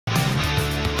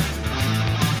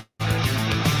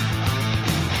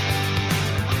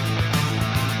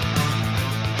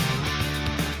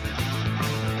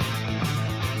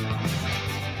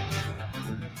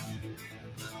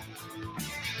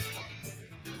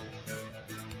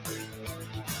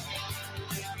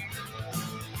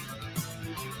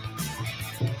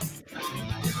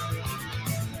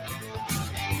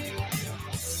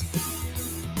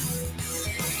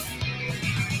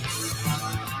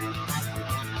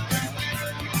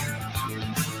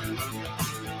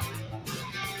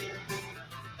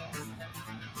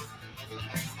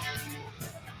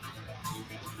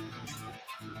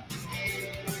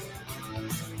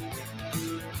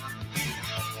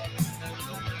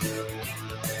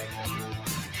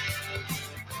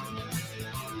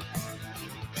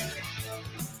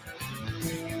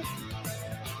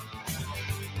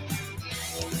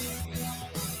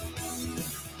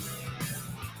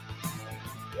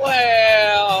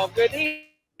good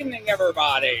evening,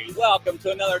 everybody. Welcome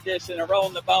to another edition of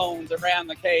Rolling the Bones Around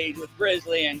the Cage with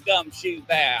Grizzly and Gumsho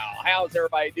Val. How's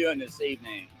everybody doing this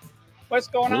evening? What's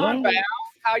going on, Val?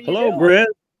 How you doing? Grizz.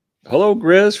 Hello,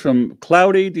 Grizz from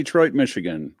cloudy Detroit,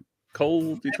 Michigan.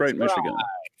 Cold Detroit, That's Michigan.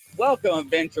 Right. Welcome,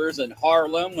 Adventures in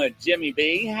Harlem with Jimmy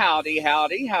B. Howdy,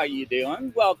 howdy. How you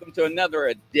doing? Welcome to another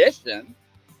edition.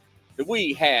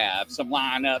 We have some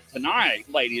lineup tonight,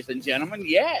 ladies and gentlemen.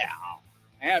 Yeah,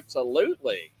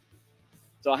 absolutely.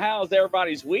 So how's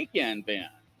everybody's weekend been?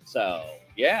 So,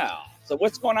 yeah. So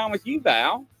what's going on with you,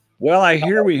 Val? Well, I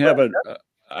hear we have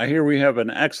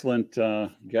an excellent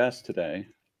guest today.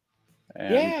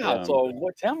 And,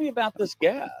 so tell me about this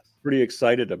guest. Pretty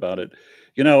excited about it.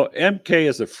 You know, MK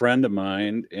is a friend of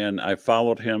mine, and I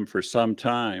followed him for some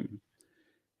time.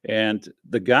 And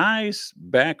the guy's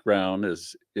background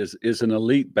is an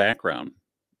elite background.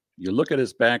 You look at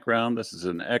his background. This is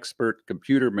an expert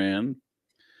computer man.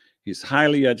 He's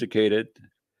highly educated.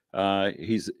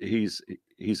 He's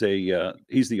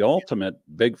the ultimate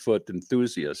Bigfoot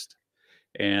enthusiast,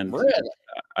 and really?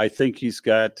 I think he's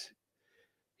got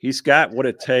what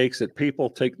it takes that people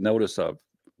take notice of.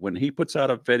 When he puts out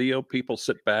a video, people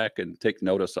sit back and take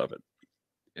notice of it,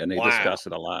 and they discuss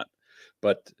it a lot.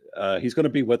 But he's going to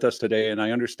be with us today, and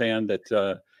I understand that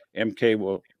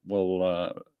MK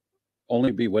will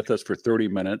only be with us for 30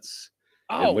 minutes.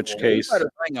 In which case, we better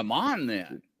bring him on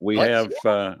then. We have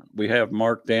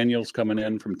Mark Daniels coming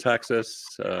in from Texas.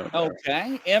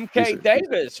 Okay, MK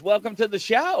Davis, welcome to the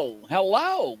show.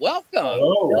 Hello, welcome.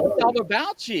 Hello. Tell us all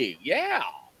about you. Yeah.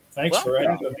 Thanks for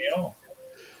having me on.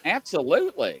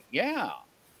 Absolutely, yeah.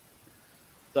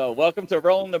 So, welcome to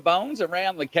Rolling the Bones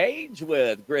Around the Cage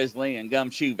with Grizzly and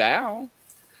Gumsho Val.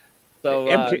 So,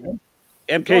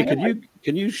 MK,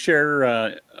 can you share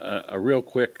a real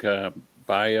quick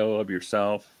bio of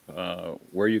yourself,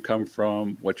 where you come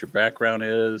from, what your background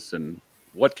is, and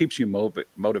what keeps you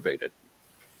motivated?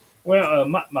 Well,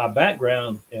 my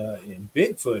background in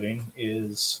Bigfooting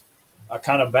is I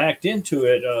kind of backed into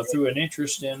it through an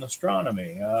interest in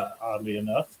astronomy, oddly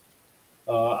enough.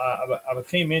 I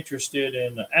became interested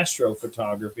in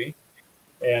astrophotography,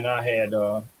 and I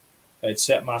had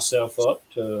set myself up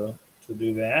to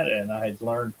do that, and I had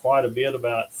learned quite a bit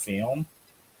about film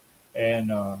and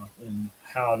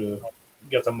how to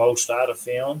get the most out of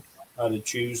film, how to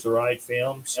choose the right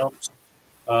films,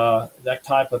 that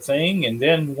type of thing. And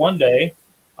then one day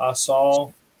I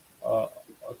saw a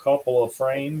couple of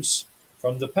frames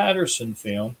from the Patterson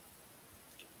film,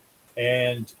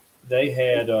 and they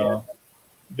had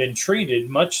been treated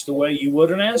much the way you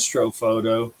would an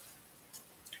astrophoto,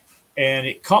 and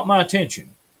it caught my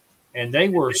attention. And they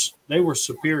were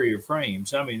superior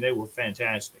frames. I mean, they were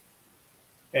fantastic.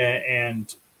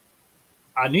 And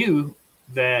I knew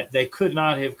that they could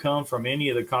not have come from any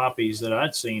of the copies that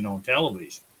I'd seen on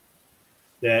television,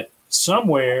 that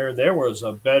somewhere there was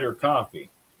a better copy.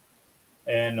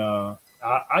 And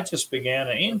I just began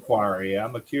an inquiry.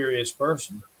 I'm a curious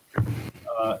person.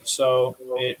 So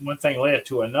one thing led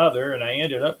to another, and I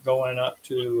ended up going up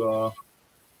to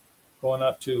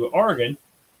Oregon,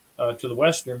 to the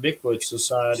Western Bigfoot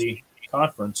Society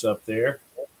conference up there.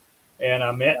 And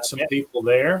I met some people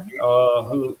there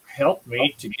who helped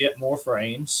me to get more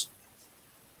frames.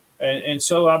 And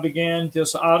so I began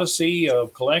this odyssey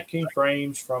of collecting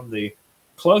frames from the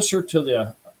closer to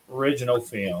the original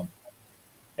film.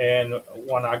 And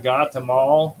when I got them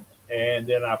all, and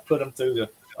then I put them through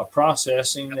a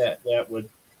processing that would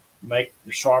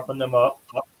sharpen them up.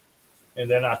 And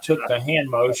then I took the hand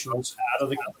motions out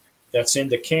of that's in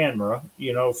the camera,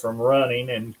 from running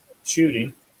and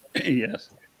shooting. Yes.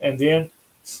 And then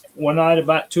one night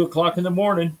about 2 o'clock in the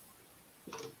morning,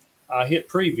 I hit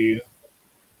preview,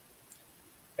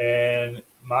 and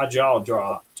my jaw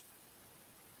dropped.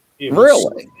 It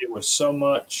was so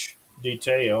much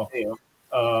detail.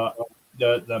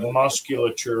 The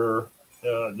musculature,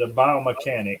 the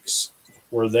biomechanics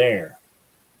were there.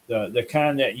 The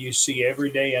kind that you see every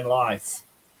day in life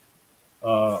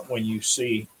when you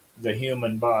see the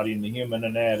human body and the human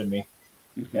anatomy.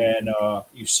 Mm-hmm. And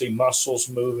you see muscles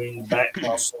moving, back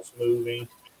muscles moving,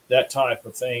 that type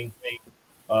of thing.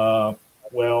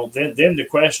 Well, then the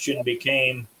question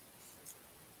became,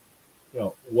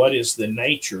 what is the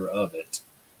nature of it?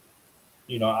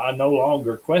 I no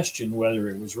longer questioned whether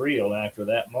it was real after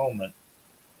that moment,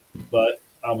 but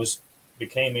I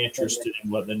became interested in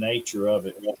what the nature of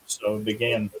it was. So it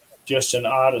began just an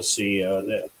odyssey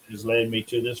that has led me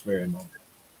to this very moment.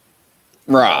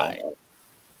 Right.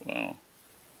 Wow.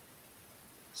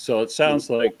 So it sounds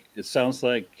like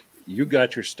you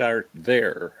got your start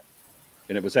there,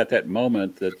 And it was at that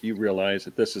moment that you realized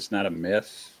that this is not a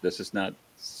myth. This is not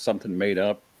something made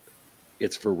up.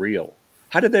 It's for real.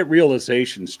 How did that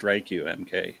realization strike you,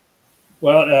 MK?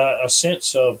 Well, a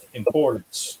sense of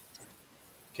importance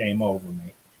came over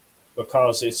me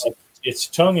because it's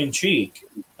tongue in cheek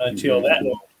until that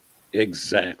moment.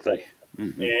 Exactly.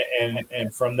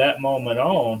 And from that moment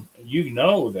on, you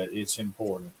know that it's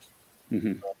important.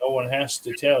 No one has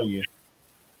to tell you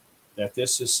that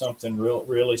this is something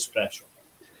really special.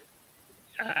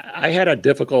 I had a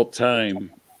difficult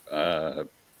time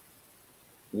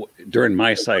during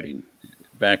my sighting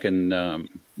back in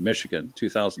Michigan,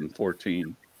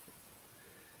 2014.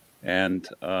 And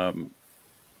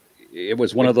it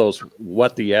was one of those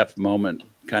what the F moment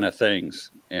kind of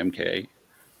things, MK,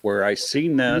 where I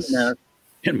seen this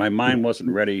and my mind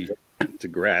wasn't ready to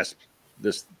grasp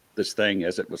this thing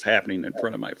as it was happening in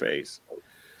front of my face.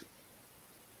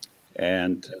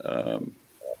 And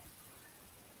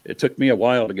it took me a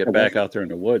while to get back out there in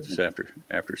the woods after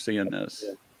seeing this.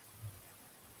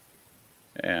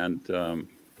 And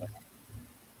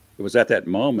it was at that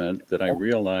moment that I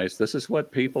realized this is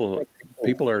what people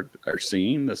are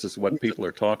seeing. This is what people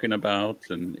are talking about,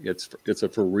 and it's a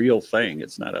for real thing.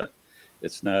 It's not a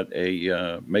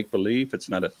make believe. It's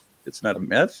not a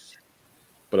myth,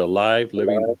 but a live,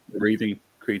 living, breathing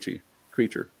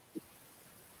creature.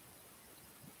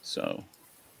 So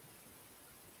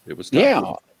it was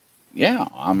tough. Yeah.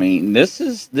 I mean, this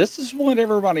is what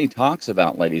everybody talks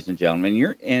about, ladies and gentlemen.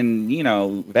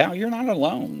 Val, you're not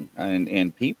alone,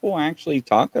 and people actually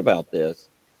talk about this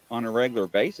on a regular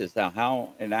basis,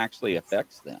 how it actually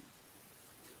affects them.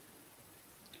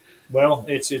 Well,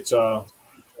 it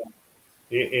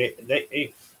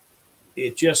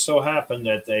just so happened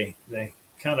that they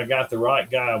kind of got the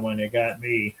right guy when they got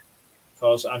me,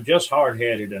 because I'm just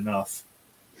hard-headed enough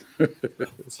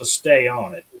to stay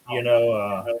on it.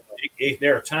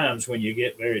 There are times when you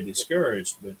get very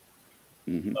discouraged, but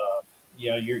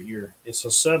it's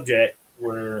a subject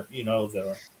where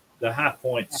the high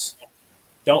points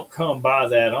don't come by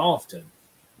that often.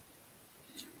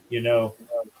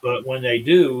 But when they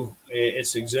do,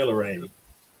 it's exhilarating.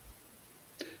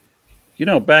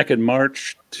 Back in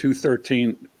March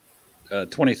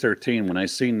 2013, when I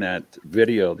seen that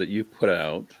video that you put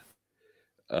out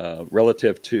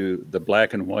relative to the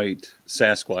black and white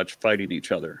Sasquatch fighting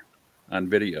each other on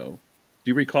video, do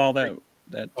you recall that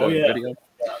video?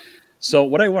 So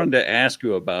what I wanted to ask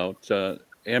you about,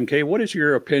 MK, what is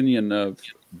your opinion of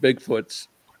Bigfoots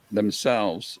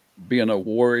themselves being a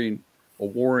warring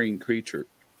creature?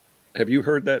 Have you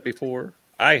heard that before?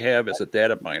 I have, as a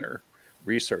data miner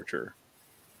researcher.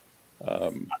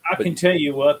 I can tell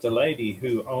you what the lady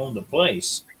who owned the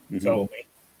place told me.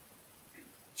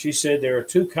 She said there are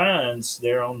two kinds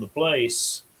there on the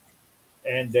place,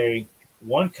 and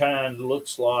one kind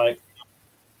looks like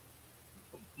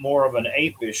more of an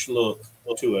apish look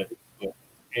to it.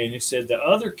 And he said the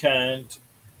other kind,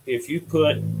 if you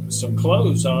put some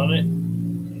clothes on it,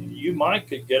 you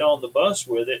could get on the bus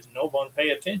with it and no one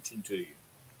pay attention to you.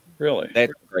 Really?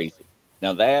 That's crazy.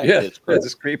 Now that is crazy.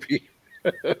 That's creepy.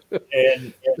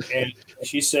 and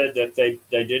she said that they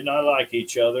did not like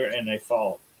each other and they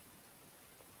fought.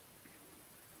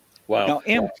 Wow. Now,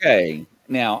 MK,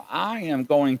 I am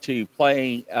going to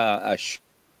play a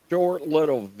short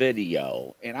little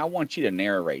video, and I want you to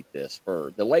narrate this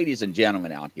for the ladies and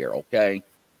gentlemen out here, okay?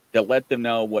 To let them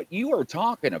know what you are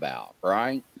talking about,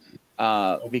 right?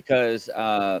 Because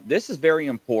this is very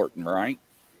important, right?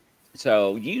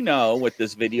 So what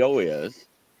this video is,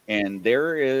 and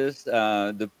there is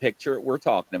the picture we're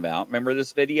talking about. Remember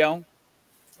this video?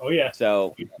 Oh, yeah.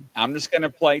 So I'm just going to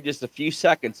play just a few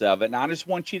seconds of it, and I just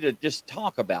want you to just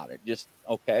talk about it.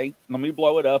 Okay? Let me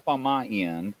blow it up on my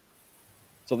end,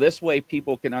 so this way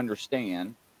people can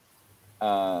understand.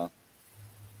 Let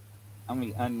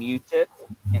me unmute it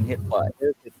and hit play.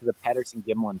 It's the Patterson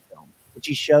Gimlin film, which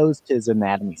he shows to his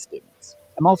anatomy students.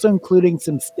 I'm also including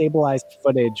some stabilized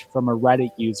footage from a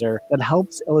Reddit user that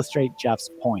helps illustrate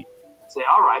Jeff's point. Say,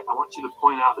 all right, I want you to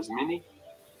point out as many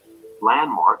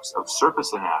landmarks of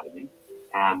surface anatomy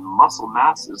and muscle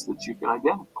masses that you can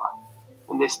identify.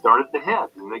 And they start at the head,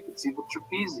 and they can see the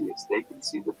trapezius, they can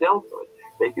see the deltoid,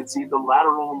 they can see the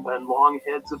lateral and long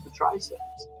heads of the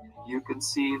triceps. You can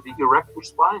see the erector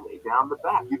spinae down the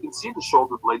back. You can see the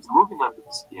shoulder blades moving under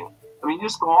the skin. I mean, you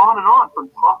just go on and on from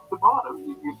top to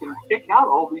bottom. You can pick out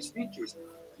all these features,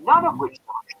 none of which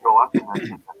don't show up in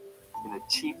a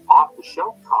cheap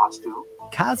off-the-shelf costume.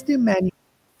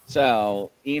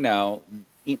 So,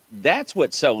 that's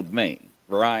what sold me,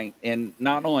 right? And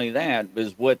not only that,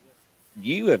 is what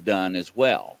you have done as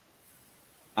well.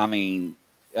 I mean,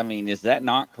 I mean, is that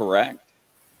not correct?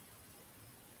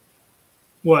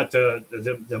 What,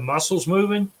 the muscles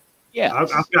moving? Yeah.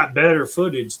 I've got better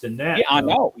footage than that. Yeah, I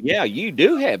know. Yeah, you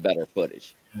do have better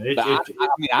footage. It, But it, I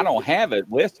mean, I don't have it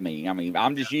with me. I mean,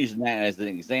 I'm just using that as an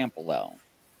example, though.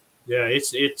 yeah,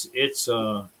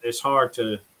 it's hard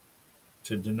to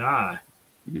deny.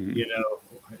 Mhm. You know,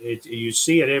 you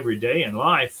see it every day in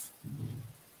life,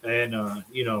 and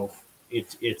you know,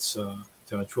 it's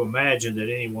to imagine that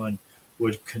anyone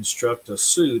would construct a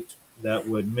suit that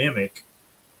would mimic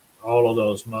all of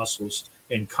those muscles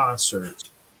in concert,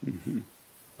 Mhm.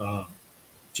 uh,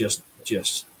 just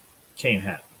can't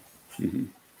happen. Mhm.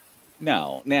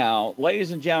 No. Now,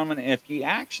 ladies and gentlemen, if you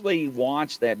actually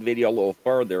watch that video a little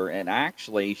further, it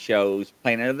actually shows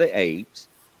Planet of the Apes,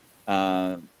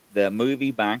 the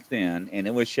movie back then, and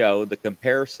it would show the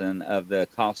comparison of the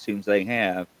costumes they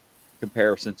have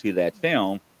comparison to that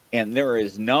film. And there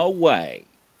is no way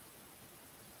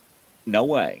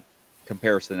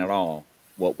comparison at all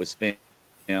what was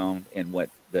filmed and what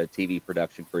the TV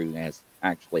production crew has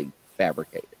actually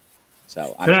fabricated.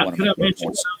 So I just want to Can I make that mention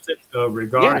point. something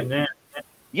regarding that?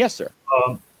 Yes, sir.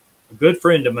 A good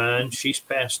friend of mine, she's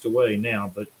passed away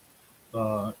now, but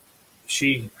her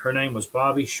name was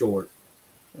Bobby Short.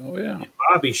 Oh yeah.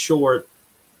 Bobby Short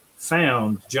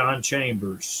found John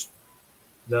Chambers,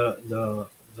 the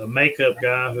makeup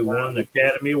guy who won the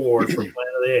Academy Award for Planet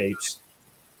of the Apes,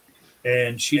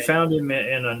 and she found him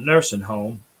in a nursing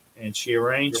home, and she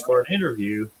arranged for an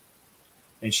interview,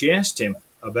 and she asked him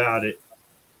about it,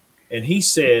 and he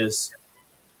says,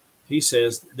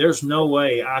 there's no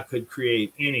way I could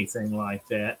create anything like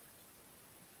that.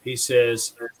 He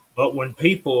says, but when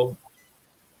people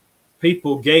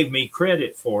gave me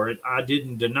credit for it, I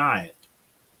didn't deny it.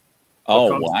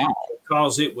 Oh, wow.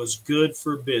 Because it was good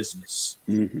for business.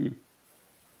 Mm-hmm.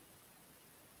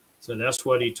 So that's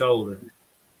what he told her.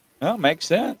 Well, makes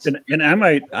sense. And I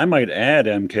might add,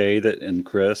 MK, that and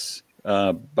Chris,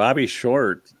 Bobby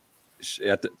Short,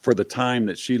 for the time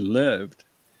that she lived,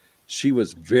 she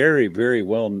was very, very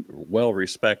well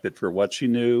respected for what she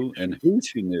knew and who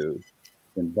she knew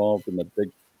involved in the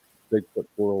Bigfoot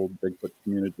world, Bigfoot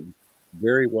community.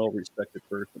 Very well respected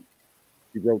person.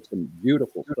 She wrote some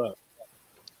beautiful stuff.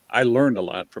 I learned a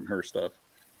lot from her stuff.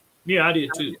 Yeah, I did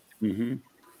too. Mm-hmm.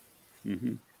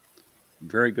 Mm-hmm.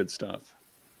 Very good stuff.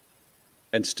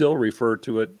 And still refer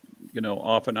to it,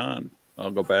 off and on.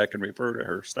 I'll go back and refer to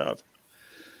her stuff.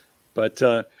 But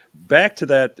back to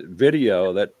that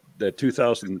video, that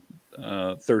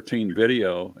 2013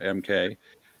 video, MK,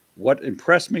 what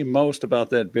impressed me most about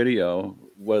that video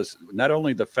was not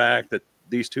only the fact that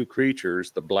these two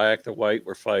creatures, the black, the white,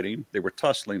 were fighting. They were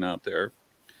tussling out there.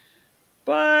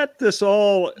 But this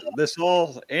all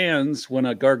ends when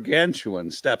a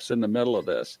gargantuan steps in the middle of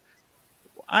this.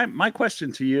 My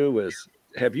question to you is,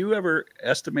 have you ever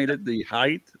estimated the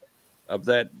height of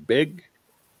that big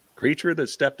creature that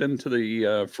stepped into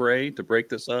the fray to break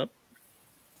this up?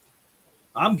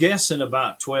 I'm guessing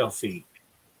about 12 feet.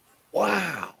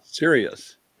 Wow.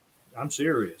 Serious. I'm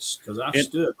serious because I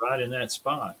stood right in that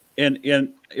spot. And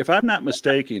if I'm not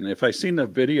mistaken, if I seen the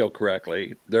video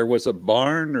correctly, there was a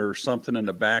barn or something in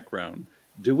the background.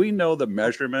 Do we know the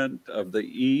measurement of the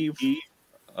eave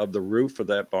of the roof of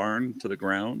that barn to the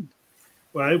ground?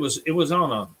 Well, it was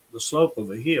on the slope of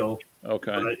a hill.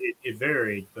 Okay. But it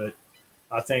varied, but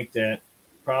I think that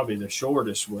probably the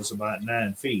shortest was about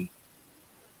 9 feet.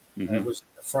 Mm-hmm. That was in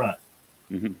the front.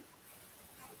 Mm-hmm.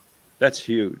 That's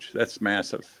huge. That's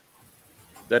massive.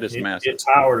 That is massive. It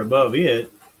towered above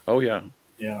it. Oh yeah.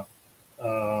 Yeah.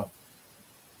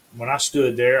 When I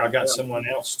stood there, I got someone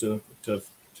else to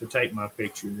take my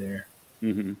picture there,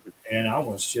 mm-hmm. and I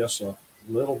was just a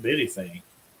little bitty thing.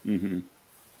 Mm-hmm.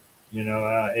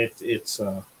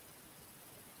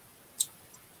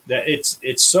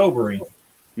 It's sobering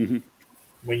mm-hmm.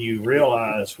 when you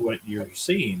realize what you're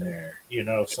seeing there.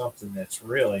 Something that's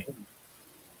really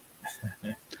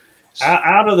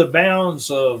out of the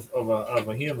bounds of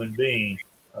a human being.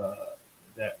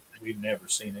 That we've never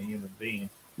seen a human being.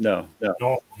 No.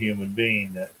 Normal human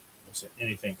being that was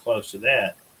anything close to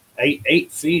that.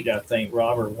 8 feet, I think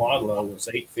Robert Wadlow was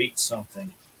 8 feet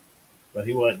something, but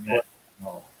he wasn't that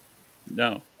small.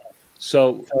 No.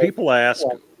 So people ask,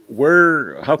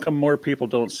 how come more people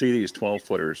don't see these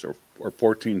 12-footers or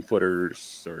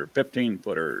 14-footers or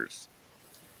 15-footers?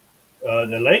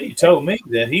 The lady told me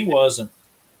that he wasn't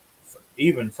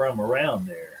even from around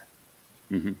there.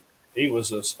 Mm-hmm. He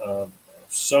was a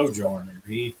sojourner.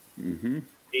 He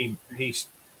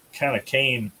kind of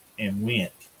came and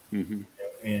went, mm-hmm.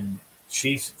 and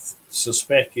she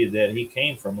suspected that he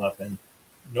came from up in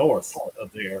north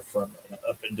of there from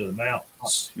up into the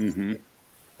mountains.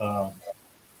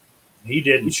 He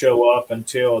didn't show up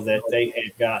until that they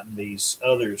had gotten these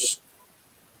others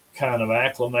kind of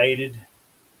acclimated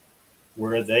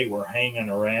where they were hanging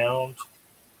around,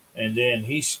 and then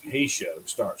he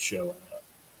starts showing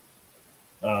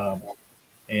up.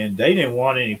 And they didn't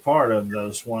want any part of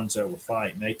those ones that were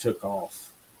fighting. They took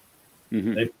off.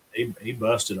 He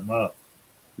busted them up.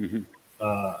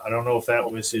 I don't know if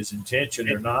that was his intention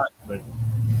or not, but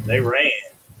they ran.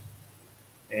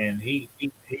 And he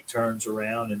turns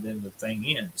around, and then the thing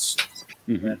ends.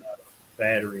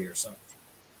 Battery or something.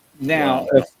 Now,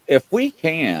 if we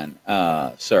can,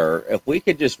 sir, if we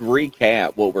could just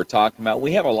recap what we're talking about.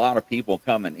 We have a lot of people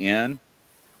coming in,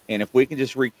 and if we can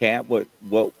just recap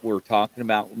what we're talking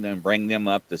about and then bring them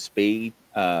up to speed,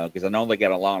 because I know they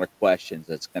got a lot of questions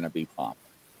that's going to be popping.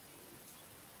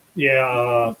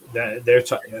 Yeah,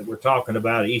 we're talking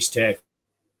about East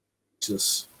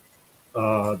Texas.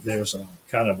 There's a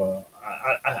kind of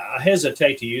I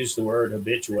hesitate to use the word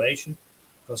habituation,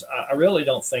 because I really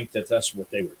don't think that that's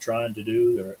what they were trying to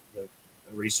do. The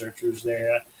researchers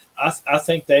there, I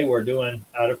think they were doing,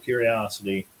 out of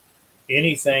curiosity,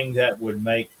 anything that would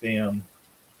make them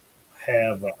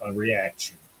have a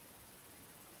reaction.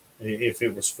 If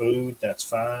it was food, that's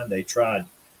fine. They tried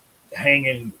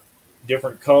hanging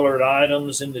different colored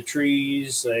items in the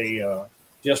trees. They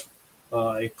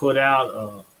they put out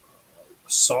a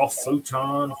soft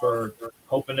futon for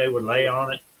hoping they would lay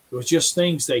on it. It was just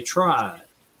things they tried.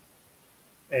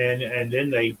 And then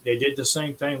they did the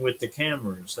same thing with the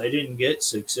cameras. They didn't get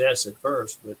success at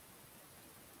first, but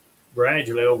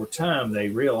gradually over time they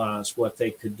realized what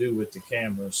they could do with the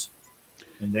cameras.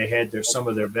 And they had some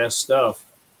of their best stuff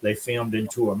they filmed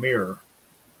into a mirror,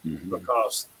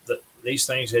 because these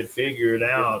things had figured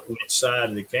out which side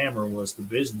of the camera was the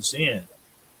business end.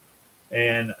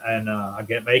 And I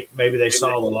get maybe they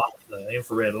saw the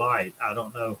infrared light. I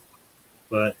don't know,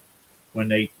 but when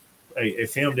they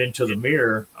filmed into the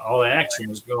mirror, all the action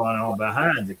was going on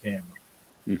behind the camera.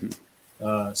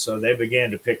 So they began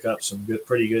to pick up some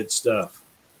pretty good stuff.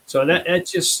 So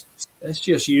that's just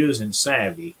using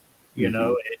savvy, you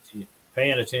know,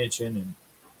 paying attention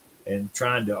and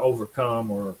trying to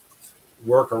overcome or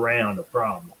work around a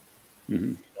problem.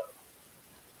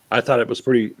 I thought it was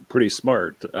pretty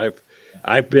smart.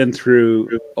 I've been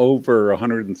through over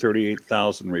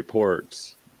 138,000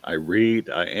 reports. I read,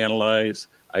 I analyze,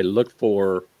 I look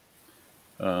for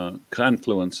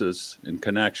confluences and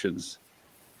connections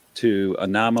to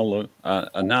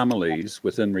anomalies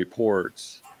within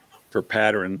reports for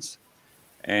patterns,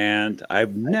 and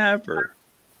I've never,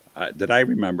 that I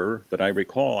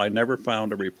recall, I never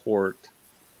found a report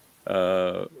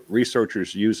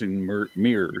researchers using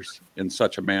mirrors in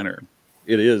such a manner.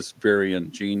 It is very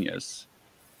ingenious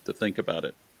to think about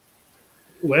it.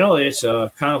 Well, it's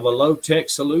a kind of a low-tech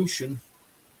solution,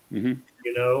 you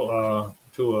know,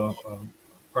 to a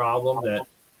problem that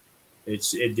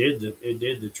it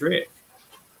did the trick,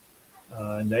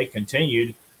 and they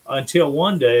continued until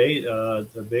one day I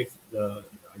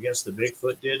guess the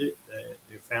Bigfoot did it.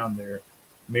 They found their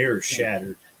mirrors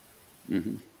shattered.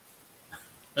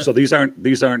 So these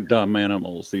aren't dumb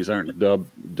animals. These aren't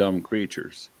dumb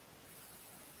creatures.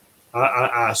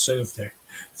 I assume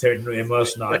it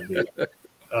must not be.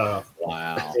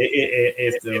 Wow.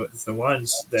 If the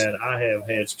ones that I have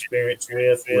had experience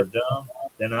with were dumb,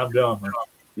 then I'm dumber.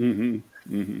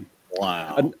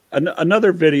 Wow.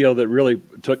 Another video that really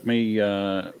took me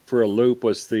for a loop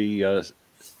was the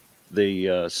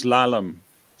slalom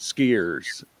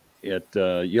skiers at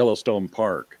Yellowstone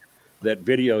Park. That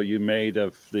video you made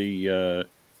of the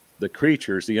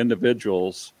creatures, the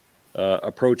individuals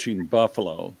approaching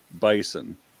buffalo,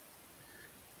 bison.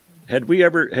 Have you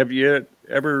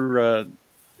ever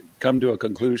come to a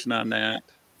conclusion on that?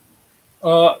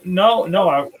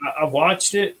 No. I've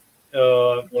watched it.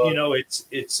 You know,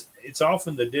 it's off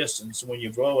in the distance. When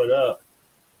you blow it up,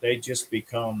 they just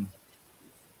become,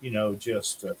 you know,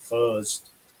 just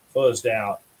fuzzed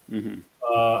out.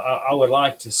 I would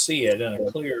like to see it in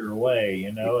a clearer way.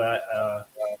 You know,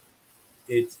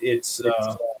 it's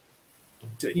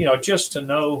you know, just to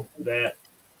know that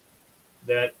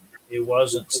it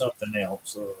wasn't something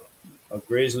else, a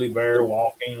grizzly bear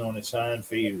walking on its hind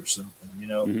feet or something. You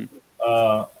know,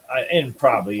 and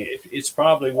probably it's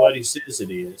probably what he says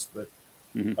it is, but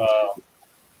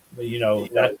you know,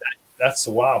 that's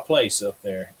a wild place up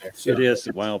there. It is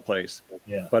a wild place.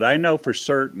 Yeah. But I know for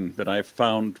certain that I've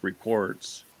found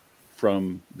reports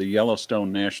from the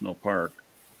Yellowstone National Park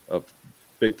of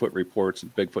Bigfoot reports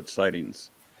and Bigfoot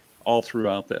sightings all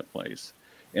throughout that place.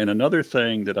 And another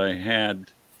thing that I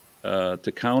had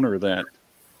to counter that,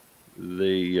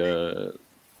 the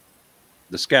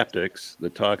skeptics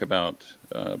that talk about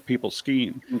people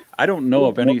skiing. I don't know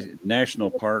of any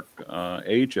national park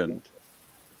agent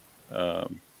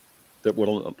that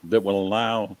will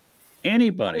allow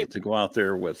anybody to go out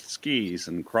there with skis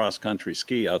and cross country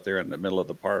ski out there in the middle of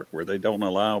the park, where they don't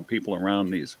allow people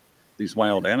around these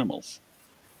wild animals.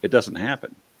 It doesn't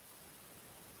happen.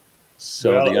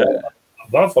 So well,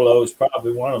 buffalo is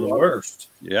probably one of the worst.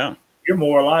 Yeah, you're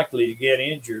more likely to get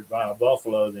injured by a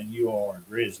buffalo than you are a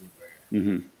grizzly bear.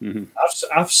 Mm-hmm, mm-hmm.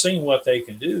 I've seen what they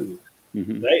can do.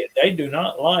 Mm-hmm. They do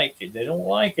not like it. They don't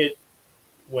like it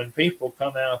when people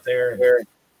come out there and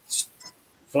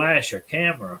flash a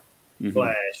camera Mm-hmm.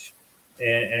 flash,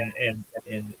 and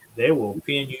they will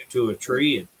pin you to a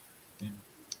tree and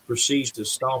proceed to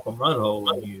stomp a mud hole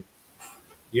in you.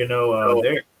 You know,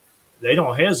 they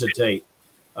don't hesitate.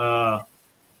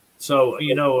 So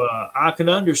you know, I can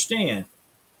understand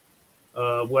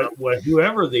what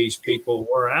whoever these people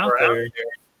were out there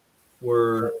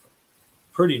were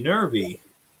pretty nervy.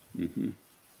 Mm-hmm.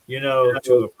 You know,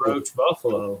 to approach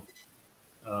buffalo.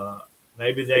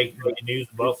 Maybe they knew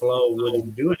the buffalo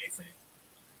wouldn't do anything.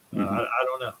 Mm-hmm. I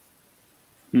don't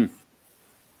know.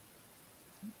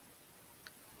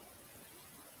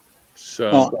 So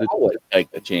I would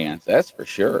take the chance. That's for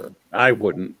sure. I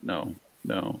wouldn't. No.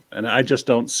 And I just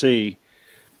don't see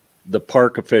the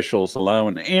park officials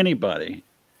allowing anybody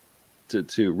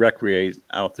to recreate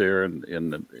out there in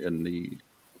the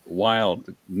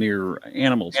wild near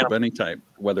animals of any type,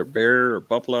 whether bear or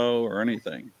buffalo or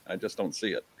anything. I just don't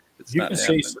see it. It's you not can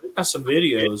happening. see some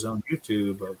videos on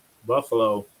YouTube of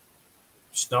buffalo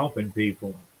stomping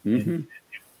people. Mm-hmm. And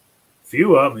a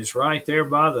few of them is right there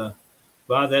by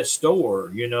that store,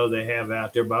 you know, they have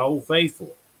out there by Old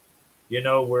Faithful, you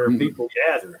know, where Mm-hmm. people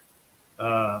gather.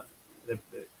 The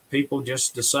people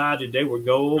just decided they would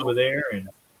go over there and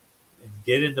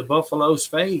get in the buffalo's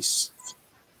face.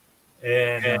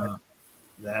 And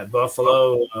that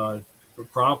buffalo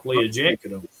promptly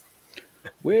ejected them.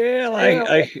 Well,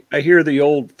 I hear the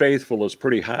Old Faithful is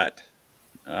pretty hot.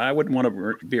 I wouldn't want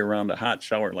to be around a hot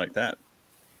shower like that.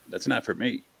 That's not for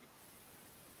me.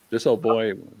 This old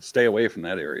boy, stay away from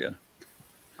that area.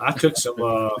 I took some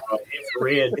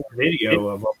infrared video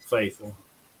of Old Faithful.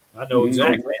 I know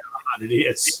exactly how hot it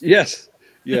is. Yes.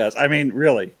 I mean,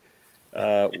 really,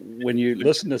 when you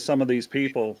listen to some of these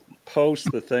people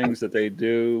post the things that they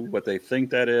do, what they think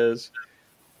that is,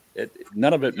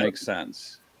 none of it makes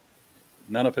sense.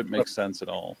 None of it makes sense at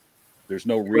all. There's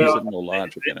no reason, no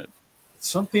logic in it.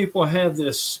 Some people have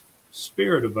this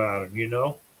spirit about them, you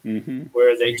know, Mm-hmm.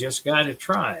 where they just got to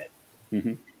try it.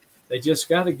 Mm-hmm. They just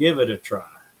got to give it a try.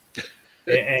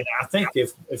 And I think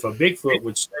if a Bigfoot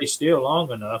would stay still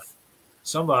long enough,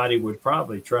 somebody would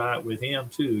probably try it with him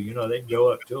too. You know, they'd go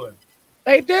up to him.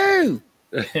 They do.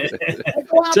 They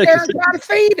go out there and try to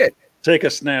feed it. Take a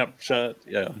snapshot.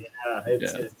 Yeah.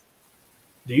 To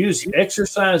use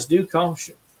exercise due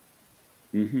caution.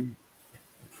 Mm-hmm.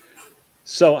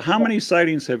 So how many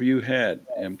sightings have you had,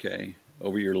 MK,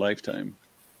 over your lifetime?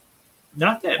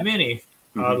 Not that many,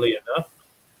 oddly enough.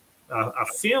 I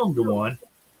filmed one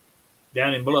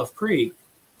down in Bluff Creek,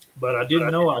 but I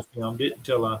didn't know I filmed it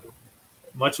until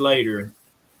much later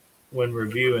when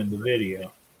reviewing the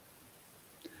video.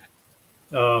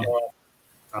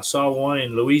 I saw one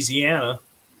in Louisiana,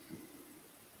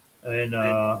 and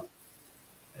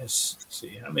let's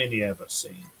see, how many have I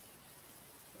seen?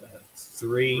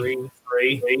 Three.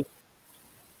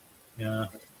 Yeah.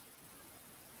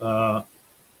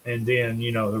 And then,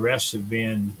 you know, the rest have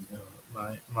been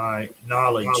my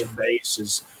knowledge base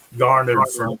is garnered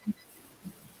from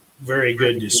very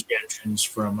good descriptions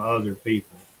from other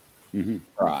people. Mm-hmm.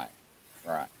 Right.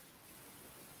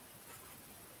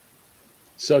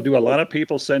 So do a lot of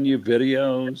people send you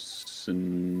videos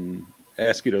and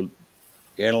ask you to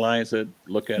analyze it,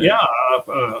 look at it? Yeah,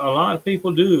 a lot of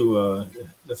people do.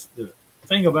 The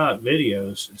thing about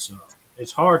videos is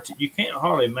it's hard you can't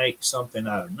hardly make something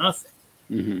out of nothing.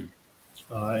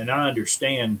 Mm-hmm. And I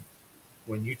understand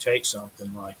when you take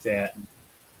something like that,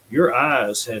 your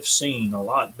eyes have seen a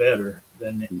lot better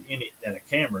than a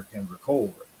camera can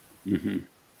record. Mm-hmm.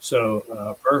 So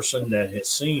a person that has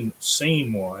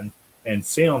seen one and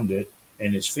filmed it,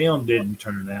 and his film didn't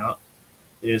turn out,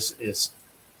 is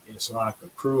like a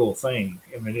cruel thing.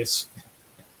 I mean,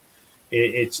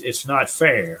 it's not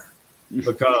fair,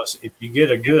 because if you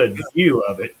get a good view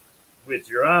of it with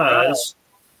your eyes,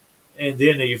 and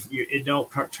then if it don't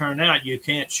turn out, you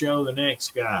can't show the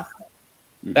next guy.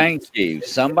 Thank you.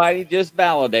 Somebody just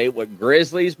validate what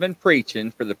Grizzly's been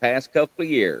preaching for the past couple of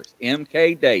years.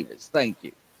 MK Davis. Thank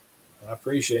you. I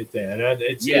appreciate that.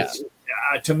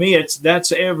 To me,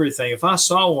 that's everything. If I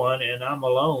saw one and I'm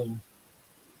alone,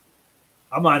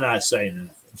 I might not say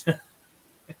nothing.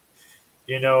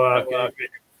 You know,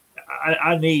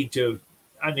 I need to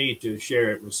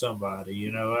share it with somebody.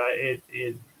 You know,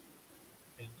 and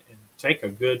take a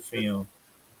good film.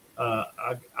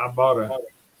 I bought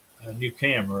a new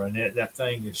camera, and that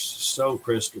thing is so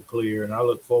crystal clear. And I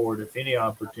look forward, if any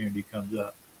opportunity comes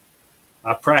up,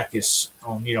 I practice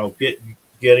on, you know,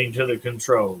 getting to the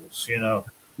controls, you know,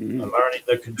 learning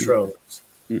the controls.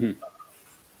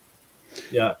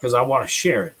 Yeah, because I want to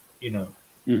share it, you know.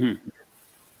 You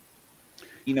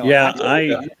know, Yeah,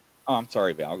 I'm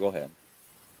sorry, Val. Go ahead.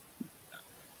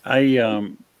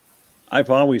 I've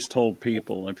always told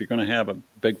people, if you're going to have a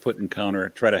Bigfoot encounter,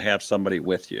 try to have somebody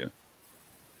with you.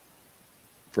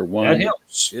 For one, that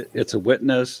helps. It's a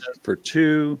witness. For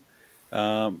two,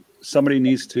 somebody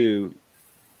needs to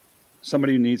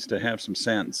have some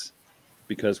sense,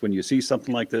 because when you see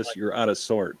something like this, you're out of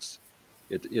sorts.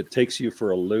 It takes you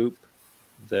for a loop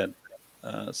that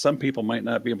some people might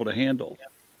not be able to handle.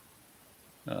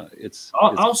 It's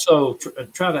also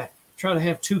try to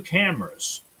have two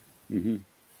cameras.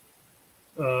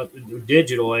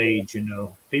 Digital age, you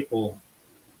know, people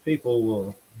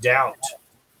will doubt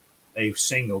a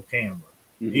single camera,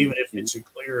 even if it's a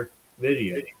clear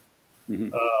video.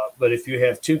 But if you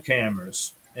have two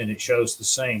cameras and it shows the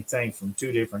same thing from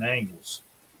two different angles,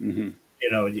 you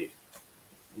know,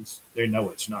 they know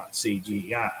it's not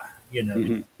CGI. You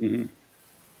know,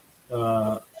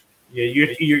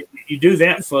 you do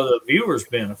that for the viewer's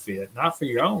benefit, not for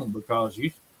your own, because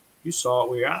you saw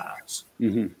it with your eyes.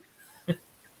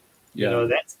 You know,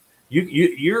 that's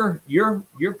you're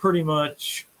pretty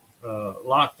much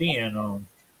locked in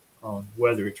on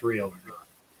whether it's real or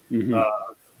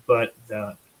not. But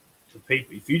to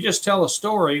people, if you just tell a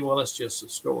story, well, it's just a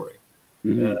story.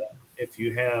 If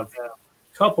you have a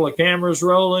couple of cameras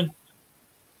rolling,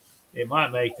 it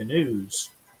might make the news.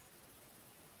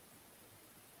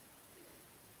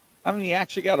 I mean, you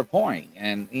actually got a point.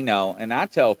 And, you know, and I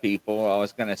tell people, I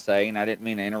was going to say, and I didn't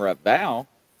mean to interrupt Val,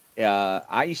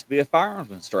 I used to be a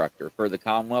firearms instructor for the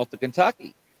Commonwealth of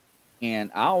Kentucky. And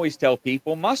I always tell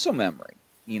people muscle memory,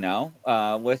 you know,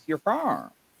 with your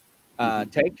firearm.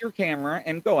 Take your camera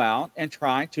and go out and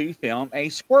try to film a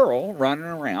squirrel running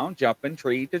around, jumping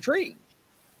tree to tree,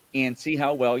 and see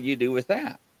how well you do with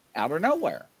that out of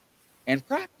nowhere, and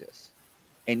practice.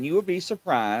 And you will be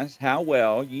surprised how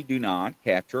well you do not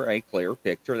capture a clear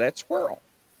picture of that squirrel.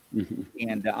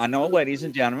 And I know, ladies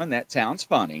and gentlemen, that sounds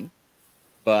funny,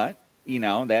 but, you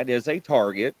know, that is a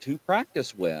target to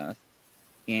practice with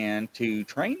and to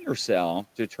train yourself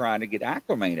to try to get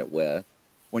acclimated with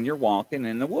when you're walking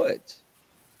in the woods.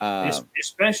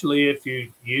 Especially if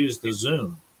you use the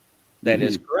zoom. That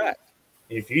is correct.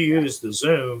 If you use the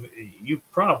zoom, you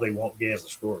probably won't get a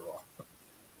squirrel.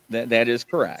 That is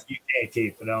correct. You can't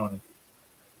keep it on.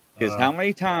 Because how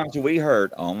many times have we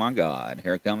heard, oh my God,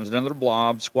 here comes another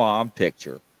blob squab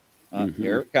picture.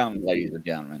 Here it comes, ladies and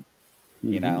gentlemen.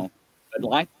 You know, but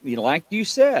like you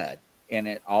said, and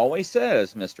it always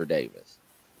says, Mr. Davis,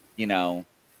 you know,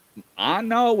 I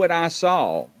know what I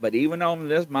saw, but even though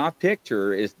my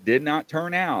picture did not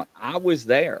turn out, I was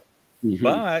there.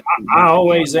 But I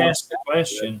always ask the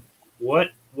question, what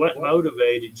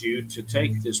motivated you to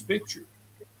take this picture?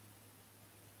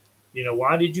 You know,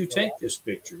 why did you take this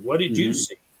picture? What did you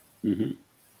see? And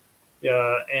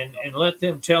let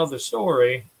them tell the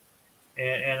story,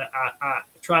 and I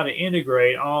try to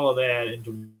integrate all of that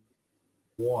into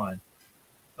one,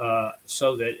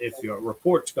 so that if your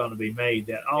report's going to be made,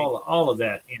 that all of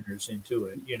that enters into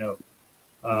it. You know,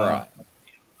 right.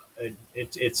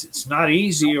 It's not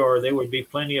easy, or there would be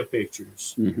plenty of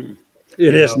pictures.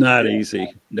 It is not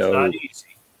easy. No, it's not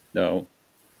easy.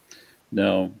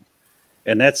 No.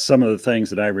 And that's some of the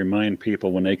things that I remind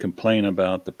people when they complain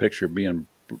about the picture being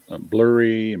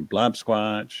blurry and blob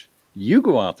squatch. You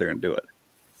go out there and do it.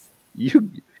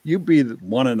 You be the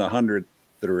 1 in 100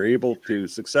 that are able to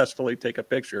successfully take a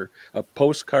picture, a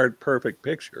postcard perfect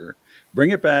picture, bring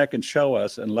it back and show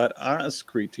us, and let us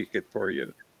critique it for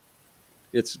you.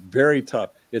 It's very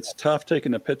tough. It's tough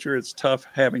taking a picture. It's tough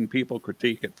having people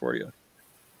critique it for you.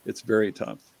 It's very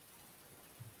tough.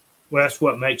 Well, that's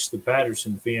what makes the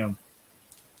Patterson film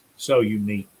so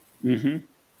unique.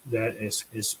 That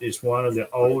it's one of the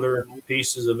older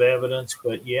pieces of evidence,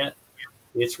 but yet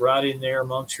it's right in there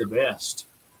amongst the best.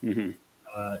 You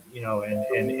know,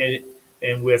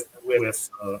 and with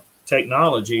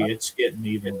technology, it's getting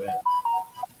even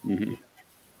better.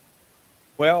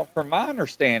 Well, from my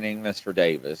understanding, Mr.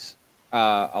 Davis,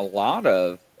 a lot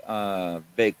of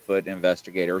Bigfoot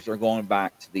investigators are going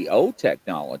back to the old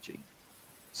technology,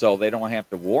 so they don't have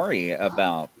to worry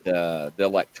about the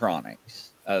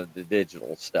electronics of the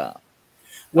digital stuff.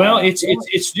 Well, it's different.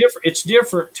 It's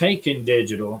different taking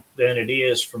digital than it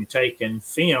is from taking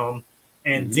film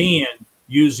and then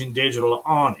using digital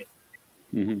on it,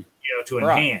 to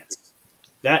enhance.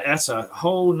 That's a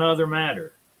whole nother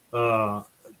matter. The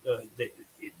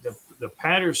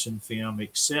Patterson film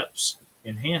accepts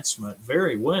enhancement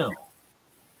very well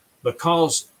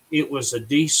because it was a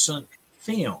decent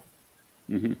film.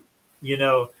 You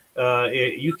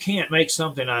can't make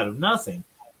something out of nothing,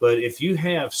 but if you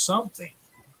have something,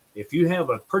 if you have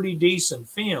a pretty decent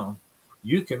film,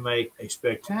 you can make a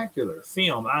spectacular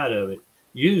film out of it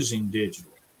using digital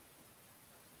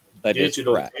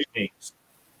techniques.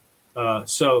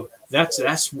 So that's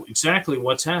exactly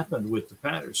what's happened with the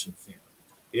Patterson film.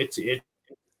 It's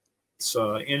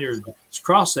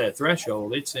crossed that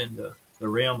threshold. It's in the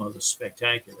realm of the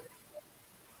spectacular.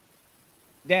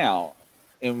 Now,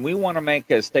 and we want to make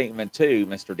a statement too,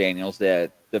 Mr. Daniels,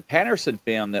 that the Patterson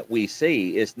film that we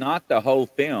see is not the whole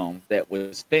film that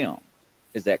was filmed.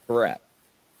 Is that correct?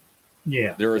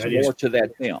 Yeah, there is more to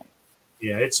that film.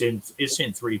 Yeah, it's in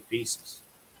 3 pieces.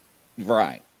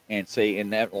 Right. And see,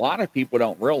 and that a lot of people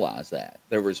don't realize that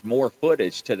there was more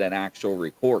footage to that actual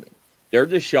recording. They're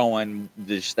just showing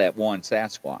just that one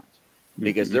Sasquatch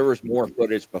because there was more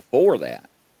footage before that.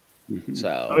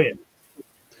 So,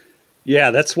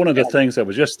 yeah, that's one of the things I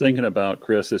was just thinking about,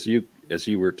 Chris, as you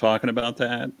were talking about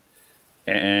that.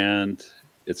 And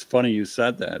it's funny you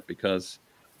said that because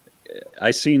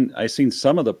I seen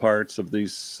some of the parts of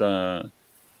these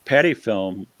Patty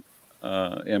film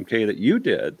MK that you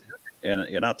did.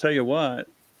 And I'll tell you what,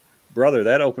 brother,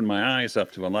 that opened my eyes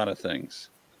up to a lot of things.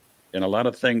 And a lot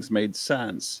of things made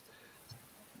sense.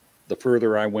 The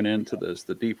further I went into this,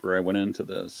 the deeper I went into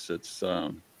this. It's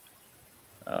an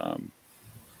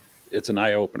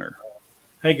eye opener.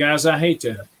 Hey guys, I hate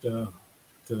to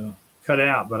cut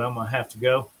out, but I'm gonna have to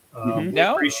go.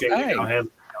 No, appreciate it. I'll have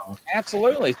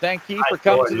absolutely. Thank you for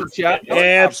coming to the chat.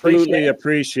 Absolutely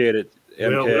appreciate it.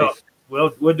 MK.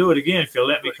 We'll do it again if you'll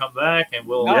let me come back, and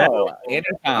we'll.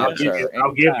 Anytime, I'll give you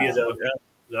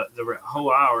the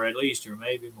whole hour at least, or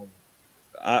maybe more.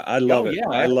 I love it. Yeah,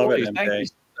 I love it, MK. Thank you,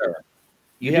 sir.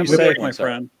 You be safe, my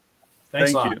friend.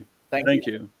 Thanks Thank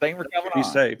you. Thank you for coming on. Be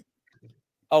safe.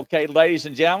 Okay, ladies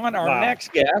and gentlemen, our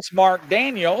next guest, Mark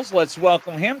Daniels. Let's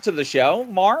welcome him to the show.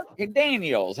 Mark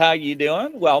Daniels, how you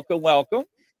doing? Welcome.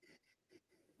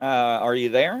 Are you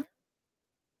there?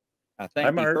 I think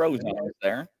he froze on us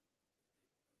there.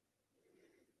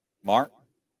 Mark?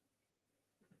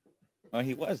 Well,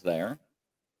 he was there. Let's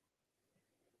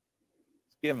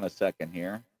give him a second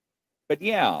here. But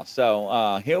yeah,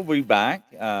 so he'll be back.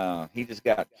 He just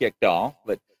got kicked off,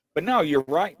 but no, you're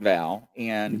right, Val.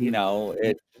 And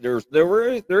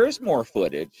there is more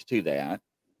footage to that.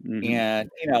 And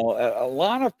a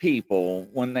lot of people,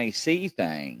 when they see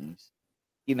things,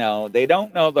 they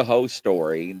don't know the whole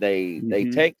story. They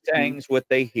take things what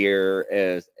they hear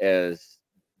as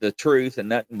the truth and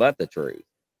nothing but the truth.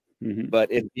 But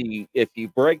if you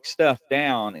break stuff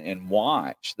down and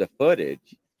watch the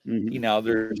footage,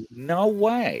 there's no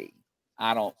way,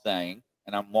 I don't think,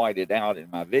 and I'm whited out in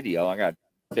my video, I got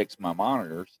to fix my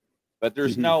monitors, but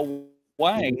there's no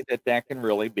way that can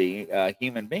really be a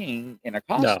human being in a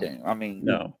costume. No. I mean,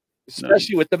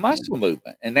 especially with the muscle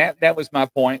movement. And that was my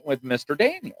point with Mr.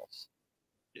 Daniels.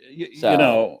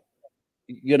 All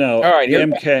right,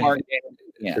 MK. Mark.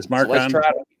 Is Mark so let's on?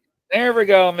 try to, there we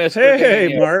go, Mr. Hey,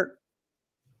 Daniels. Mark.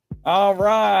 All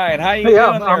right. How you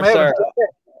doing there, sir?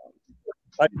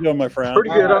 How you doing, my friend? Pretty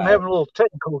good. I'm having a little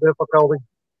technical difficulty.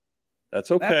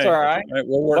 That's okay. That's all right.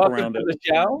 We'll work Welcome around to it. the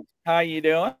show. How you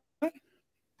doing?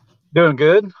 Doing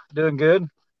good.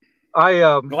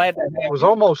 I Glad to have was you.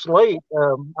 almost late.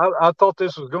 I thought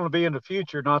this was going to be in the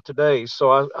future, not today.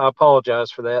 So I apologize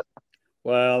for that.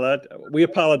 Well, we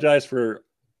apologize for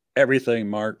everything,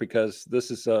 Mark, because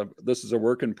this is a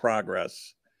work in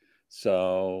progress.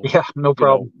 So yeah, no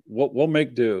problem. We'll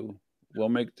make do. We'll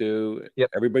make do. Yep.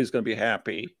 Everybody's going to be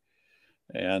happy,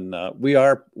 and we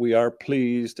are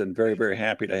pleased and very, very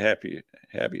happy to have you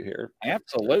here.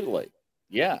 Absolutely.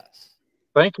 Yes.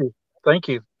 Thank you.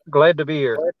 Glad to be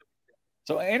here.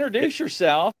 So introduce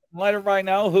yourself and let everybody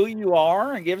know who you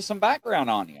are and give us some background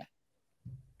on you.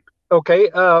 Okay.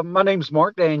 My name's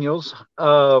Mark Daniels.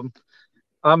 I'm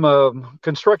a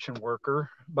construction worker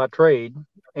by trade,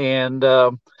 and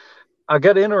I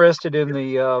got interested in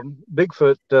the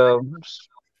Bigfoot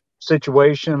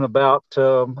situation about,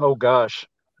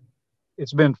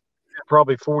 it's been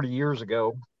probably 40 years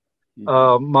ago.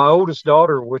 My oldest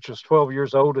daughter, which was 12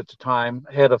 years old at the time,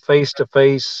 had a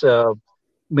face-to-face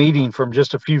meeting from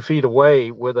just a few feet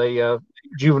away with a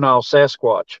juvenile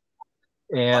Sasquatch.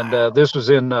 And this was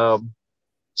in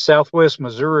southwest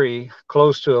Missouri,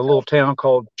 close to a little town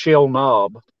called Shell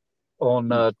Knob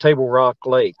on Table Rock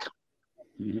Lake.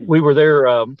 We were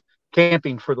there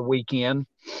camping for the weekend,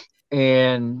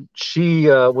 and she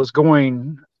was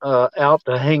going out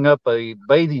to hang up a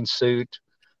bathing suit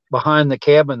behind the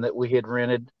cabin that we had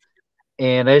rented.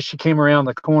 And as she came around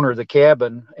the corner of the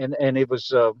cabin, and it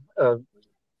was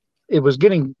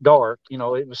getting dark, you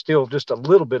know, it was still just a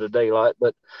little bit of daylight,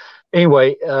 but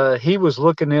anyway, he was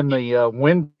looking in the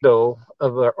window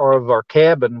of our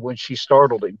cabin when she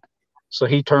startled him. So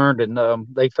he turned, and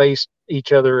they faced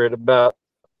each other at about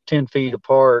 10 feet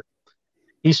apart.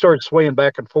 He started swaying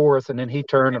back and forth, and then he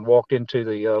turned and walked into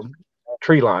the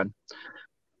tree line.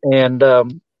 And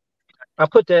I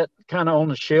put that kind of on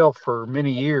the shelf for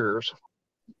many years,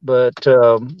 but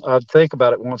I'd think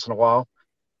about it once in a while.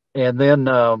 And then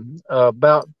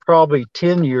about probably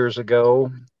 10 years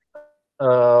ago,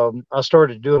 I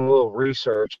started doing a little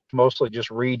research, mostly just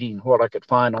reading what I could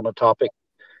find on the topic.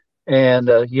 And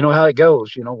you know how it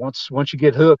goes. You know, once you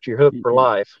get hooked, you're hooked for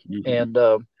life. And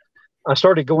I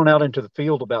started going out into the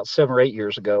field about 7 or 8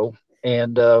 years ago,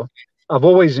 and I've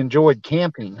always enjoyed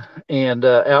camping and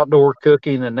outdoor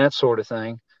cooking and that sort of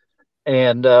thing.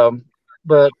 And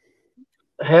but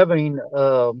having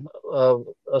a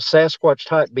Sasquatch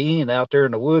type being out there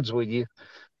in the woods with you,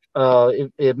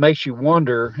 it makes you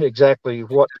wonder exactly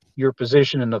what your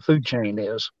position in the food chain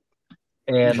is,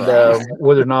 and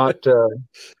whether or not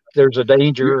there's a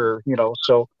danger, or, you know,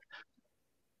 so.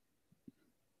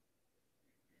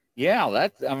 Yeah,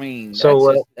 that's, I mean,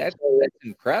 So that's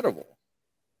incredible.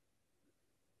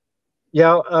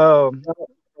 Yeah,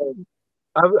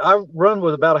 I run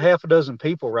with about a half a dozen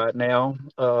people right now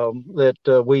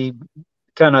that we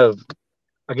kind of,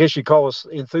 I guess you call us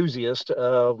enthusiasts.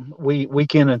 We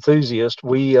weekend enthusiasts.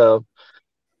 We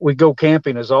go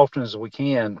camping as often as we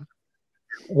can.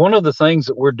 One of the things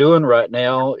that we're doing right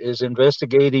now is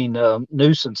investigating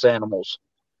nuisance animals.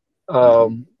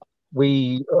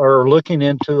 We are looking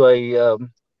into a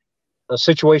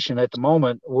situation at the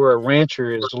moment where a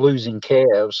rancher is losing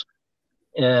calves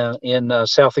in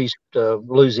southeast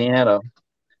Louisiana.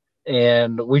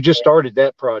 And we just started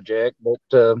that project, but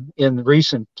in the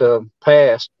recent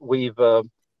past, we've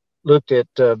looked at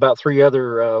about 3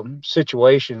 other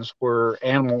situations where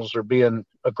animals are being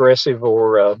aggressive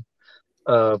or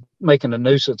making a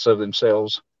nuisance of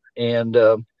themselves. And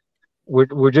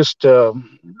we're just, you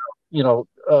know,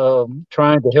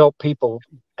 trying to help people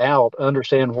out,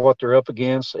 understand what they're up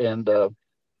against, and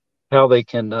how they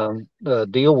can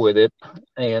deal with it.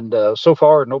 And so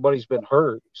far, nobody's been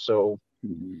hurt. So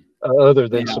other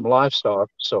than some livestock.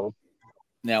 So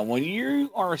now, when you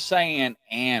are saying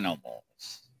animals,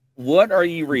 what are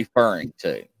you referring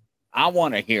to? I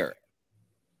want to hear it.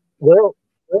 Well,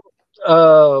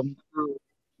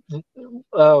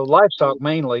 livestock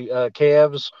mainly,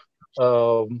 calves,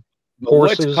 horses.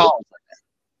 What's causing it?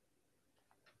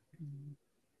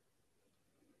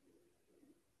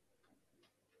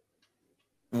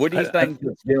 What do you think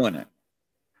is doing it?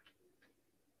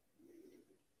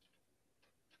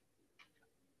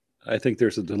 I think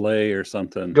there's a delay or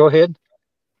something. Go ahead,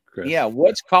 Chris. Yeah,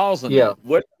 what's causing it?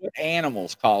 What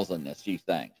animal's causing this, you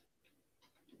think?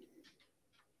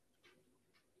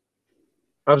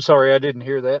 I'm sorry, I didn't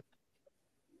hear that.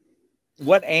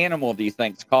 What animal do you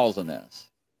think is causing this?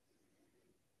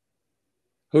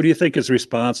 Who do you think is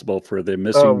responsible for the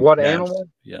missing what calves? animal?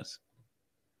 Yes.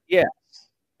 Yes.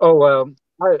 Oh,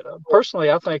 personally,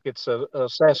 I think it's a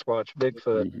Sasquatch,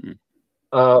 Bigfoot.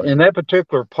 In that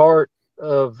particular part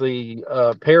of the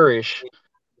parish,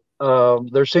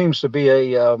 there seems to be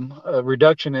a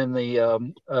reduction in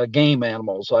the game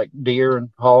animals like deer and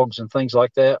hogs and things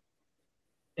like that.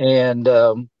 And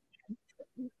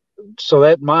so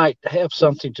that might have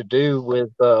something to do with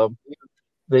the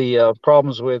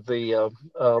problems with the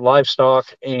livestock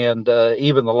and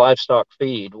even the livestock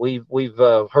feed. We've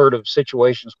heard of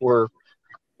situations where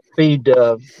feed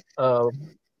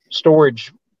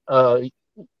storage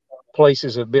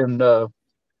places have been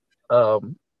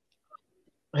broken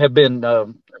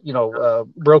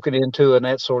into and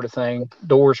that sort of thing.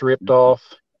 Doors ripped off,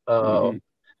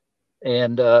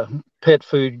 and pet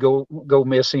food go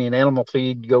missing, animal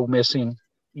feed go missing.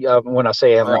 When I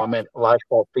say animal, I meant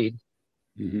livestock feed.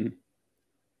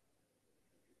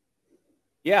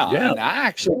 Yeah, and I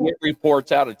actually get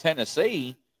reports out of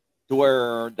Tennessee to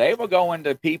where they will go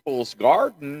into people's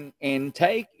garden and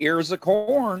take ears of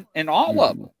corn and all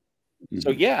of them.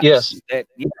 So yes, Yes.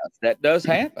 that does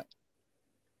happen.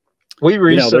 We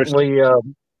recently, go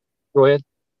ahead.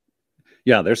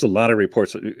 Yeah, there's a lot of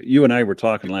reports. You and I were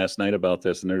talking last night about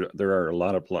this, and there are a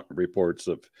lot of reports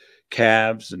of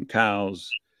calves and cows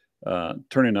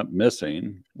turning up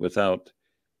missing without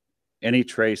any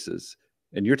traces.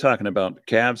 And you're talking about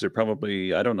calves are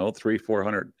probably, I don't know,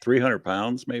 300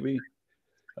 pounds maybe.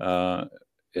 And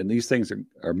these things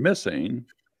are missing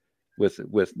with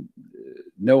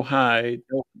no hide,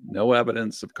 no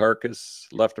evidence of carcass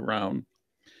left around.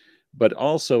 But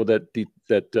also that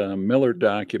Miller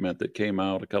document that came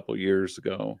out a couple of years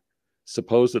ago,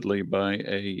 supposedly by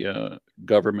a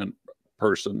government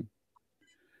person,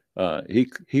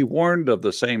 he warned of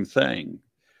the same thing.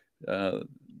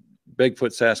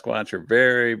 Bigfoot, Sasquatch are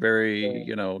very, very,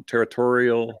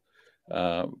 territorial.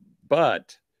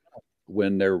 But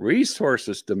when their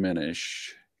resources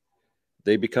diminish,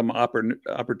 they become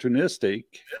opportunistic.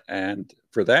 And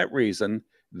for that reason,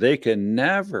 they can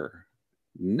never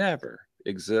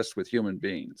exist with human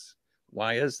beings.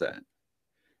 Why is that?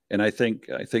 And I think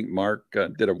Mark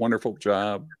did a wonderful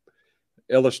job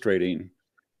illustrating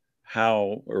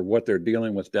how or what they're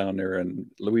dealing with down there in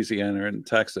Louisiana and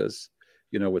Texas,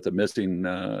 with the missing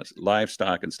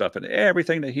livestock and stuff, and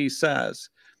everything that he says,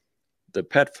 the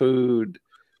pet food,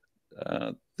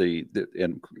 and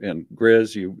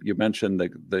Grizz, you mentioned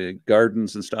the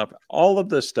gardens and stuff. All of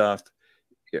this stuff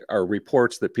are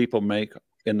reports that people make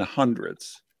in the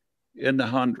hundreds.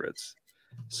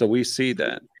 So we see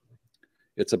that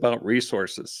it's about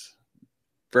resources,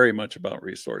 very much about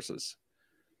resources.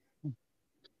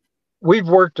 We've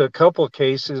worked a couple of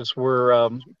cases where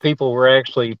people were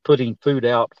actually putting food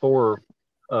out for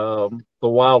the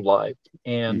wildlife.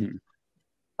 And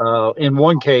in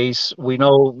one case, we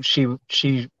know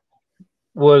she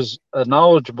was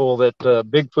knowledgeable that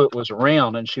Bigfoot was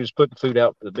around, and she was putting food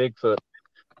out for the Bigfoot.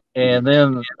 And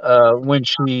then when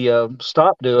she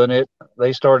stopped doing it,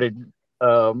 they started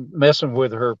messing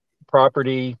with her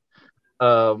property,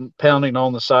 pounding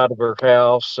on the side of her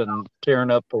house and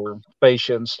tearing up her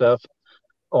fascia and stuff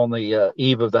on the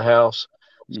eve of the house.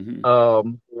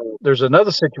 There's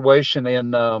another situation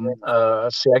in, I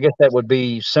guess that would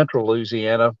be central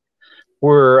Louisiana,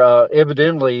 where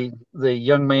evidently the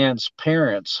young man's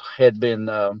parents had been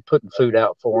putting food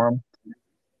out for him.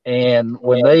 And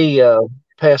when they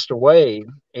passed away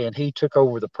and he took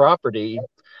over the property,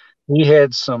 he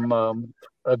had some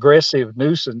aggressive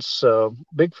nuisance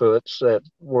Bigfoots that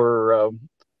were,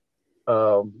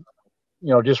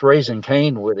 just raising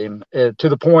Cain with him to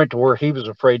the point where he was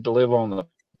afraid to live on the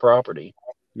property.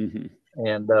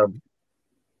 And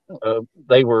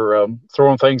they were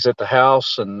throwing things at the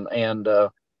house and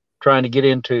trying to get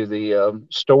into the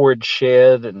storage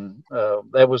shed, and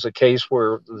that was a case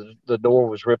where the door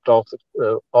was ripped off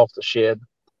the shed.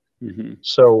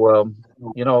 So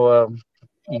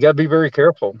you got to be very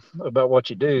careful about what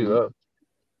you do.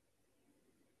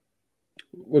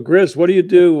 Well, Grizz, what do you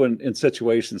do in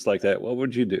situations like that? What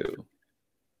would you do?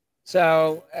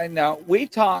 So, now we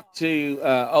talked to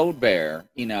Old Bear,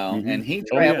 and he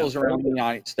travels around the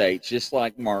United States just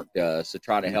like Mark does to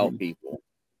try to help people.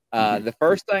 The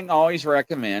first thing I always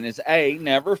recommend is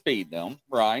never feed them,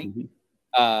 right?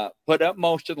 Put up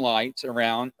motion lights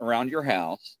around your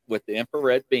house with the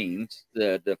infrared beams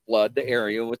to flood the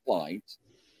area with lights.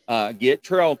 Get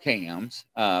trail cams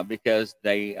because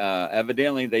they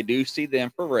evidently they do see the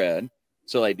infrared,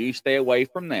 so they do stay away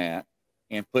from that,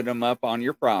 and put them up on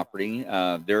your property.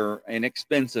 They're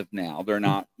inexpensive now. They're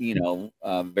not,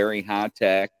 very high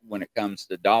tech when it comes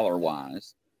to dollar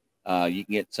wise. You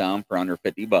can get some for under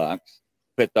 $50.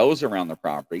 Put those around the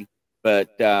property, but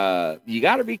you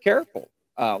got to be careful,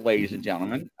 ladies and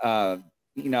gentlemen. And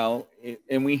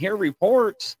we hear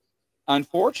reports,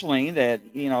 unfortunately, that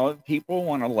people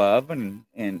want to love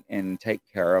and take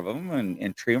care of them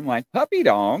and treat them like puppy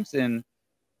dogs, and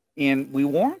we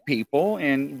warn people,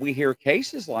 and we hear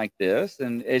cases like this,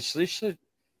 and it's just,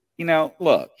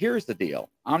 look, here's the deal.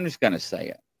 I'm just going to say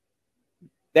it.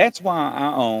 That's why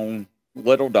I own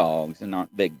little dogs and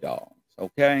not big dogs,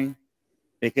 okay?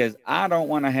 Because I don't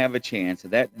want to have a chance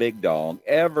of that big dog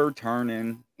ever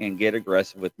turning and get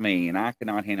aggressive with me, and I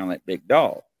cannot handle that big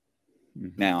dog.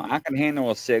 Now, I can handle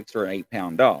a 6 or 8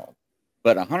 pound dog,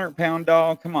 but a 100-pound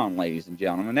dog, come on, ladies and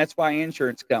gentlemen. That's why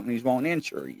insurance companies won't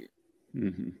insure you.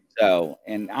 So,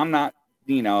 and I'm not,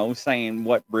 saying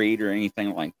what breed or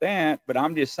anything like that, but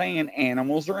I'm just saying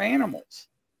animals are animals.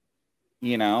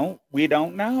 We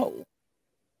don't know.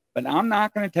 But I'm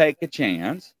not going to take a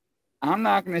chance. I'm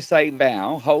not going to say,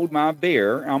 Val, hold my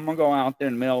beer. I'm going to go out there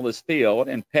in the middle of this field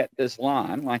and pet this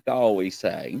lion, like I always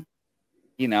say.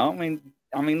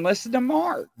 I mean, listen to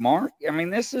Mark. Mark, I mean,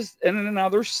 this is in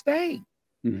another state.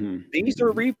 These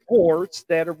are reports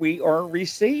that we are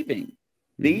receiving.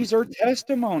 These are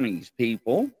testimonies,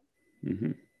 people.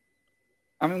 I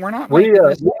mean, we're not making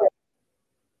this up.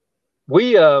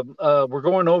 We're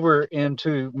going over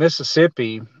into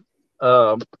Mississippi,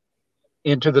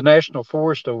 into the national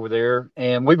forest over there,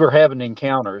 and we were having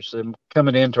encounters and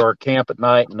coming into our camp at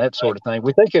night and that sort of thing.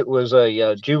 We think it was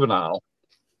a juvenile.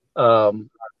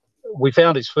 We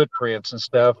found his footprints and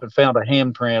stuff, and found a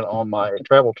handprint on my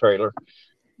travel trailer.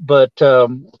 But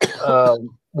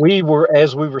we were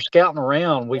scouting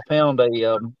around, we found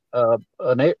a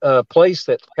place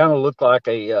that kind of looked like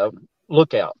a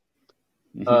lookout.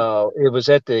 It was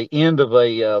at the end of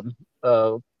a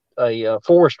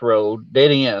forest road,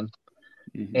 dead end,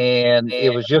 and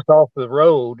it was just off the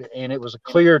road, and it was a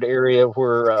cleared area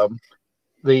where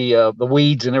the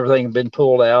weeds and everything had been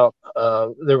pulled out.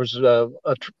 There was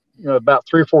about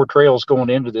 3 or 4 trails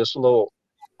going into this little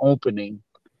opening,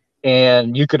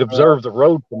 and you could observe the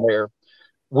road from there.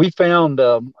 We found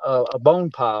a bone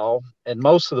pile, and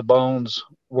most of the bones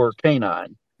were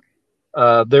canine.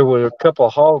 There were a couple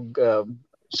of hog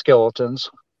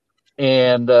skeletons,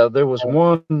 and there was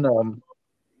one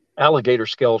alligator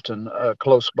skeleton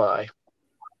close by.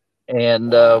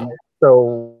 And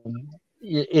so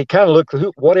it kind of looked,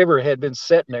 whatever had been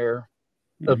sitting there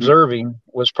observing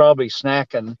was probably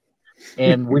snacking.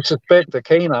 And we suspect the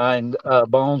canine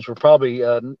bones were probably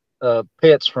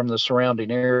pets from the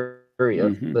surrounding area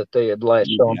that they had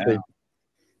latched onto.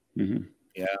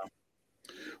 Yeah.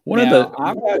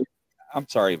 I'm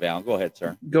sorry, Val. Go ahead,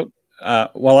 sir.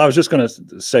 Well, I was just going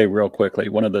to say real quickly,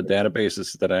 one of the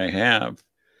databases that I have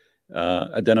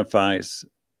identifies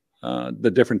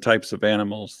the different types of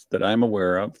animals that I'm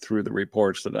aware of through the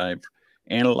reports that I've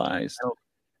analyzed.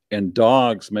 And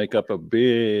dogs make up a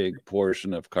big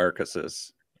portion of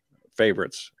carcasses,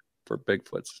 favorites for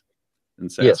Bigfoots and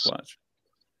Sasquatch.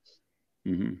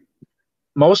 Yes.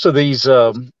 Most of these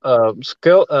skulls,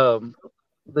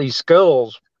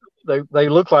 they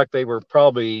look like they were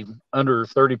probably under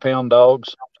 30-pound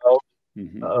dogs.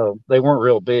 They weren't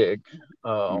real big.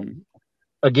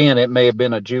 Again, it may have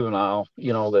been a juvenile,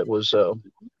 that was.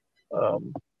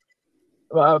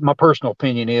 My personal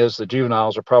opinion is the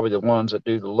juveniles are probably the ones that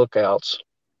do the lookouts,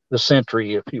 the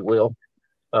sentry, if you will.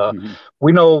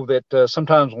 We know that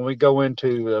sometimes when we go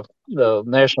into the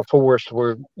national forest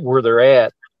where they're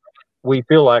at, we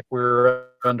feel like we're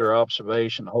under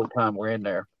observation the whole time we're in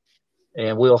there.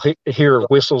 And we'll hear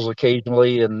whistles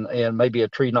occasionally and maybe a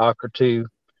tree knock or two,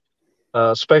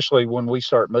 especially when we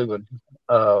start moving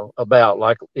about.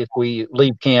 Like if we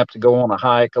leave camp to go on a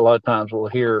hike, a lot of times we'll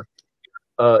hear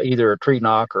either a tree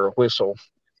knock or a whistle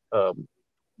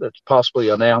that's possibly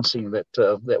announcing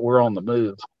that we're on the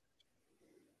move.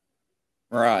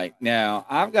 Right. Now,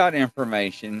 I've got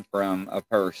information from a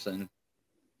person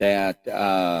that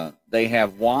they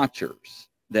have watchers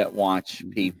that watch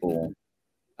people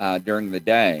during the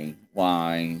day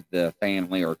while the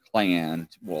family or clan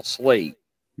will sleep.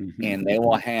 And they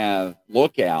will have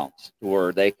lookouts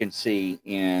where they can see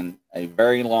in a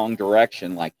very long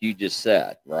direction, like you just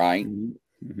said, right?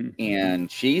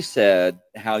 And she said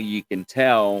how you can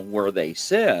tell where they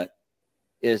sit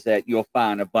is that you'll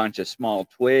find a bunch of small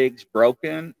twigs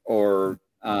broken or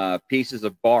pieces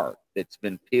of bark that's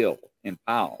been peeled in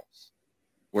piles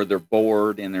where they're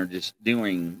bored and they're just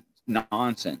doing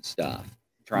nonsense stuff,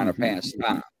 trying to pass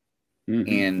time.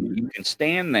 And you can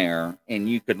stand there and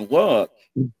you can look,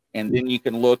 and then you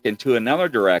can look into another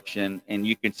direction and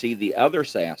you can see the other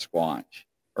Sasquatch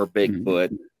or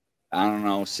Bigfoot, I don't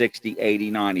know, 60,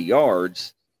 80, 90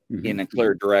 yards in a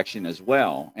clear direction as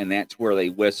well. And that's where they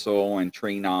whistle and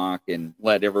tree knock and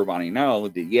let everybody know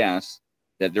that, yes,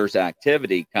 that there's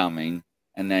activity coming,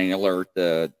 and they alert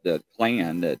the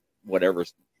clan that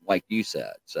whatever's, like you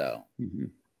said. So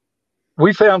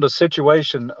we found a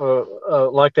situation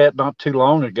like that not too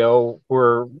long ago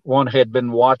where one had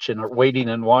been watching or waiting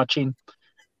and watching.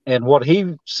 And what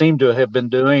he seemed to have been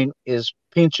doing is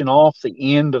pinching off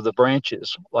the end of the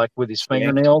branches, like with his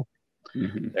fingernail.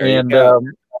 And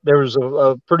there was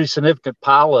a pretty significant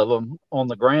pile of them on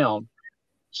the ground.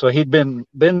 So he'd been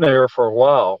there for a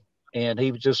while, and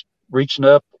he was just reaching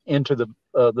up into the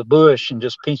bush and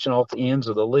just pinching off the ends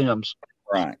of the limbs.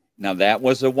 Right. Now that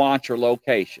was a watcher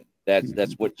location.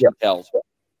 That's what she tells me.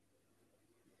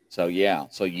 So yeah.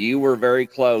 So you were very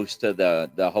close to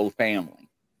the whole family.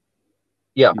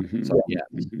 Yeah. So yeah.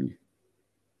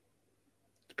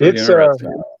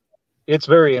 It's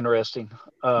very interesting.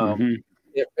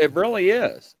 It really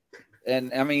is.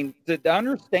 And I mean, to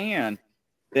understand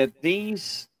that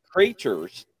these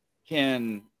creatures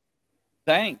can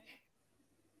think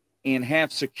and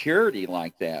have security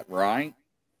like that, right?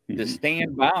 To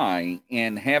stand by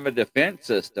and have a defense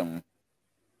system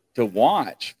to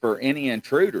watch for any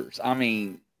intruders. I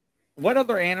mean, what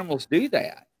other animals do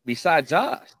that besides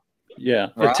us? Yeah,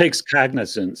 right? It takes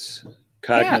cognizance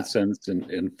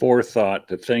and forethought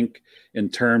to think in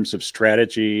terms of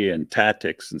strategy and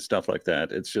tactics and stuff like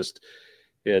that. It's just,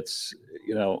 it's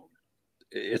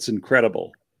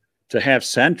incredible to have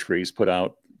sentries put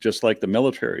out just like the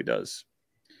military does.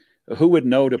 Who would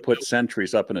know to put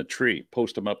sentries up in a tree,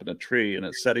 post them up in a tree in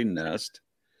a setting nest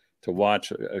to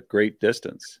watch a great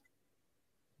distance?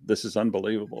 This is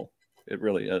unbelievable. It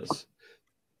really is.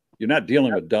 You're not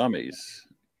dealing with dummies,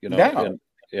 No.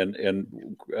 And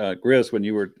Grizz, when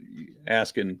you were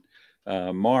asking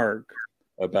Mark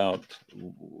about,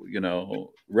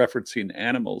 referencing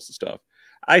animals and stuff,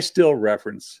 I still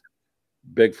reference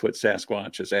Bigfoot,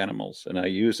 Sasquatch as animals, and I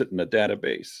use it in a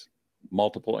database,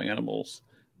 multiple animals,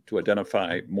 to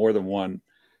identify more than one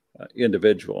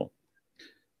individual.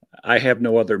 I have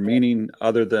no other meaning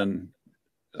other than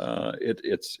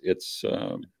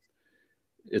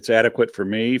it's adequate for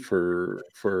me for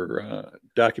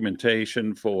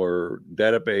documentation, for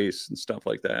database and stuff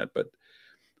like that. But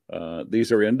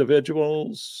these are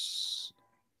individuals,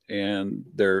 and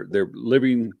they're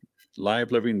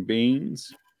live living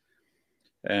beings,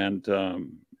 and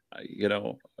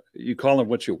you call them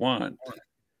what you want,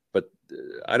 but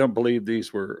I don't believe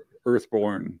these were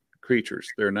earthborn creatures.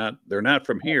 They're not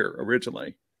from here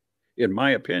originally, in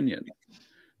my opinion.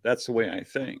 That's the way I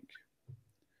think.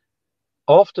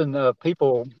 Often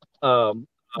people,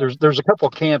 there's a couple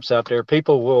of camps out there.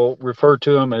 People will refer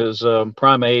to them as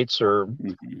primates or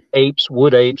apes,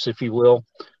 wood apes, if you will.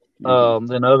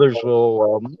 Then others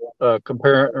will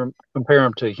compare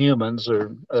them to humans,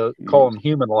 or call them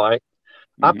human-like.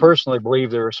 I personally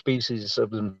believe they're a species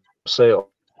of themselves.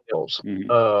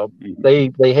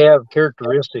 They have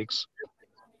characteristics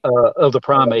of the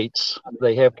primates.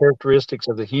 They have characteristics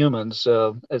of the humans,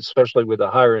 especially with a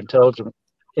higher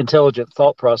intelligent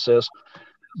thought process.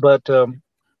 But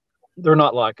they're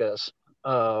not like us,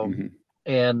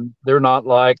 and they're not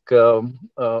like a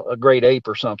great ape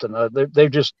or something.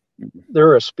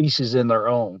 They're a species in their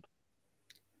own.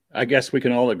 I guess we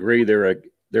can all agree they're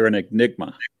an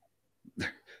enigma.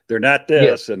 They're not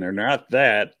this and they're not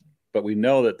that, but we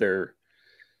know that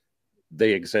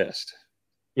they exist.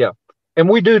 Yeah, and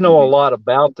we do know a lot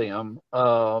about them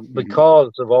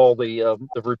because of all the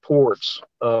reports,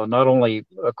 not only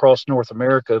across North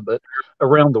America but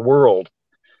around the world,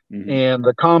 and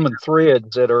the common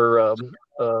threads that are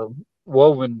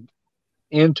woven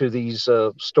into these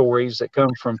stories that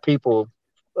come from people,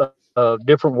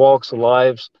 different walks of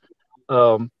lives,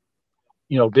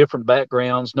 different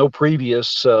backgrounds, no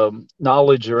previous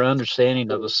knowledge or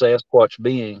understanding of the Sasquatch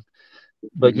being,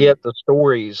 but yet the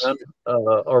stories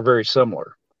are very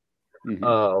similar.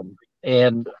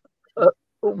 And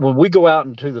when we go out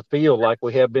into the field, like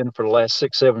we have been for the last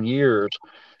 6-7 years,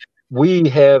 we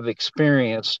have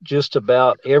experienced just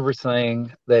about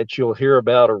everything that you'll hear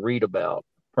about or read about,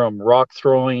 from rock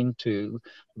throwing to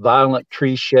violent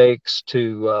tree shakes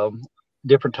to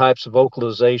different types of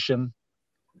vocalization,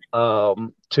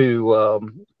 to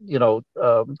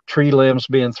tree limbs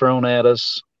being thrown at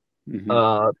us,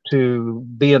 to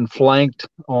being flanked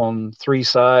on 3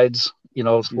 sides,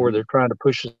 where they're trying to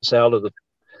push us out of the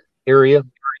area.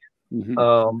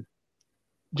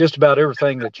 Just about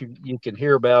everything that you can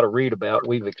hear about or read about,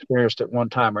 we've experienced at one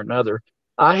time or another.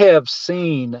 I have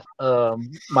seen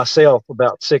myself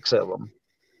about 6 of them.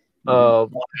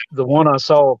 The one I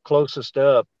saw closest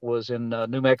up was in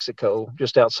New Mexico,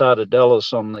 just outside of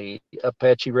Dulles on the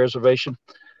Apache reservation.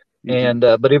 And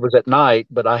but it was at night,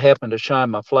 but I happened to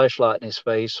shine my flashlight in his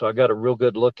face, so I got a real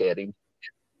good look at him.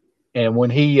 And when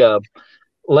he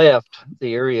left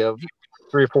the area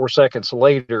 3 or 4 seconds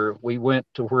later, we went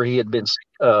to where he had been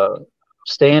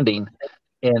standing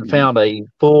and found a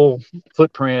full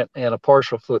footprint and a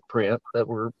partial footprint that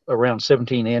were around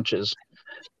 17 inches.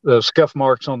 The scuff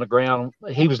marks on the ground.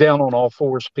 He was down on all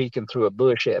 4s peeking through a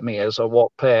bush at me as I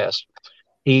walked past.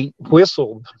 He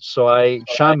whistled, so I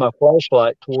shined my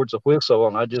flashlight towards the whistle,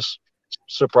 and I just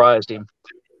surprised him.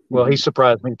 Well, he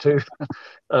surprised me too.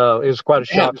 It was quite a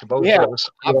shock to both of us.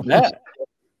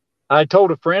 I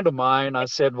told a friend of mine, I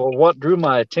said, well, what drew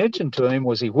my attention to him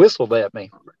was he whistled at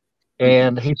me.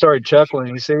 And he started chuckling.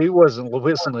 He said he wasn't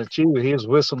whistling at you. He was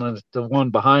whistling at the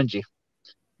one behind you.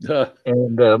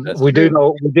 And we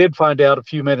did find out a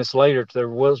few minutes later there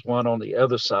was one on the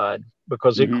other side,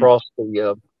 because it crossed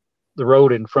the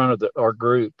road in front of our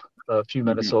group a few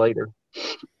minutes later.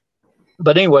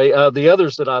 But anyway, the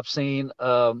others that I've seen,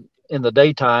 in the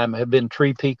daytime have been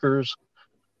tree peekers.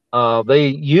 They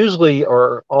usually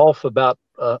are off about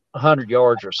 100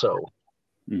 yards or so,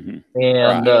 and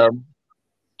Right.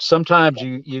 sometimes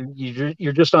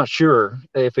you're just not sure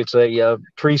if it's a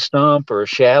tree stump or a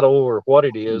shadow or what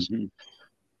it is.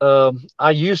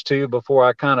 I used to, before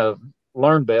I kind of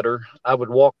learned better, I would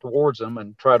walk towards them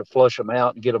and try to flush them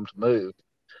out and get them to move.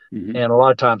 And a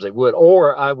lot of times they would,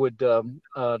 or I would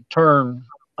turn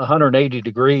 180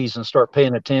 degrees and start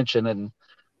paying attention and,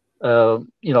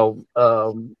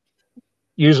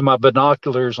 using my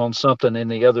binoculars on something in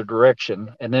the other direction.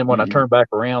 And then when I turned back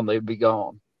around, they'd be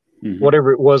gone.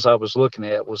 Whatever it was I was looking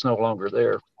at was no longer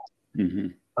there.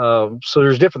 So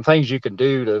there's different things you can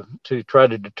do to try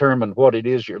to determine what it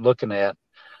is you're looking at.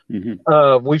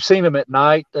 We've seen them at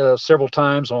night several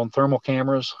times on thermal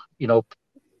cameras.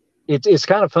 It's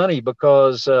kind of funny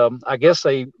because I guess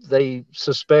they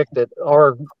suspect that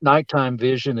our nighttime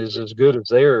vision is as good as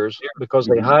theirs because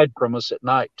they hide from us at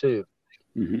night too.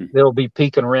 They'll be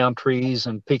peeking around trees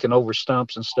and peeking over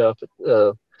stumps and stuff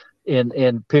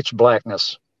in pitch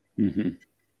blackness.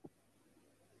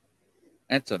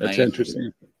 That's amazing. That's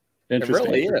interesting. It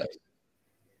really is.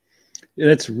 And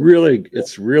it's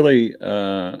really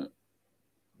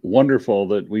wonderful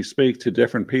that we speak to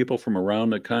different people from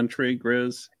around the country,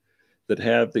 Grizz, that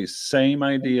have these same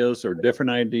ideas or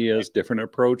different ideas, different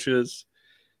approaches,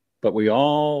 but we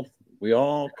all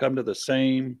come to the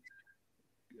same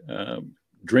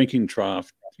drinking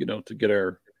trough, to get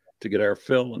our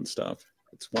fill and stuff.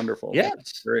 It's wonderful.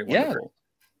 Yes. Very wonderful.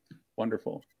 Yeah.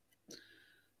 Wonderful.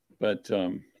 But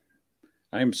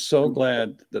I'm so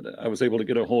glad that I was able to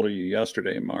get a hold of you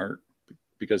yesterday, Mark,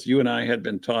 because you and I had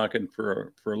been talking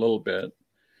for a little bit,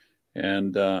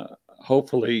 and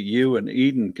hopefully you and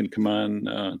Eden can come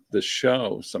on this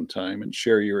show sometime and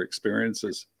share your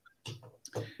experiences.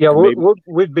 Yeah,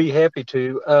 we'd be happy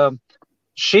to.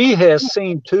 She has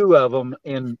seen 2 of them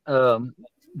in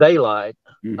daylight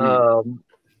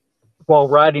while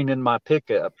riding in my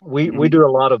pickup. We do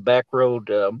a lot of back road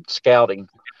scouting.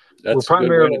 That's We're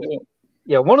primarily, a good way to do it.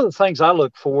 Yeah, one of the things I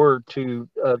look for to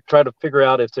try to figure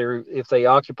out if they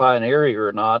occupy an area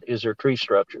or not is their tree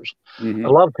structures. A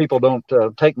lot of people don't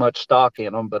take much stock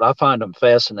in them, but I find them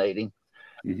fascinating.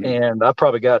 And I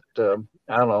probably got I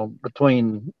don't know,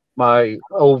 between my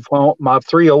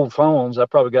 3 old phones, I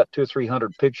probably got 200 or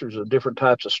 300 pictures of different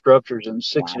types of structures in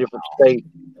 6 different states.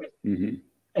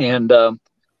 And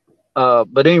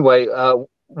but anyway,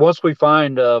 once we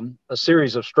find a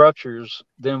series of structures,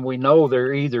 then we know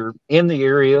they're either in the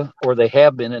area or they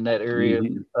have been in that area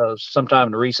sometime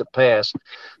in the recent past.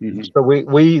 So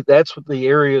we that's the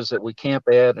areas that we camp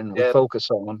at and we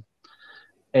focus on.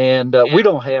 And we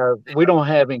don't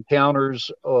have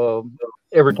encounters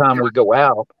every time we go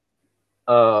out,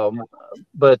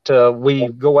 but we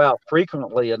go out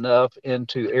frequently enough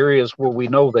into areas where we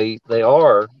know they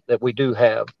are, that we do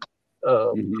have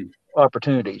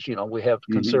opportunities. We have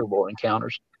considerable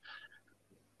encounters.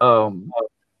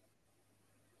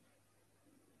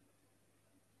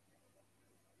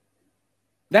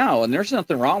 No, and there's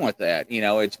nothing wrong with that.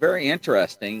 It's very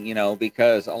interesting,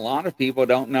 because a lot of people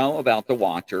don't know about the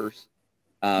watchers,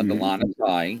 the line of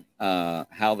sight,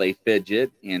 how they fidget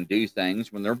and do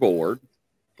things when they're bored,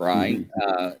 right?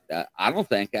 I don't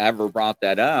think I ever brought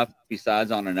that up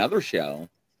besides on another show.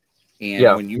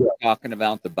 And when you were talking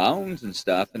about the bones and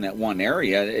stuff in that one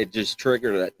area, it just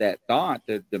triggered that thought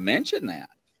to mention that.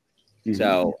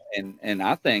 So, and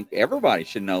I think everybody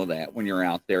should know that when you're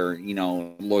out there,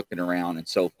 looking around and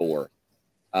so forth,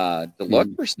 to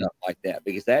look for stuff like that,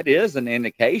 because that is an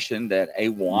indication that a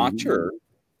watcher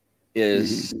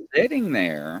is sitting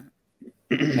there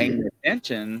paying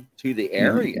attention to the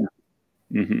area.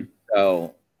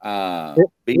 So,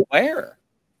 beware.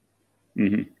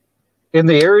 In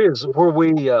the areas where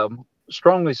we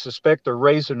strongly suspect they're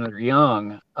raising their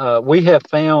young, we have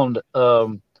found,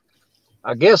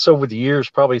 I guess over the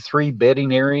years, probably 3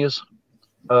 bedding areas.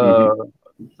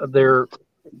 They're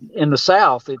in the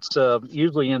south. It's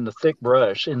usually in the thick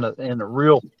brush, in the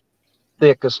real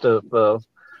thickest of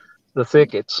the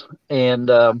thickets. And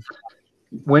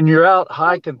when you're out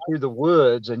hiking through the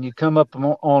woods and you come up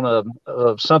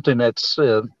on something that's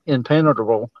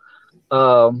impenetrable,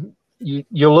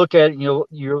 you look at it and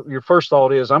your first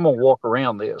thought is, I'm going to walk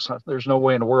around this. There's no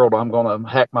way in the world I'm going to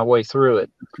hack my way through it.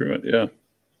 Yeah.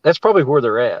 That's probably where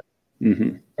they're at.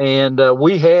 And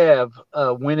we have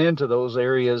went into those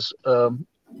areas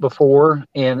before,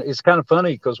 and it's kind of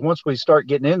funny because once we start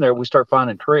getting in there, we start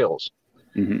finding trails.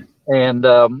 And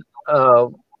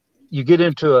you get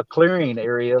into a clearing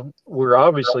area where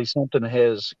obviously something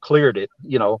has cleared it,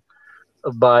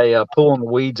 by pulling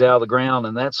the weeds out of the ground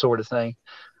and that sort of thing.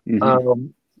 Mm-hmm.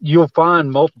 You'll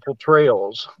find multiple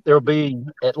trails. There'll be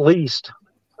at least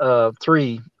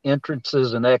 3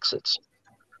 entrances and exits.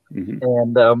 Mm-hmm.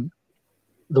 And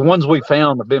the ones we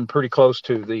found have been pretty close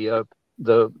to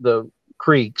the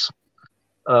creeks,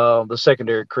 the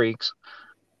secondary creeks.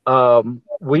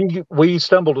 We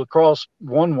stumbled across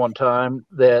one time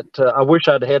that I wish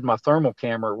I'd had my thermal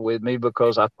camera with me,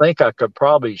 because I think I could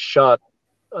probably shot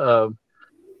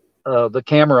the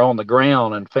camera on the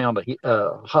ground and found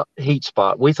a heat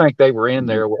spot. We think they were in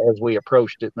there as we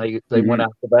approached it, and they went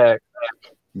out the back.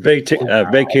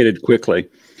 Vacated quickly.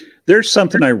 There's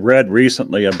something I read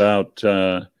recently about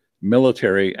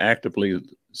military actively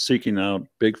seeking out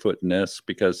Bigfoot nests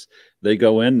because they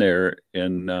go in there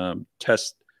and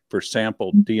test for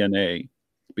sample DNA,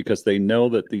 because they know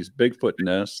that these Bigfoot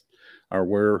nests are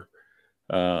where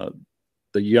the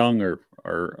young are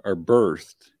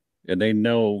birthed, and they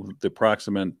know the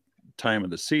approximate time of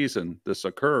the season this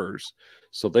occurs.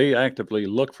 So they actively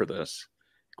look for this,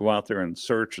 go out there and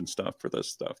search and stuff for this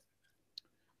stuff.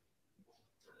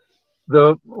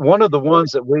 One of the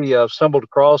ones that we stumbled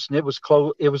across, and it was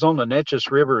close. It was on the Neches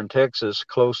River in Texas,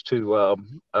 close to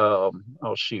oh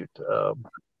shoot,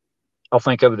 I'll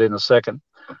think of it in a second.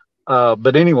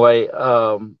 But anyway,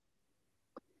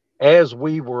 as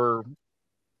we were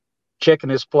checking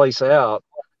this place out,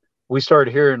 we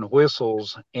started hearing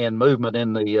whistles and movement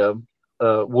in the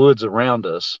woods around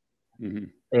us,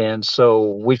 and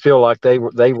so we feel like they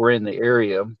were in the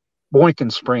area. Boynton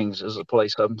Springs is the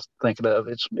place I'm thinking of.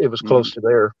 It was close to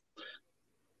there.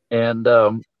 And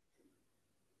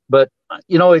but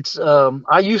you know, it's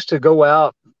I used to go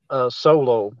out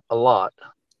solo a lot,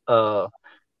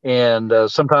 and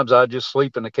sometimes I'd just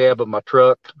sleep in the cab of my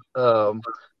truck.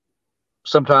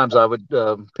 Sometimes I would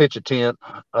pitch a tent.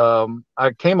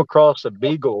 I came across a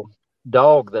beagle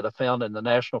dog that I found in the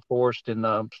national forest in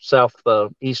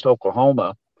southeast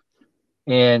Oklahoma,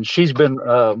 and she's been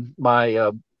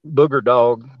my booger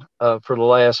dog for the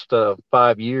last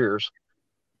 5 years.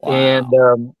 Wow.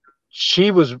 And she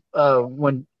was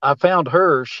when I found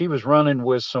her, she was running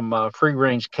with some free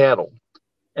range cattle,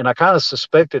 and I kind of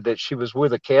suspected that she was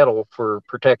with the cattle for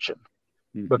protection,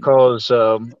 because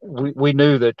we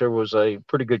knew that there was a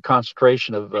pretty good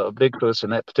concentration of Bigfoots in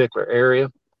that particular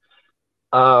area.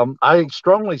 I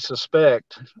strongly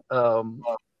suspect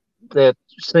that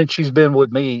since she's been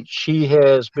with me, she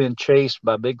has been chased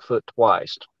by Bigfoot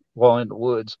twice while in the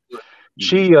woods.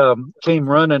 She came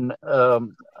running.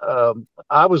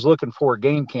 I was looking for a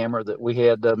game camera that we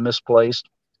had misplaced,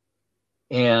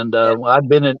 and I'd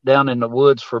been down in the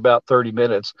woods for about 30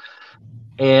 minutes.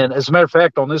 And as a matter of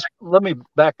fact, on this, let me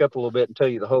back up a little bit and tell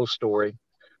you the whole story.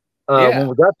 When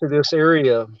we got to this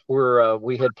area where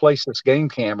we had placed this game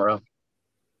camera,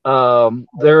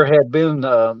 there had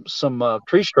been some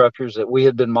tree structures that we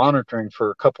had been monitoring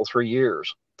for a couple, 3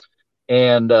 years,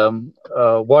 and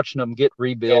watching them get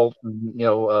rebuilt, and, you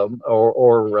know,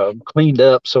 or cleaned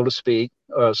up, so to speak.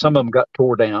 Some of them got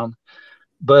tore down,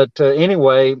 but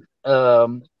anyway,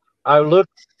 I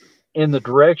looked in the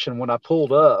direction when I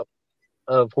pulled up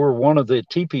of where one of the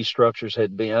teepee structures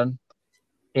had been,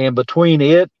 and between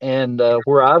it and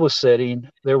where I was sitting,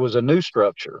 there was a new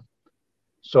structure.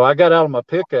 So I got out of my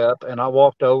pickup and I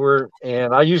walked over,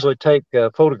 and I usually take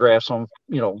photographs on,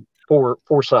 you know,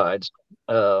 four sides.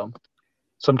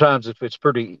 Sometimes if it's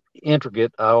pretty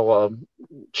intricate, I'll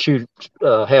shoot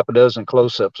half a dozen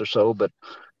close-ups or so, but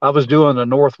I was doing a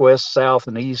northwest, south,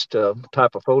 and east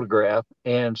type of photograph.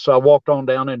 And so I walked on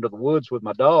down into the woods with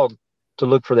my dog to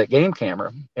look for that game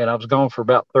camera, and I was gone for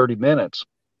about 30 minutes.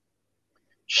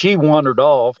 She wandered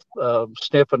off,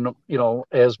 sniffing, you know,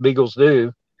 as beagles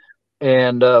do.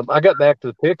 And I got back to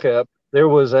the pickup. There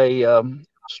was a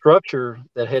structure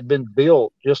that had been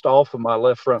built just off of my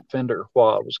left front fender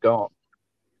while I was gone.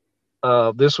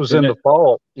 This was in the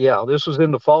fall. Yeah, this was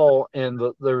in the fall, and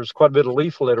there was quite a bit of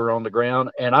leaf litter on the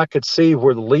ground, and I could see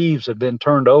where the leaves had been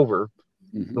turned over.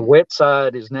 The wet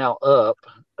side is now up.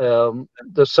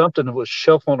 There's something that was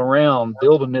shuffling around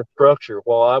building this structure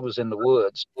while I was in the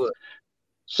woods.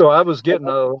 So I was getting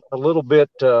a little bit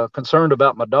concerned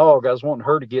about my dog. I was wanting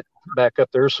her to get back up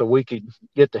there so we could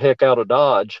get the heck out of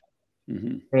Dodge.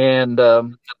 And I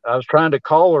was trying to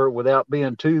call her without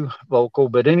being too vocal.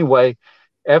 But anyway,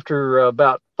 after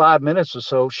about 5 minutes or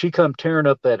so, she come tearing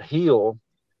up that hill.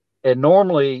 And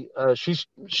normally she's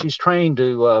trained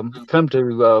to come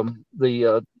to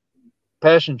the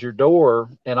passenger door,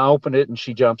 and I open it and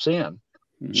she jumps in.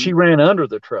 She ran under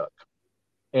the truck,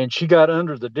 and she got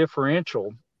under the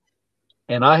differential,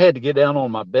 and I had to get down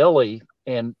on my belly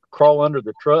and crawl under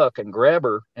the truck and grab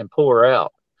her and pull her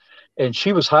out. and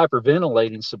she was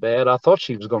hyperventilating so bad I thought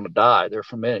she was going to die there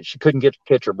for a minute. She couldn't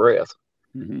catch her breath.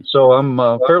 So I'm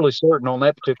fairly certain on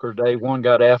that particular day one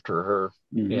got after her,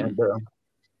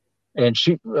 and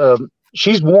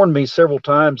she's warned me several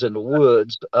times in the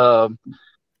woods.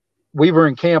 We were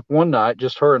in camp one night,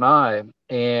 just her and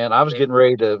I was getting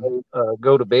ready to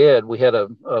go to bed. We had a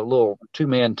little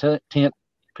 2-man tent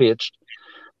pitched,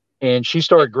 and she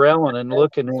started growling and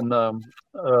looking in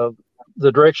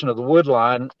the direction of the wood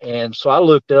line. And so I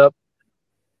looked up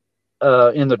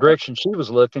in the direction she was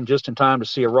looking just in time to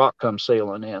see a rock come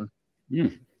sailing in.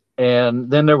 And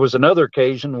then there was another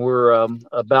occasion where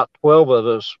about 12 of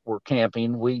us were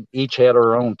camping. We each had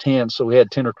our own tents, so we had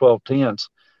 10 or 12 tents.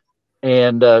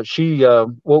 And she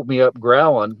woke me up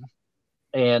growling,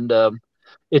 and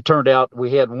it turned out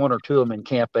we had 1 or 2 of them in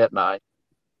camp that night.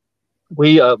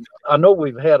 I know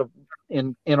we've had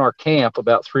in our camp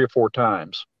about 3 or 4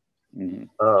 times.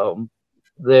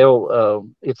 They'll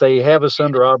if they have us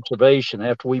under observation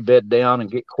after we bed down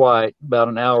and get quiet, about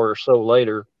an hour or so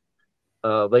later,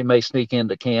 they may sneak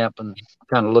into camp and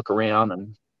kind of look around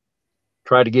and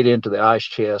try to get into the ice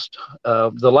chest.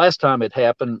 The last time it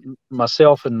happened,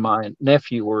 myself and my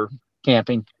nephew were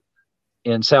camping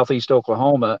in southeast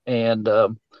Oklahoma, and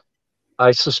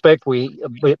I suspect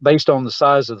based on the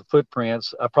size of the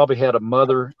footprints, I probably had a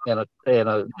mother and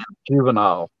a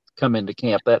juvenile come into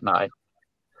camp that night.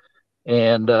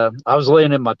 And I was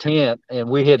laying in my tent, and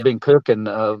we had been cooking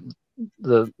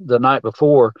the night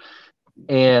before,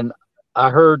 and I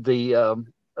heard the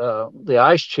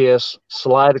ice chest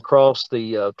slide across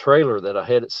the trailer that I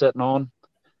had it sitting on,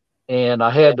 and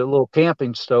I had a little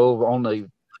camping stove on the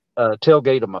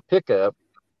tailgate of my pickup,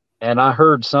 and I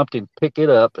heard something pick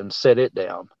it up and set it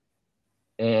down.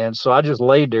 And so I just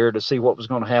laid there to see what was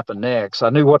going to happen next. I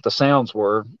knew what the sounds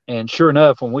were, and sure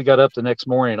enough, when we got up the next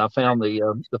morning, I found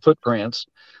the footprints.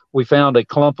 We found a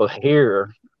clump of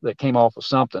hair that came off of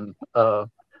something,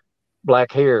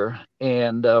 black hair,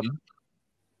 and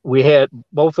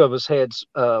both of us had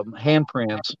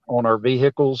handprints on our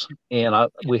vehicles, and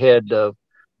we had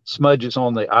smudges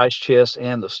on the ice chest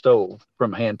and the stove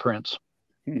from handprints.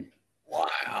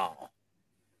 Wow.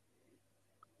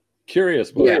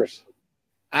 Curious, boys.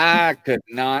 I could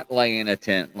not lay in a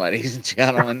tent, ladies and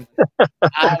gentlemen.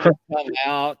 I would come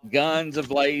out, guns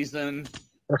a-blazing,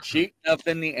 shooting up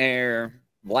in the air,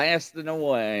 blasting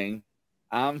away.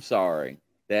 I'm sorry.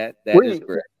 That is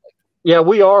great. Yeah,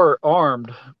 we are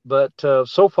armed, but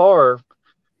so far,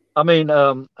 I mean,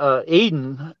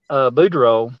 Eden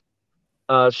Boudreaux,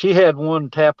 she had one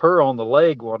tap her on the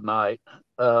leg one night.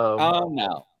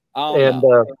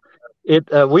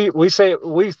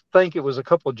 We think it was a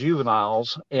couple of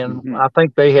juveniles, and I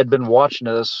think they had been watching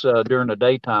us during the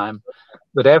daytime.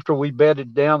 But after we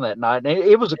bedded down that night, and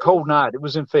it was a cold night. It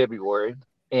was in February,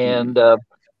 and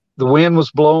the wind was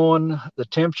blowing. The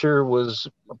temperature was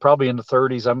probably in the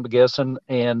 30s, I'm guessing.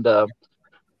 And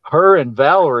her and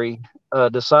Valerie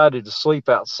decided to sleep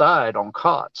outside on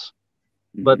cots.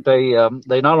 But they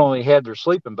not only had their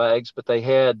sleeping bags, but they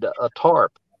had a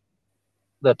tarp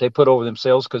that they put over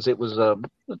themselves because it was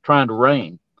trying to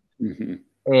rain.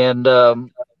 And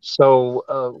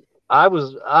so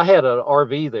I had an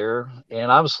RV there,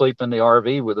 and I was sleeping in the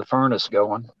RV with the furnace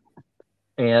going.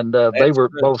 And they were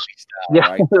both,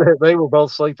 right? They were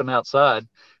both sleeping outside.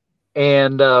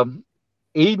 And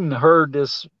Eden heard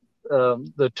this,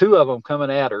 the 2 of them coming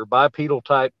at her, bipedal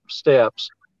type steps.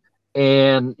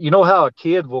 And you know how a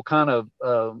kid will kind of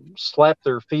slap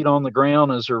their feet on the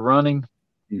ground as they're running?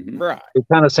 Right. It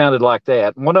kind of sounded like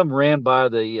that. One of them ran by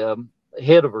the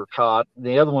head of her cot, and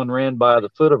the other one ran by the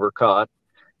foot of her cot,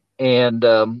 and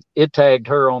it tagged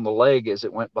her on the leg as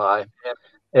it went by.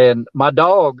 And my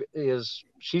dog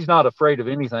she's not afraid of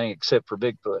anything except for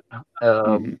Bigfoot.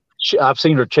 I've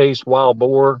seen her chase wild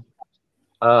boar.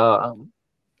 I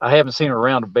haven't seen her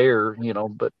around a bear,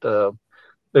 but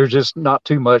there's just not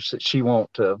too much that she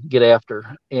won't get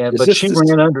after. But she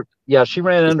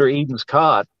ran under Eden's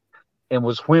cot and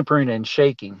was whimpering and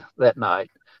shaking that night.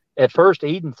 At first,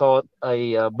 Eden thought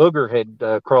a booger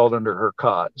had crawled under her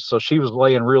cot, so she was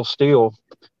laying real still.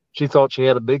 She thought she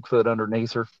had a Bigfoot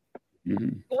underneath her.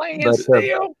 Laying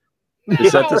still?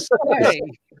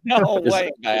 No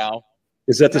way, Val.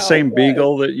 Is that the same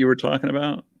beagle that you were talking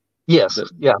about? Yes.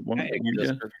 Yeah.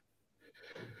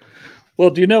 Well,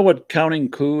 do you know what counting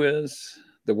coup is?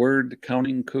 The word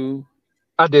counting coup?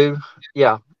 I do.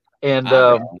 Yeah. And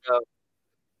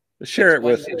share it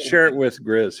with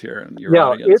Grizz here in your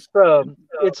audience.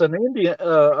 It's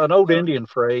an old Indian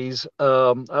phrase.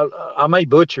 I may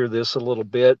butcher this a little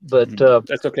bit, but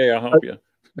that's okay. I'll help you.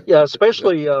 Yeah,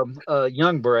 especially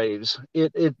Young Braves.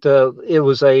 It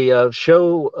was a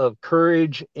show of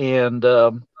courage and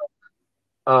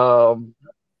I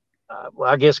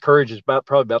guess courage is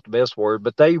probably about the best word.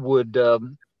 But they would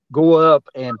go up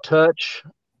and touch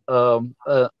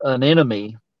an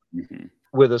enemy Mhm.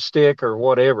 with a stick or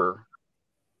whatever.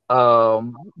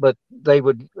 But they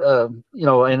would,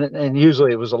 and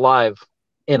usually it was a live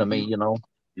enemy,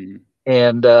 Mhm.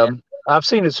 and I've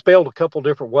seen it spelled a couple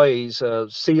different ways,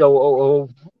 COOO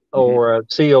or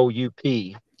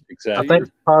COUP. I Exactly.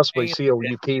 think possibly It's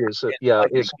COUP is, like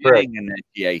is a correct. gang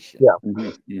initiation. Yeah.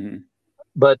 Mm-hmm.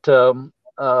 But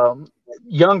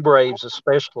Young Braves,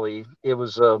 especially, it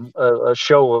was a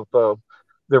show of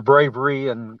their bravery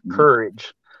and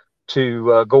courage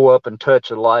to go up and touch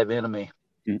a live enemy.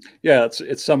 Yeah,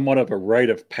 it's somewhat of a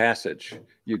rite of passage.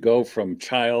 You go from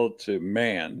child to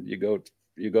man. You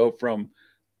go from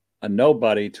a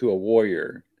nobody to a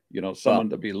warrior. Someone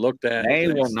to be looked at.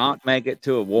 They will not make it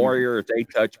to a warrior if they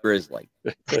touch Grizzly.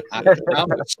 I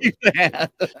promise you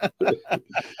that.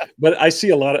 But I see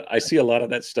a lot of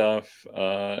that stuff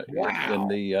Wow. in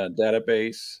the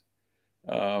database.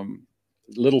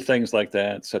 Little things like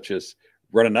that, such as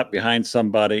running up behind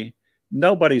somebody.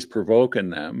 Nobody's provoking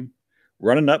them.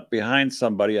 Running up behind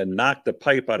somebody and knock the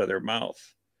pipe out of their mouth.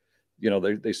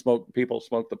 People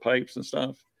smoke the pipes and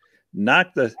stuff.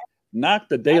 Knock the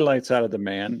daylights out of the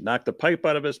man, knock the pipe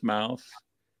out of his mouth,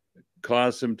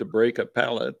 cause him to break a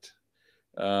palate,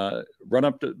 run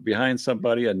up behind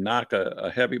somebody and knock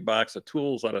a heavy box of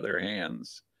tools out of their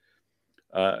hands,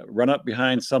 run up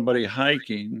behind somebody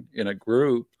hiking in a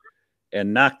group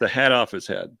and knock the hat off his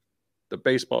head, the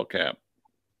baseball cap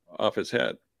off his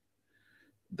head.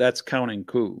 That's counting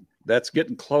coup. That's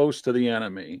getting close to the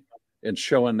enemy and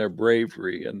showing their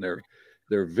bravery and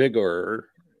their vigor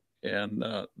and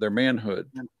their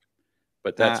manhood.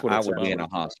 But that's what I it's would about. be in a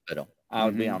hospital. I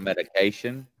would be on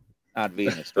medication. I'd be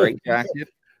in a straitjacket.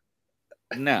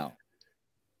 No.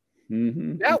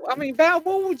 I mean, Val,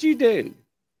 what would you do?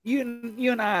 You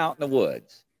and I out in the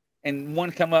woods, and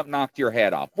one come up and knocked your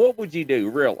head off. What would you do,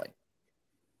 really?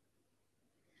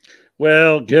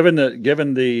 Well, given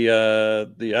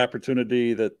the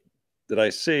opportunity that I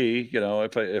see,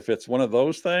 if it's one of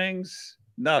those things,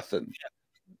 nothing.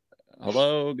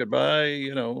 Hello, goodbye,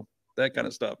 that kind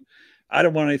of stuff. I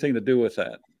don't want anything to do with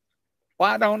that.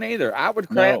 Well, I don't either. I would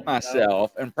crap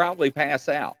myself and probably pass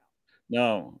out.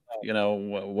 No,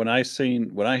 when I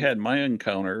had my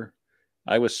encounter,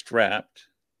 I was strapped,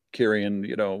 carrying,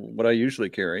 what I usually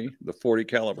carry, the 40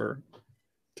 caliber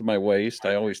to my waist.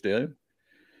 I always did.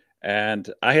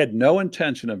 And I had no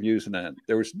intention of using that.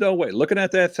 There was no way. Looking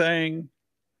at that thing,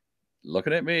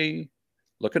 looking at me,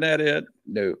 looking at it.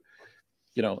 No,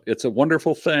 it's a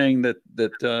wonderful thing that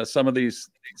some of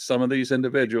these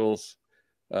individuals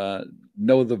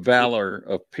know the valor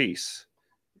of peace.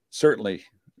 Certainly,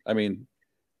 I mean,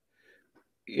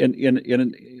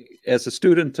 as a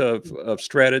student of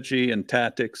strategy and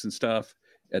tactics and stuff,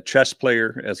 a chess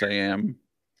player as I am.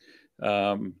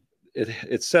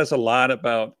 It says a lot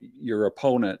about your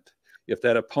opponent if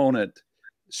that opponent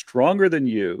stronger than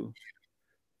you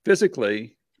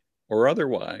physically or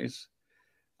otherwise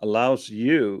allows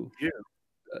you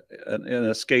an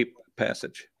escape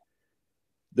passage.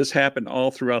 This happened all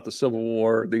throughout the Civil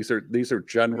War. These are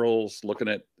generals looking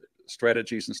at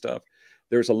strategies and stuff.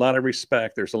 There's a lot of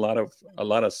respect. There's a lot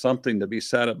of something to be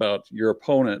said about your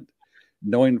opponent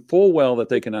knowing full well that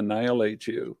they can annihilate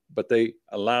you, but they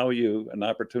allow you an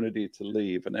opportunity to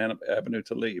leave, an avenue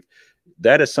to leave.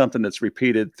 That is something that's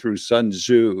repeated through Sun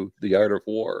Tzu, The Art of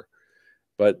War.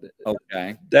 But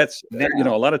that's, a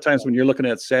lot of times when you're looking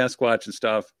at Sasquatch and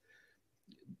stuff,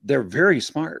 they're very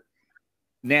smart.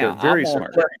 Now, they're very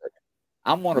smart.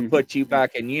 I'm going to put you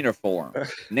back in uniform.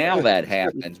 Now that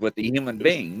happens with the human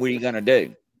being. What are you going to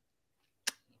do?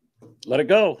 Let it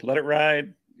go. Let it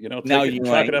ride. No, you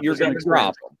ain't. You're going to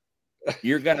drop them.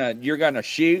 You're going to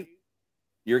shoot.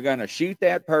 You're going to shoot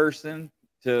that person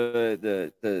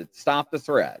to stop the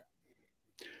threat.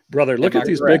 Brother, look at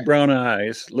these big brown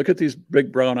eyes. Look at these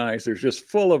big brown eyes. They're just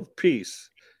full of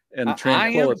peace and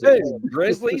tranquility. I am too.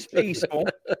 Grizzly's peaceful.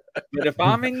 But if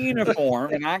I'm in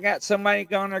uniform and I got somebody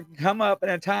going to come up and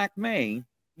attack me,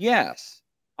 yes,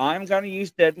 I'm going to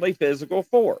use deadly physical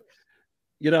force.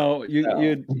 You do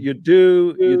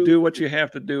what you have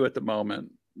to do at the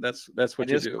moment. That's what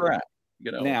you do. Correct.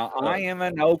 Now I am a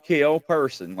no-kill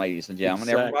person, ladies and gentlemen.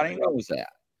 Exactly. Everybody knows that.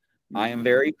 I am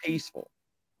very peaceful,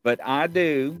 but I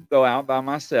do go out by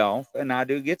myself and I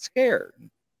do get scared.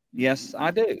 Yes, I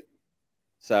do.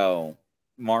 So,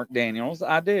 Mark Daniels,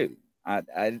 I do. I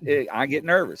get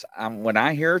nervous. When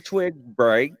I hear a twig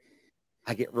break,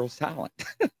 I get real silent.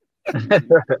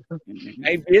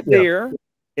 Maybe a deer,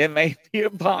 it may be a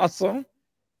possum,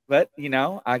 but you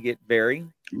know, I get very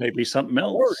maybe something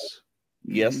else.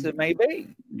 Yes, it may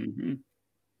be.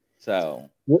 So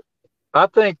I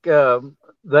think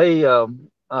they have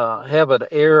an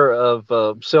air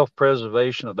of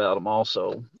self-preservation about them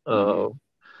also.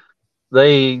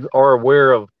 They are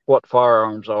aware of what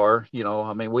firearms are. You know,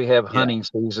 I mean, we have hunting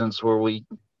seasons where we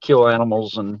kill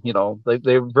animals, and you know,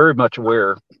 they're very much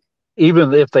aware.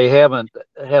 Even if they haven't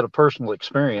had a personal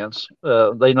experience,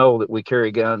 they know that we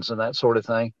carry guns and that sort of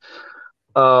thing.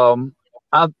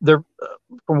 They're,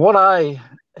 from what I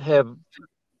have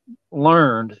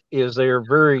learned, is they are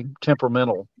very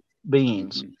temperamental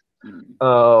beings.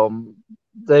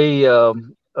 They, I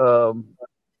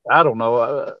don't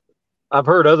know. I've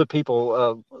heard other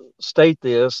people state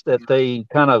this, that they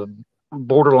kind of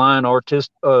borderline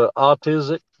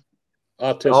autism.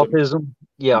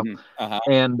 Yeah.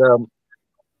 And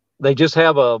they just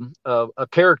have a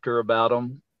character about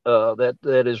them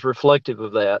that is reflective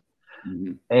of that.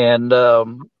 And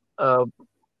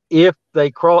if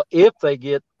they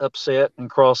get upset and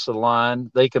cross the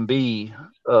line, they can be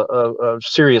a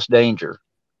serious danger.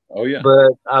 Oh yeah.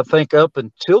 But I think up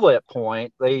until that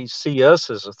point, they see us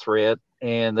as a threat,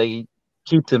 and they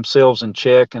keep themselves in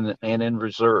check and in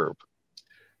reserve.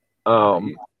 I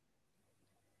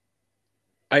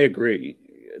agree.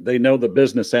 They know the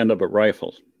business end of a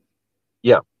rifle.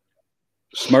 Yeah.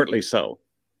 Smartly so.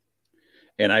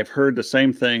 And I've heard the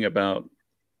same thing about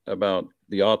the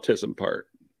autism part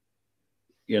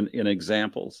in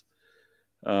examples.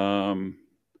 And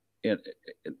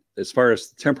as far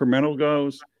as temperamental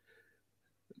goes,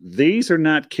 these are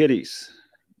not kitties.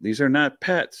 These are not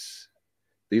pets.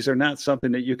 These are not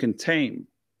something that you can tame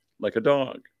like a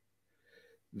dog.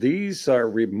 These are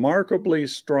remarkably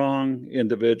strong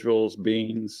individuals,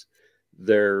 beings.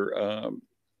 They're,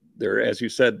 as you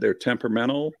said, they're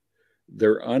temperamental.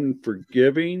 They're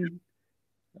unforgiving.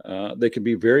 They can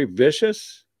be very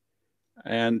vicious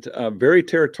and very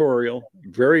territorial,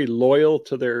 very loyal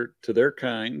to their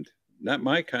kind. Not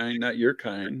my kind, not your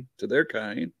kind, to their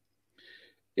kind.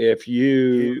 If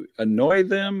you annoy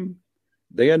them,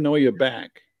 they annoy you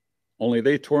back. Only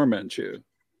they torment you,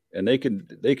 and they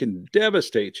can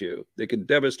devastate you. They can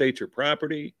devastate your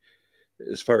property.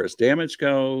 As far as damage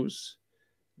goes,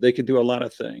 they can do a lot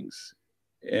of things.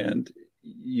 And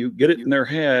you get it in their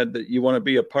head that you want to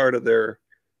be a part of their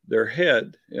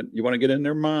head, and you want to get in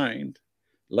their mind.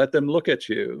 Let them look at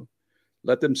you.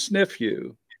 Let them sniff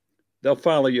you. They'll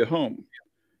follow you home,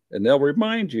 and they'll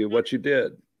remind you what you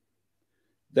did.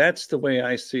 That's the way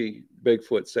I see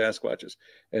Bigfoot, Sasquatches.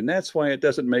 And that's why it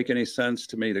doesn't make any sense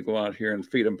to me to go out here and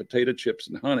feed them potato chips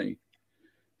and honey.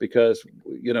 Because,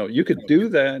 you know, you could do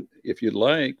that if you'd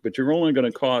like, but you're only going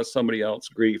to cause somebody else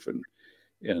grief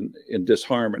and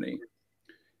disharmony.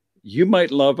 You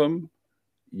might love them.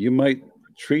 You might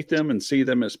treat them and see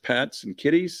them as pets and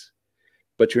kitties,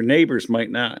 but your neighbors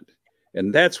might not.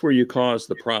 And that's where you cause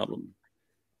the problem.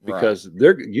 Because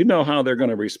you know how they're going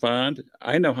to respond.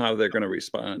 I know how they're going to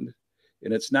respond.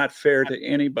 And it's not fair to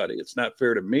anybody. It's not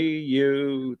fair to me,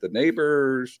 you, the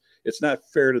neighbors. It's not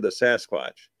fair to the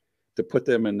Sasquatch to put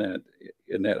them in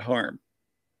that harm.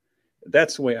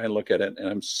 That's the way I look at it. And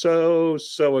I'm so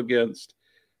against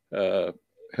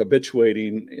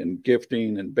habituating and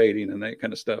gifting and baiting and that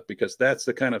kind of stuff, because that's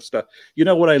the kind of stuff. You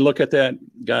know what I look at that,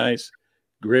 guys?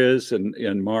 Grizz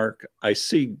and Mark, I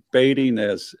see baiting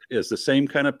as the same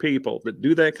kind of people that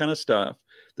do that kind of stuff,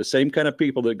 the same kind of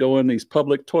people that go in these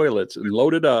public toilets and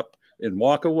load it up and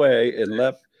walk away and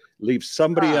leave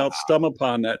somebody else stumble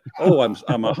upon that. Oh, I'm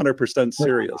 100%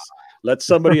 serious. Let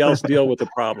somebody else deal with the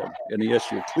problem and the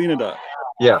issue. Clean it up.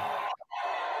 Yeah.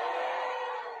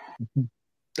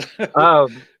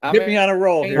 Get me on a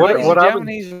roll here.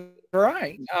 He's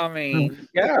right. I mean,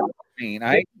 yeah. I mean,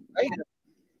 I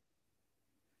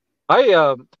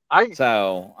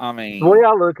mean, the way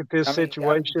I look at this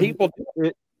situation, people.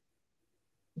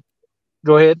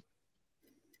 Go ahead.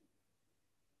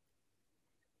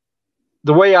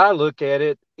 The way I look at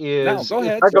it is, go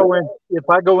ahead. If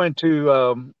I go into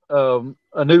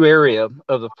a new area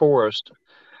of the forest,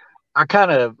 I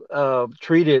kind of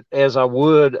treat it as I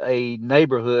would a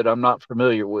neighborhood I'm not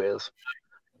familiar with.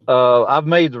 I've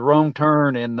made the wrong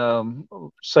turn in,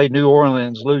 say, New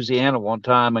Orleans, Louisiana one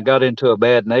time, and got into a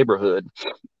bad neighborhood.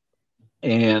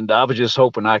 And I was just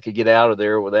hoping I could get out of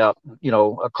there without, you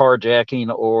know, a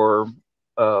carjacking or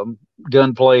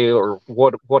gunplay or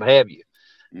what have you.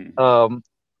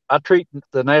 I treat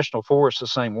the national forest the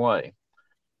same way.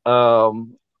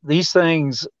 These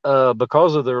things,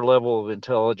 because of their level of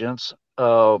intelligence,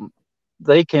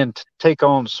 they can take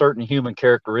on certain human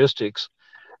characteristics.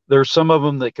 There's some of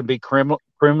them that can be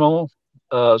criminal.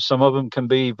 Some of them can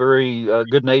be very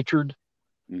good natured.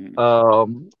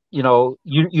 You know,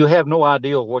 you have no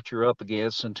idea what you're up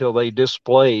against until they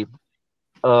display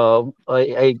a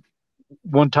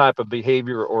one type of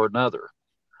behavior or another.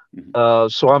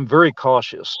 So I'm very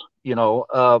cautious. You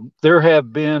know, there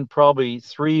have been probably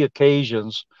 3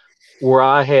 occasions where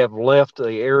I have left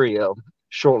the area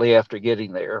shortly after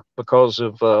getting there because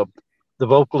of the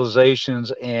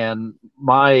vocalizations and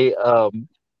my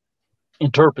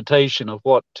interpretation of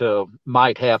what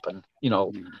might happen. You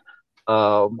know,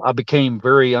 I became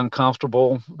very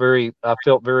uncomfortable, I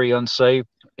felt very unsafe,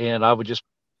 and I would just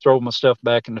throw my stuff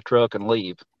back in the truck and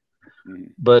leave.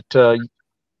 But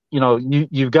you know,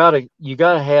 you gotta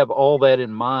have all that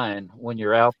in mind when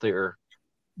you're out there,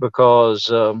 because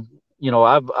you know,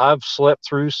 I've slept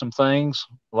through some things,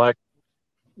 like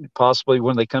possibly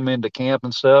when they come into camp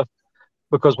and stuff,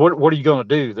 because what are you going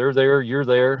to do? They're there, you're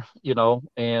there, you know,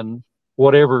 and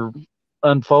whatever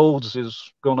unfolds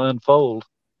is going to unfold.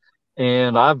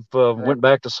 And I've went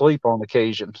back to sleep on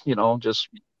occasion, you know, just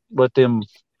let them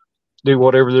do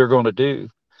whatever they're going to do.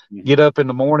 Get up in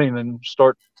the morning and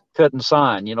start cutting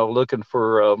sign, you know, looking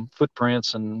for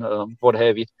footprints and what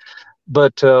have you.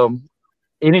 But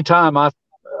anytime I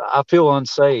feel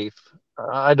unsafe,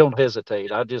 I don't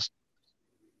hesitate.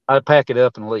 I pack it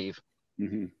up and leave.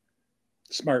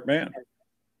 Smart man.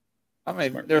 I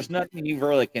mean, there's nothing you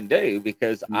really can do,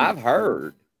 because I've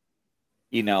heard,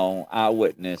 you know,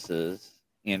 eyewitnesses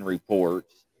in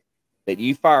reports that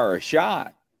you fire a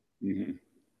shot,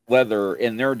 whether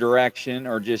in their direction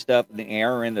or just up in the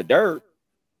air or in the dirt,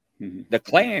 the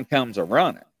clan comes a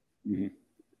running,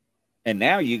 and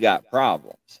now you got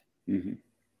problems.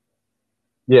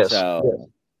 Yes. So,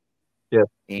 yeah,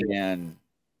 and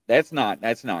that's not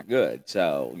good.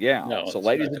 So, yeah. No, so,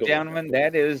 ladies and gentlemen,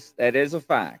 that is a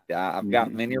fact. I've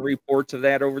got many reports of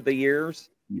that over the years.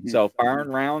 So, firing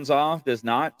rounds off does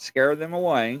not scare them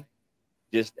away.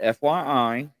 Just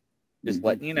FYI, just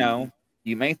letting you know.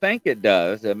 You may think it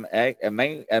does. It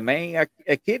may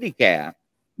a kitty cat.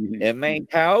 It may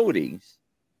coyotes.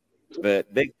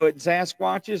 But Bigfoot and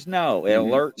Sasquatches, no. It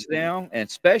alerts them, and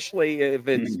especially if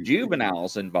it's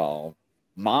juveniles involved.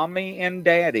 Mommy and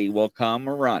daddy will come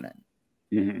running.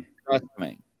 Trust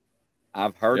me.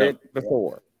 I've heard it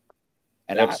before.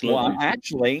 And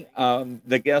actually,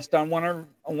 the guest on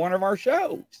one of our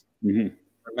shows.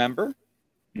 Remember?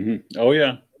 Oh,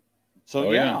 yeah.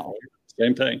 So, yeah.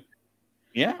 Same thing.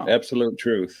 Yeah. Absolute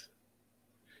truth.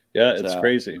 Yeah, it's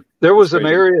crazy. There was an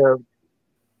area.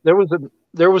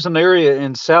 There was an area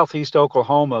in southeast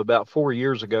Oklahoma about 4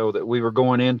 years ago that we were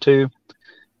going into,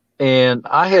 and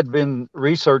I had been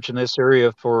researching this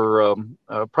area for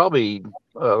probably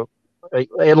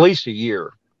at least a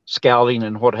year, scouting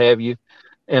and what have you.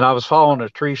 And I was following the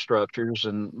tree structures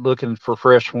and looking for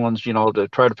fresh ones, you know, to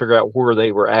try to figure out where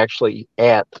they were actually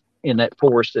at in that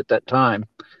forest at that time.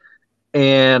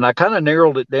 And I kind of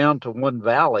narrowed it down to one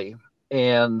valley.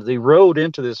 And the road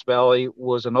into this valley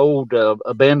was an old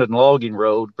abandoned logging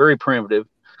road, very primitive.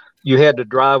 You had to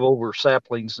drive over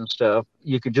saplings and stuff.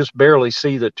 You could just barely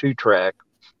see the 2-track.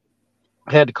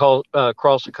 Had to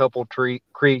cross a couple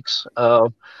creeks.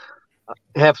 Have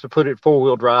to put it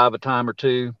 4-wheel drive a time or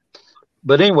two.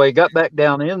 But anyway, got back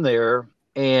down in there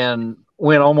and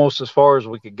went almost as far as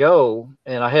we could go.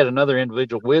 And I had another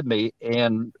individual with me,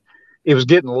 and it was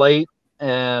getting late,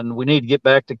 and we needed to get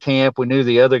back to camp. We knew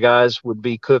the other guys would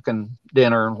be cooking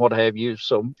dinner and what have you.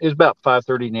 So it was about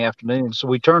 5:30 in the afternoon. So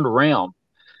we turned around,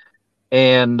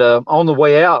 and on the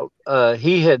way out,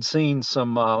 he had seen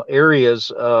some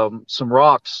areas, some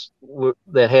rocks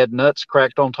that had nuts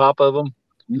cracked on top of them.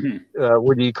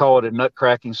 Whether you call it a nut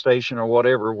cracking station or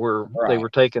whatever, where they were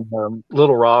taking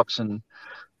little rocks and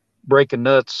breaking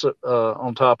nuts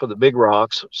on top of the big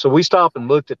rocks. So we stopped and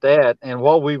looked at that. And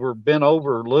while we were bent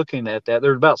over looking at that,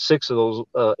 there's about 6 of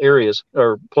those areas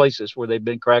or places where they've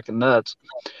been cracking nuts.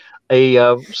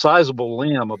 A sizable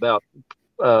limb, about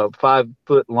 5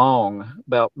 foot long,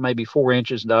 about maybe 4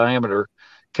 inches in diameter,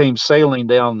 came sailing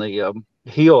down the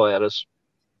hill at us.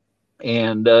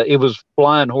 And it was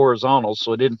flying horizontal,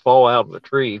 so it didn't fall out of a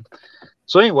tree.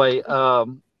 So anyway,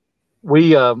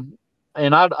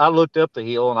 and I looked up the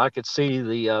hill, and I could see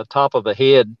the top of a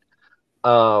head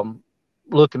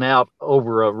looking out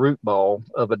over a root ball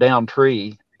of a downed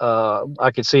tree.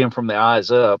 I could see him from the eyes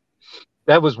up.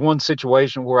 That was one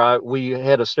situation where we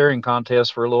had a staring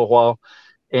contest for a little while,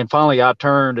 and finally I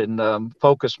turned and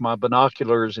focused my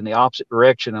binoculars in the opposite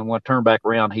direction, and when I turned back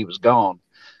around, he was gone.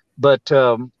 But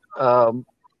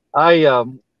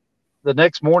the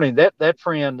next morning, that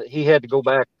friend, he had to go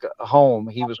back home.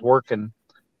 He was working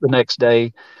the next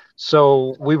day.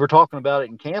 So we were talking about it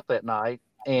in camp that night.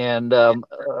 And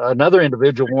another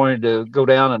individual wanted to go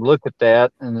down and look at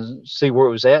that and see where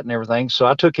it was at and everything. So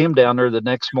I took him down there the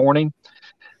next morning.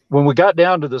 When we got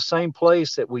down to the same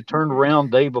place that we turned around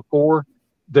the day before,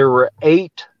 there were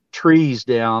 8 trees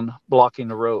down blocking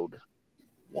the road.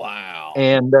 Wow.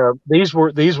 And these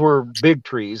were big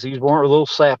trees. These weren't little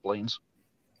saplings.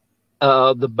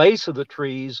 The base of the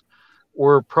trees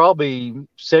were probably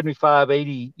 75,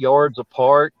 80 yards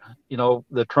apart,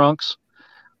 the trunks.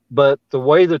 But the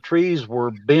way the trees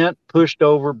were bent, pushed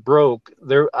over, broke,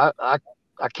 I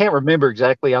can't remember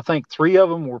exactly. I think 3 of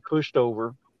them were pushed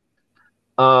over.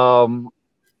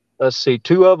 Let's see,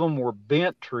 2 of them were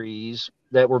bent trees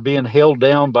that were being held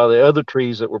down by the other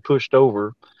trees that were pushed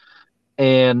over.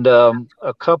 And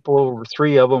a couple or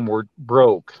 3 of them were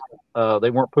broke.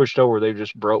 They weren't pushed over, they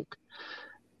just broke.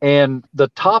 And the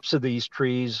tops of these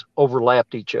trees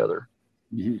overlapped each other.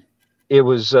 Mm-hmm. It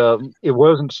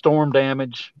wasn't storm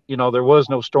damage. There was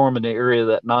no storm in the area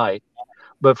that night.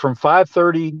 But from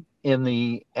 5:30 in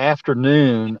the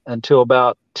afternoon until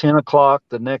about 10 o'clock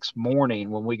the next morning,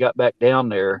 when we got back down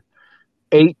there,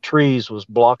 8 trees was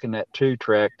blocking that 2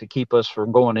 track to keep us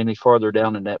from going any farther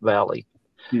down in that valley.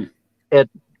 Hmm. At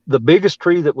the biggest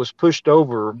tree that was pushed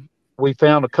over, we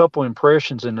found a couple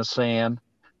impressions in the sand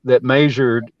that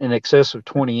measured in excess of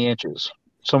 20 inches,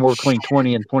 somewhere between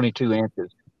 20 and 22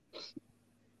 inches.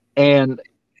 And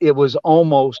it was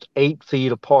almost 8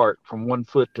 feet apart from one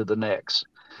foot to the next.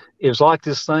 It was like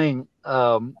this thing,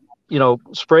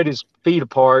 spread his feet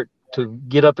apart to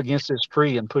get up against this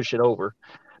tree and push it over.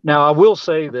 Now, I will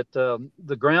say that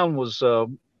the ground was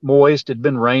moist. It had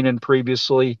been raining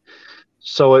previously.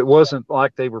 So it wasn't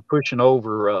like they were pushing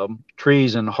over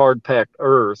trees and hard-packed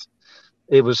earth.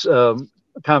 It was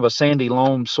kind of a sandy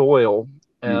loam soil,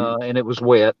 and it was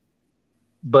wet.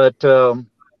 But some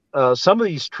of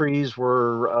these trees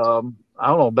were, I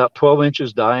don't know, about 12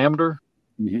 inches diameter.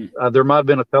 Mm-hmm. There might have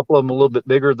been a couple of them a little bit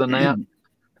bigger than that.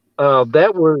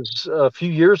 That was a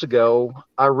few years ago.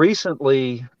 I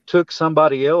recently took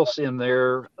somebody else in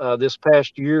there this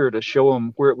past year to show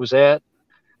them where it was at.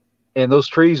 And those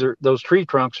tree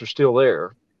trunks are still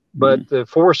there. But the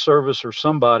Forest Service or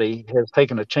somebody has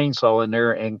taken a chainsaw in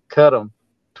there and cut them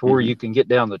to where you can get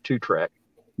down the 2 track.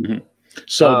 Mm-hmm.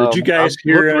 So did you guys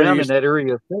hear around in that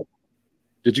area?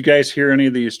 Did you guys hear any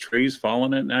of these trees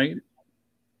falling at night?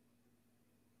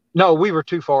 No, we were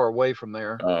too far away from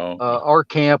there. Oh. Our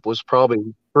camp was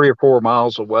probably 3 or 4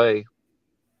 miles away.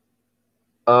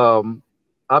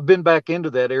 I've been back into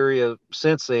that area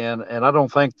since then, and I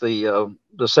don't think the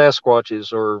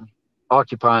Sasquatches are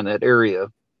occupying that area.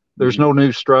 There's no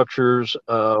new structures.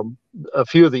 A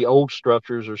few of the old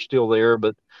structures are still there,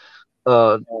 but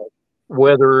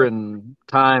weather and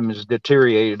time has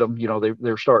deteriorated them.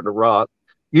 They're starting to rot.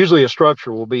 Usually a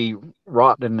structure will be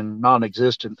rotten and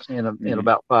non-existent in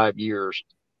about 5 years.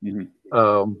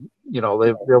 They'll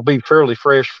be fairly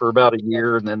fresh for about a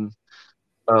year, and then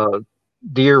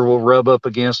deer will rub up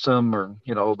against them, or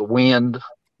the wind,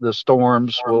 the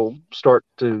storms will start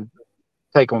to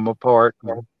take them apart.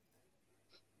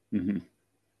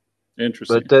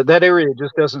 Interesting. But that area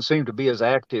just doesn't seem to be as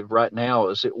active right now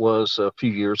as it was a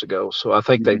few years ago. So I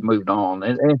think they've moved on,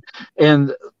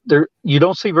 and there you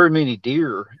don't see very many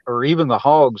deer, or even the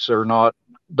hogs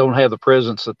don't have the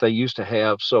presence that they used to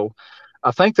have. So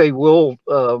I think they will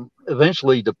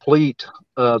eventually deplete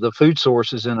the food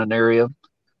sources in an area.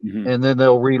 And then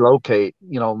they'll relocate,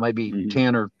 maybe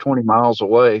 10 or 20 miles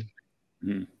away.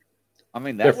 I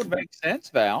mean, that would make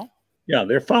sense, Val. Yeah,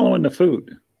 they're following the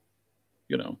food,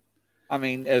 I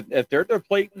mean, if they're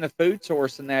depleting the food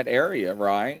source in that area,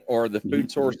 right, or the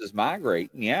food source is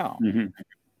migrating, yeah.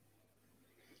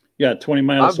 Yeah, 20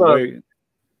 miles away.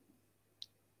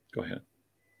 Go ahead.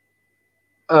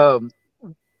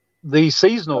 The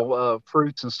seasonal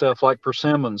fruits and stuff like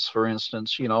persimmons, for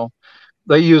instance,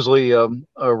 they usually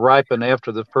ripen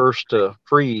after the first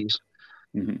freeze.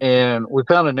 And we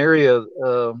found an area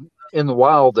in the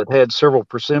wild that had several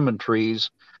persimmon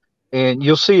trees, and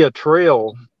you'll see a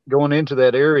trail going into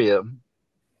that area.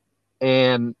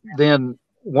 And then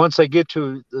once they get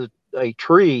to a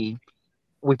tree,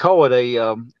 we call it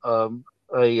a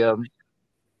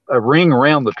ring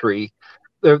around the tree.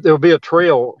 There'll be a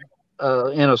trail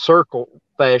in a circle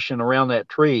fashion around that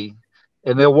tree.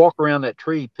 And they'll walk around that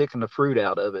tree picking the fruit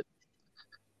out of it.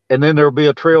 And then there'll be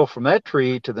a trail from that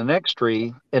tree to the next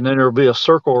tree. And then there'll be a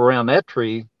circle around that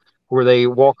tree where they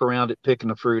walk around it picking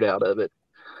the fruit out of it.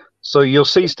 So you'll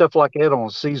see stuff like that on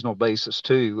a seasonal basis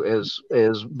too,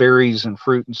 as berries and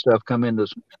fruit and stuff come into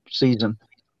season.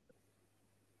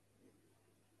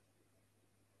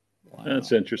 Wow.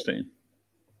 That's interesting.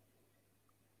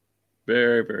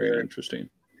 Very, very interesting.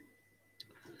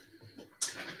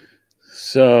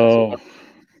 So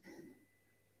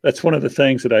that's one of the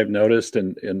things that I've noticed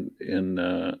in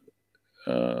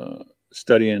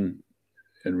studying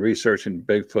and researching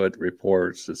Bigfoot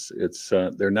reports. It's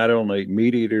they're not only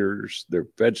meat eaters, they're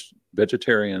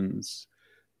vegetarians.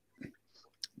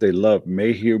 They love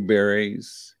mayhew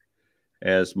berries,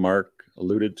 as Mark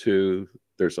alluded to.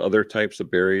 There's other types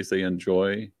of berries they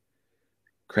enjoy.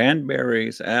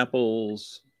 Cranberries,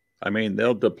 apples. I mean,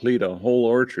 they'll deplete a whole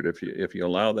orchard if you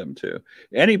allow them to.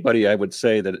 Anybody, I would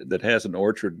say, that has an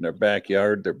orchard in their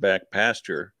backyard, their back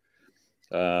pasture,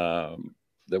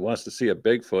 that wants to see a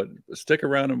Bigfoot, stick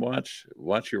around and watch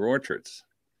your orchards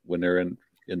when they're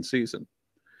in season.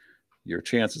 Your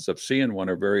chances of seeing one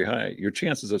are very high. Your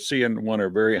chances of seeing one are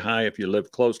very high if you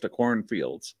live close to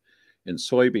cornfields and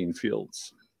soybean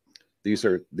fields. These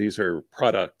are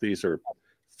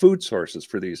food sources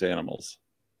for these animals.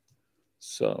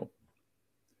 So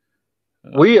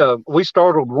we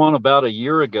started one about a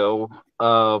year ago.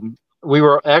 We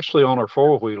were actually on our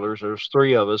four-wheelers. There's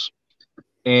three of us,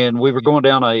 and we were going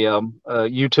down a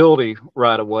utility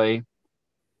right away,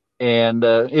 and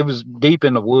it was deep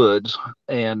in the woods,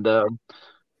 and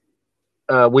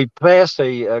we passed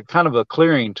a kind of a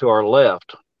clearing to our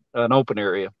left, an open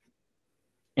area,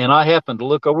 and I happened to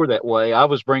look over that way. I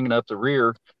was bringing up the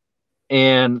rear,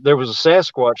 and there was a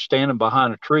Sasquatch standing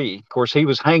behind a tree. Of course, he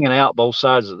was hanging out both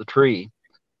sides of the tree.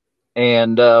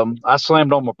 And I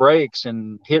slammed on my brakes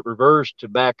and hit reverse to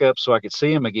back up so I could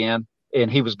see him again,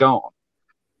 and he was gone.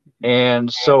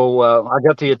 And so I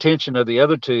got the attention of the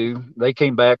other two. They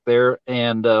came back there,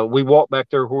 and we walked back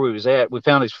there where he was at. We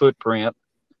found his footprint,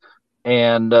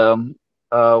 and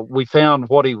we found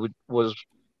what he was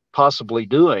possibly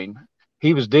doing.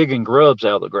 He was digging grubs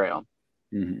out of the ground.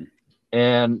 Mm-hmm.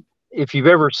 And if you've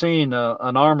ever seen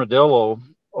an armadillo,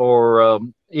 or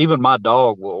even my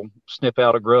dog will snip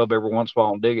out a grub every once in a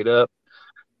while and dig it up,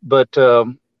 but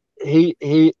he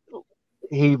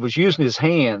was using his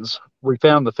hands. We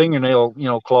found the fingernail,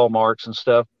 claw marks and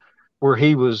stuff where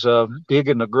he was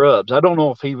digging the grubs. I don't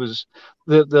know if he was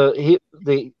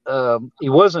he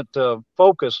wasn't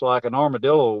focused like an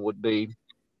armadillo would be,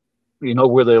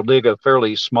 where they'll dig a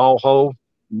fairly small hole,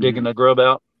 digging the grub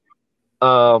out.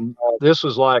 This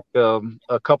was like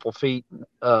a couple feet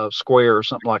square or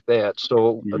something like that.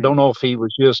 So I don't know if he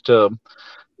was just if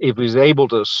he was able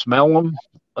to smell them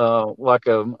like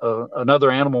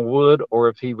another animal would, or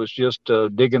if he was just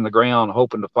digging the ground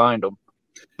hoping to find them.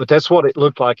 But that's what it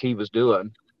looked like he was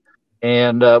doing.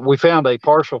 And we found a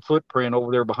partial footprint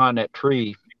over there behind that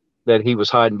tree that he was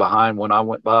hiding behind when I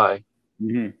went by.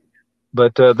 Mm-hmm.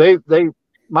 But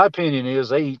my opinion is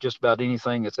they eat just about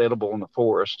anything that's edible in the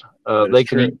forest. They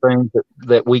can eat things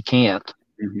that we can't.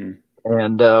 Mm-hmm.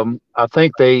 And I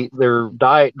think their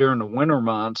diet during the winter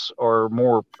months are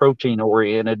more protein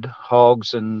oriented,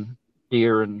 hogs and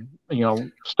deer and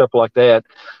stuff like that.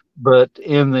 But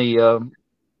in the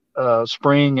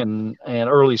spring and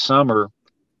early summer,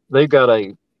 they've got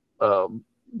a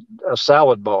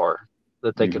salad bar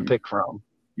that they can pick from,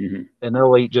 and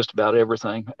they'll eat just about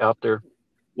everything out there.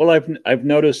 Well, I've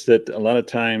noticed that a lot of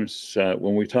times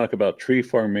when we talk about tree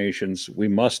formations, we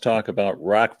must talk about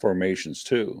rock formations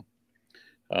too.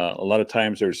 A lot of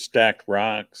times there's stacked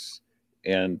rocks,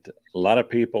 and a lot of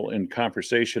people in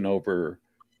conversation over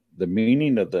the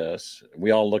meaning of this,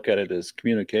 we all look at it as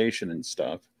communication and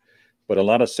stuff. But a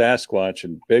lot of Sasquatch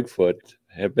and Bigfoot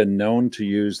have been known to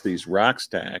use these rock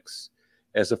stacks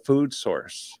as a food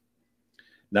source.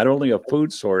 Not only a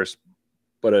food source,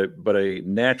 but a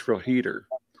natural heater.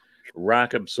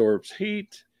 Rock absorbs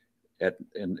heat at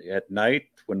night.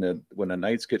 When the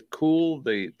nights get cool,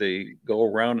 they go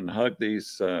around and hug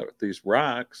these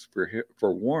rocks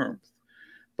for warmth.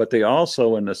 But they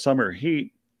also, in the summer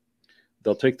heat,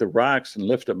 they'll take the rocks and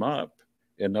lift them up,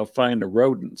 and they'll find the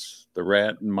rodents, the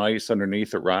rat and mice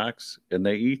underneath the rocks, and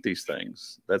they eat these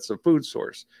things. That's a food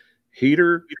source,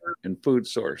 heater and food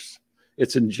source.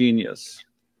 It's ingenious.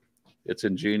 It's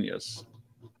ingenious.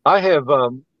 I have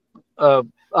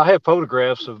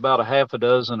photographs of about a half a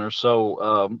dozen or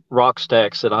so rock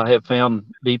stacks that I have found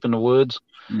deep in the woods.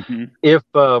 Mm-hmm. If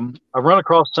I run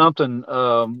across something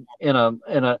in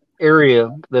an area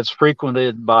that's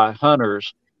frequented by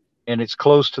hunters and it's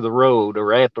close to the road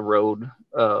or at the road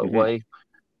way,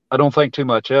 I don't think too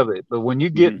much of it. But when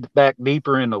you get back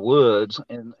deeper in the woods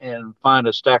and find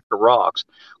a stack of rocks,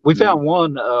 we found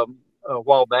one a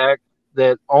while back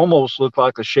that almost looked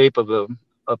like the shape of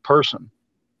a person,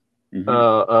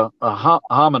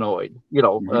 hominoid. You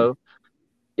know,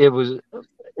 it was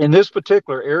in this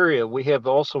particular area. We have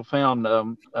also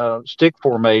found stick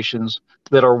formations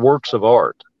that are works of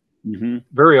art,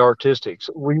 very artistic.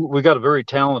 So we got a very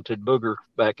talented booger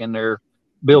back in there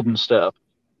building stuff.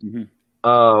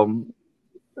 The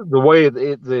way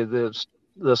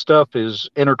the stuff is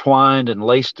intertwined and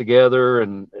laced together,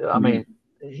 and I mean,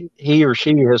 he or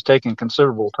she has taken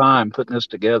considerable time putting this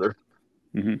together.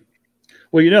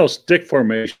 Well, you know, stick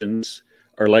formations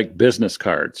are like business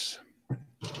cards.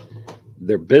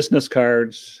 They're business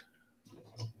cards.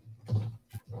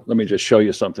 Let me just show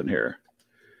you something here.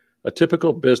 A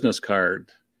typical business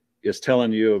card is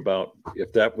telling you about,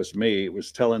 if that was me, it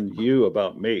was telling you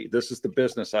about me. This is the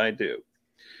business I do.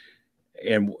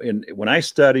 And when I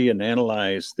study and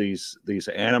analyze these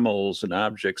animals and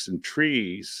objects and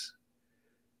trees,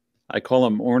 I call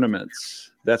them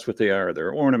ornaments. That's what they are.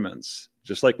 They're ornaments.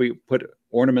 Just like we put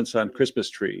ornaments on Christmas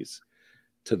trees.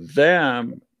 To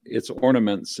them, it's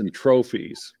ornaments and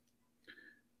trophies.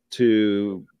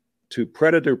 To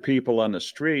predator people on the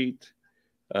street,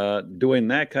 doing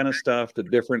that kind of stuff to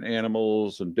different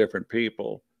animals and different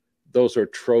people, those are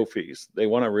trophies. They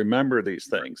want to remember these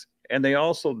things. And they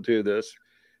also do this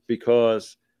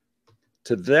because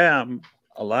to them,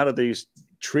 a lot of these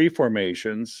tree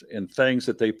formations and things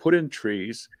that they put in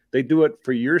trees, they do it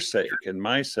for your sake and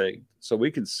my sake, so we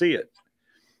can see it.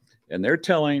 And they're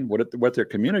telling, what they're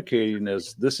communicating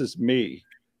is, this is me.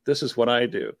 This is what I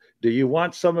do. Do you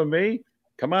want some of me?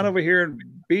 Come on over here and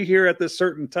be here at this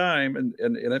certain time. And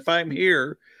if I'm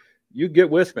here, you get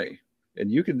with me and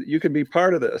you can be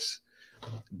part of this.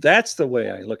 That's the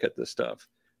way I look at this stuff.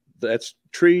 That's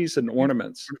trees and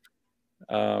ornaments.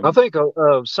 I think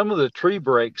some of the tree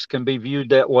breaks can be viewed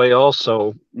that way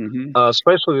also,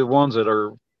 especially the ones that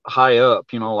are high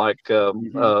up, you know, like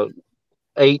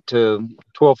 8 to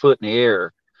 12 foot in the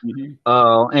air.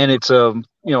 And it's a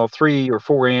 3 or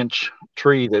 4 inch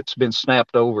tree that's been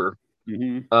snapped over.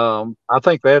 I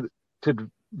think that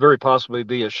could very possibly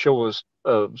be a show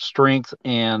of strength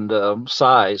and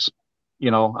size. You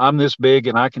know, I'm this big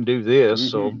and I can do this.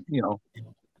 So, you know,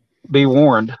 be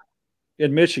warned.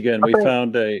 In Michigan,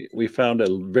 we found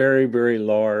a very, very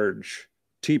large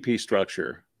teepee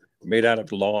structure made out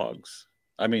of logs.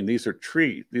 I mean, these are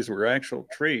trees. These were actual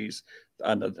trees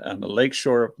on the lake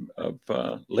shore of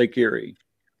Lake Erie.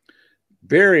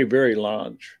 Very, very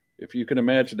large. If you can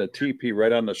imagine a teepee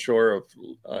right on the shore of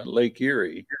Lake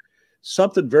Erie,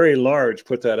 something very large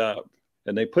put that up.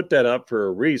 And they put that up for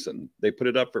a reason. They put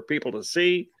it up for people to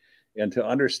see and to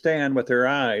understand with their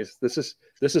eyes. This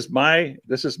is my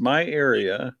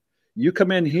area. You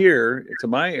come in here to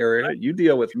my area. You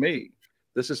deal with me.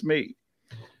 This is me.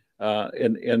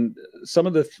 And some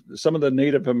of the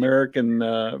Native American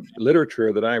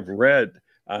literature that I've read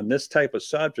on this type of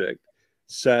subject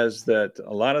says that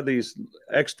a lot of these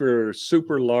extra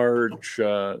super large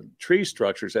tree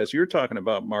structures, as you're talking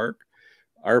about, Mark,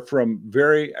 are from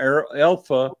very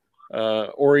alpha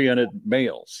oriented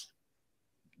males.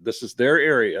 This is their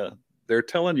area. They're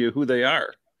telling you who they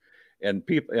are, and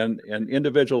people and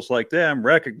individuals like them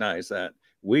recognize that.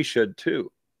 We should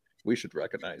too. We should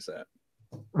recognize that.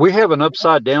 We have an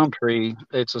upside down tree.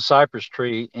 It's a cypress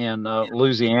tree in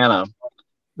Louisiana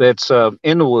that's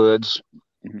in the woods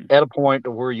at a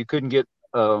point where you couldn't get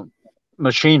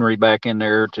machinery back in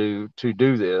there to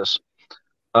do this.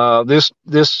 This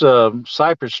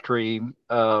cypress tree,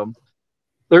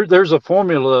 there's a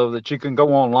formula that you can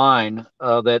go online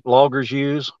that loggers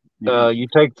use. You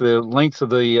take the length of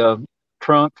the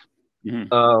trunk,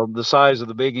 the size of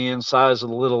the big end, size of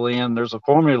the little end. There's a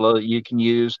formula that you can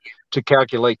use to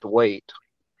calculate the weight.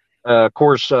 Of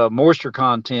course, moisture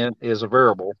content is a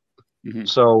variable.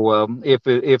 So if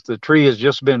the tree has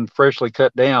just been freshly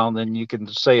cut down, then you can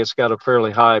say it's got a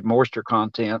fairly high moisture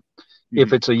content.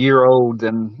 If it's a year old,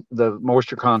 then the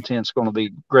moisture content is going to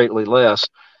be greatly less.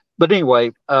 But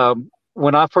anyway,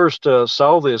 when I first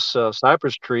saw this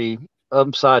cypress tree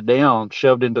upside down,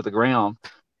 shoved into the ground,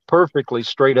 perfectly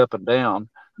straight up and down,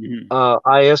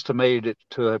 I estimated it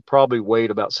to have probably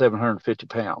weighed about 750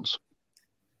 pounds.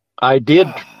 I did,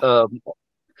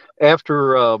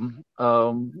 after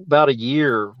about a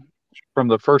year from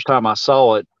the first time I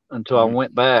saw it until I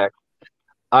went back,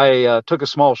 I took a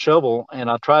small shovel and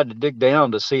I tried to dig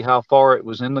down to see how far it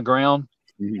was in the ground.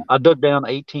 I dug down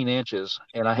 18 inches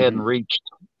and I hadn't reached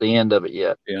the end of it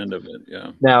yet. The end of it,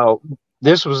 yeah. Now,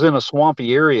 this was in a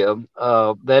swampy area.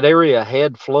 That area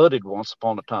had flooded once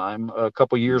upon a time, a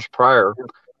couple years prior,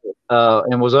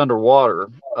 and was underwater.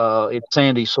 It's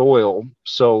sandy soil.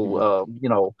 So,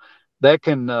 that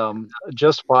can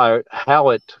justify how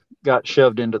it got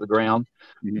shoved into the ground.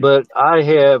 Mhm. But I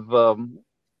have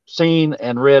seen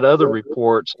and read other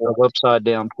reports of upside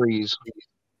down trees.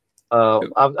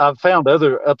 I've found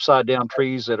other upside down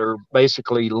trees that are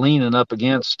basically leaning up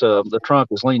against the trunk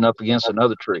is leaning up against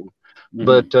another tree. Mhm.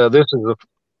 But this is the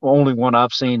only one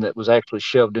I've seen that was actually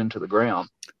shoved into the ground.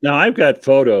 Now I've got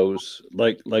photos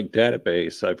like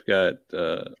database. I've got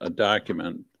a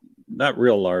document, not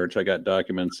real large. I got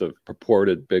documents of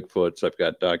purported Bigfoots. I've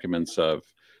got documents of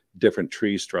different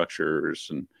tree structures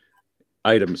and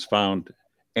items found,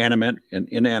 animate and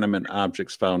inanimate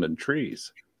objects found in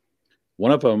trees.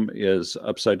 One of them is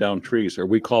upside down trees, or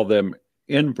we call them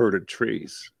inverted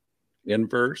trees.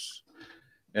 Inverse,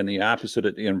 and the opposite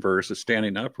of the inverse is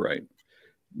standing upright.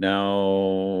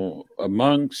 Now,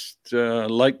 amongst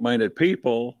like-minded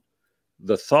people,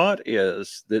 the thought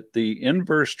is that the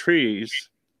inverse trees,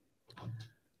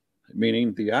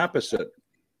 meaning the opposite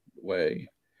way,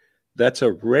 that's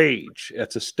a rage.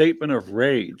 That's a statement of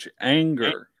rage,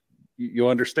 anger. You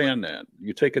understand that?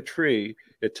 You take a tree,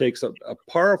 it takes a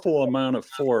powerful amount of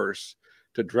force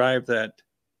to drive that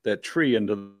tree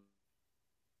into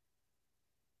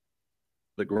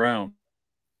the ground.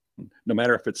 No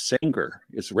matter if it's anger,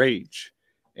 it's rage.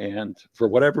 And for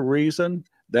whatever reason,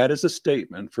 that is a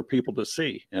statement for people to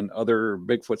see and other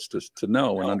Bigfoots to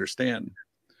know and understand.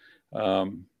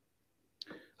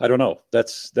 I don't know.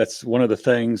 That's one of the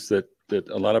things that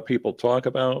a lot of people talk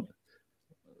about,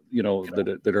 you know,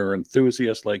 that are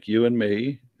enthusiasts like you and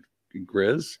me,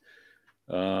 Grizz.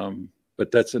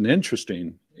 But that's an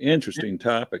interesting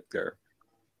topic there.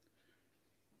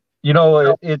 You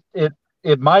know,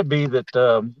 it might be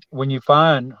that when you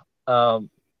find a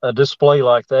display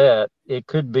like that, it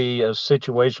could be a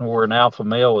situation where an alpha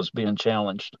male is being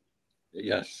challenged.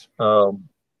 Yes. You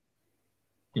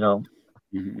know,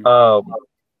 Mm-hmm.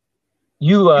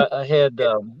 you had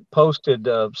posted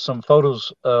some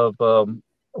photos of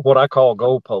what I call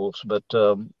goalposts, but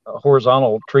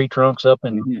horizontal tree trunks up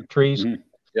in Mm-hmm. trees. Mm-hmm.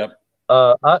 Yep.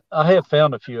 I have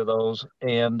found a few of those,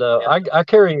 and I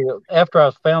carry, after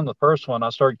I found the first one, I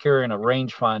started carrying a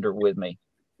rangefinder with me.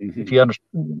 Mm-hmm. If you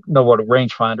know what a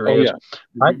rangefinder is, yeah.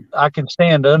 Mm-hmm. I can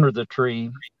stand under the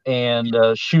tree and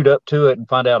shoot up to it and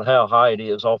find out how high it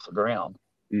is off the ground.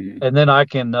 Mm-hmm. And then I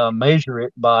can measure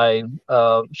it by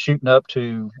shooting up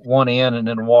to one end and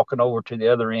then walking over to the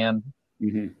other end,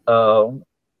 Mm-hmm.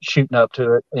 shooting up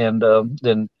to it, and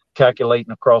then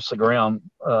calculating across the ground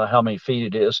how many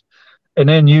feet it is. And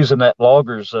then using that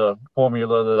logger's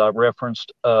formula that I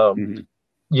referenced, Mm-hmm.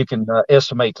 you can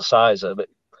estimate the size of it.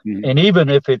 Mm-hmm. And even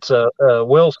if it's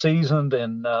well seasoned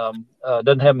and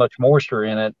doesn't have much moisture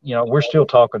in it, you know, we're still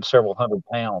talking several hundred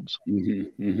pounds.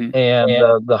 Mm-hmm. Mm-hmm.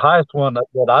 And the highest one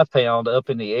that I found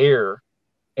up in the air,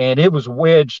 and it was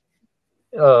wedged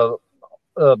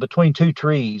between two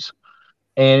trees,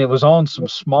 and it was on some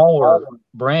smaller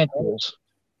branches.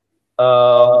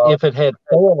 If it had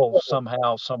fallen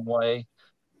somehow, some way,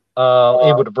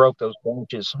 it would have broke those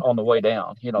branches on the way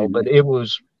down, you know. Mm-hmm. But it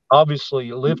was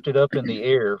obviously lifted up in the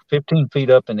air, 15 feet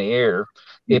up in the air.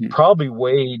 It Mm-hmm. probably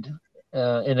weighed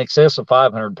in excess of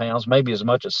 500 pounds, maybe as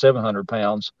much as 700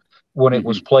 pounds when it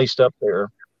was placed up there.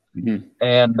 Mm-hmm.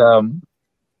 And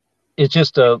it's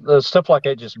just stuff like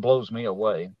that just blows me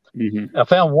away. Mm-hmm. I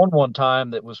found one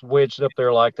time that was wedged up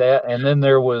there like that, and then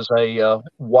there was a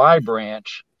Y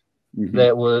branch Mm-hmm.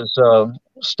 that was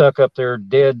stuck up there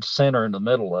dead center in the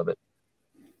middle of it.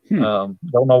 Don't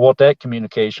know what that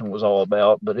communication was all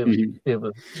about, but it was it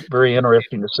was very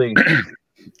interesting to see.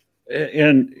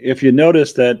 And if you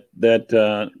notice that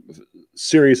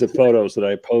series of photos that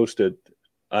I posted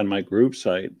on my group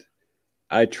site,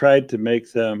 I tried to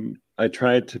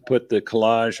put the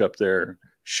collage up there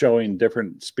showing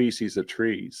different species of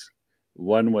trees.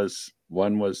 One was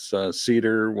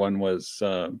cedar, one was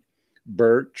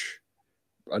birch,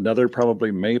 another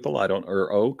probably maple,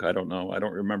 or oak, I don't know, I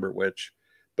don't remember which,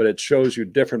 but it shows you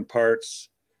different parts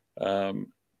of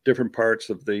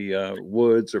the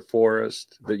woods or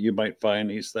forest that you might find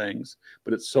these things.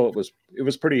 But it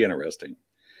was pretty interesting,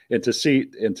 and to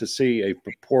see a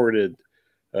purported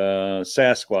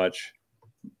Sasquatch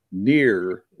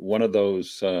near one of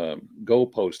those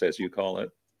goalposts, as you call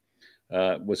it,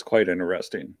 was quite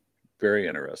interesting, very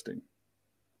interesting.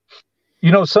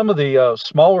 You know, some of the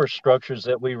smaller structures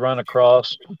that we run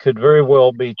across could very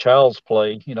well be child's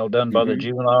play, you know, done by the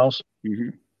juveniles. Mm-hmm.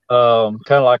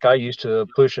 Kind of like I used to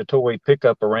push a toy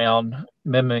pickup around,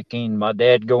 mimicking my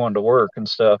dad going to work and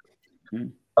stuff.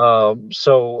 Mm-hmm.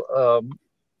 So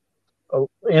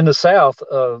in the South,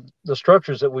 the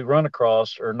structures that we run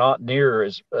across are not near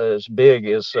as big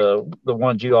as the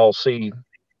ones you all see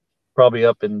probably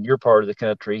up in your part of the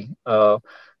country. A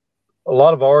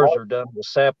lot of ours are done with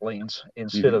saplings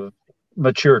instead of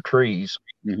mature trees.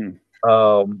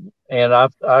 And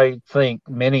I think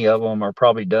many of them are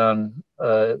probably done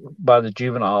by the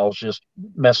juveniles just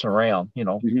messing around, you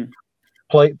know,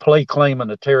 play claiming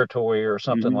the territory or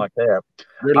something like that.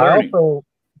 I also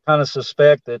kind of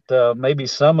suspect that maybe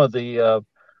some of the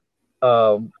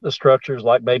structures,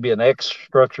 like maybe an X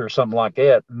structure or something like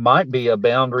that, might be a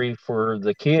boundary for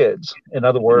the kids. In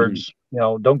other words, you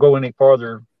know, don't go any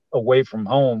farther away from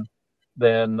home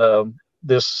than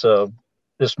this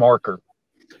marker.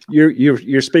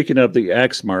 You're speaking of the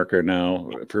X marker now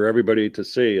for everybody to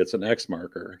see. It's an X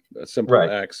marker, a simple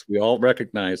X. We all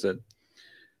recognize it.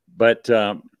 But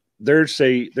there's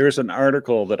an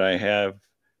article that I have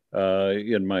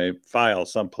in my file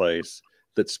someplace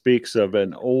that speaks of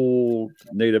an old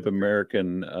Native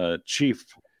American chief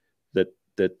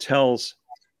that tells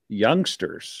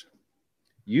youngsters,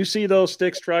 you see those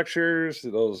stick structures,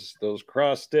 those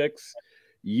cross sticks,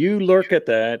 you look at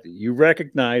that, you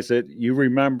recognize it, you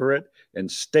remember it, and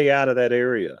stay out of that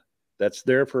area. That's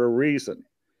there for a reason.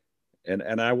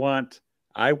 And I want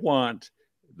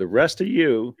the rest of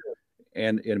you,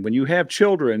 and when you have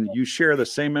children, you share the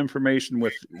same information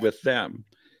with them.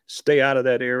 Stay out of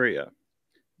that area.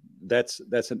 That's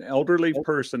an elderly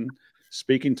person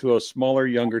speaking to a smaller,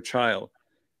 younger child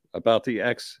about the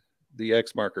X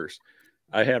markers.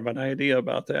 I have an idea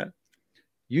about that.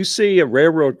 You see a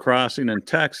railroad crossing in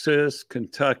Texas,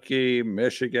 Kentucky,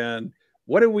 Michigan.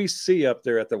 What do we see up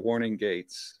there at the warning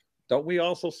gates? Don't we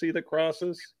also see the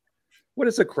crosses? What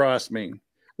does a cross mean?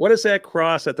 What does that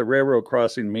cross at the railroad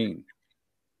crossing mean?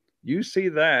 You see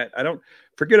that. I don't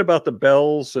forget about the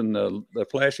bells and the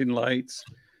flashing lights.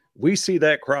 We see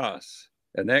that cross,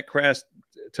 and that cross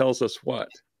tells us what?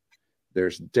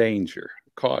 There's danger,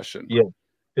 caution. Yeah,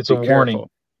 it's a warning.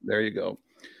 There you go.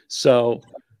 So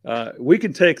we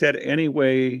can take that any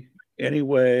way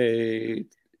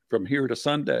from here to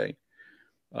Sunday.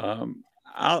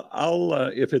 I'll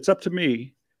if it's up to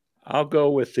me, I'll go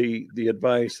with the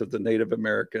advice of the Native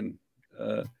American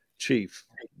chief,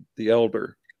 the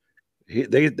elder.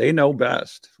 They know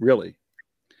best, really.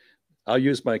 I'll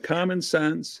use my common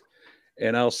sense,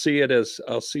 and I'll see it as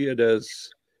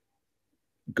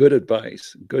good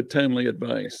advice, good timely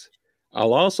advice.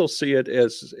 I'll also see it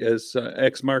as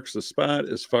X marks the spot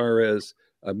as far as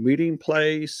a meeting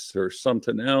place or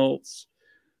something else.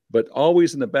 But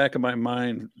always in the back of my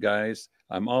mind, guys,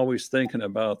 I'm always thinking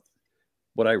about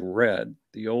what I read,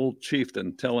 the old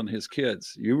chieftain telling his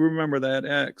kids, you remember that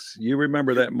X, you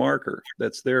remember that marker,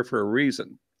 that's there for a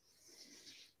reason.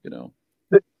 You know,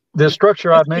 the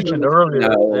structure I mentioned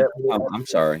earlier. I'm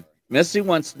sorry. Missy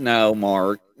wants to know,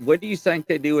 Mark, what do you think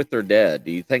they do with their dead?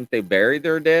 Do you think they bury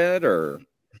their dead, or?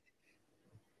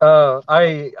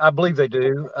 I believe they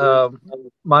do.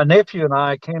 My nephew and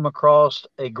I came across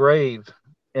a grave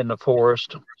in the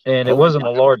forest, and it wasn't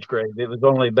a large grave. It was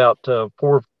only about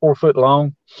 4 foot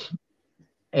long,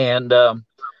 and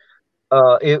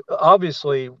it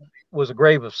obviously was a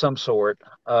grave of some sort.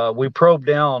 We probed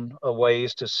down a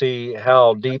ways to see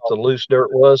how deep the loose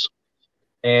dirt was,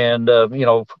 and you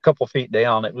know, a couple feet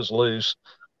down, it was loose.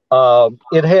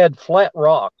 It had flat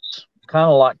rocks, kind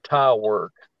of like tile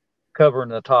work, covering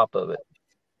the top of it.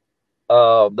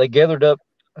 They gathered up,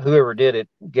 whoever did it,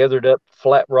 gathered up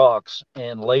flat rocks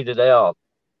and laid it out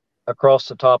across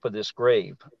the top of this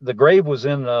grave. The grave was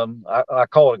in, I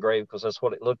call it a grave because that's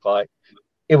what it looked like.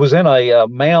 It was in a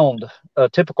mound, a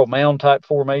typical mound type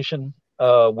formation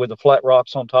with the flat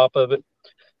rocks on top of it.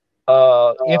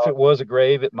 If it was a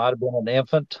grave, it might have been an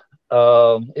infant.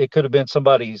 It could have been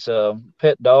somebody's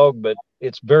pet dog, but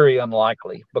it's very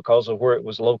unlikely because of where it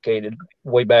was located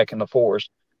way back in the forest.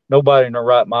 Nobody in their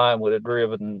right mind would have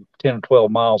driven 10 or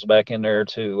 12 miles back in there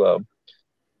to,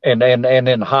 and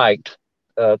then hiked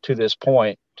to this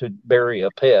point to bury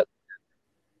a pet.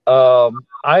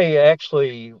 I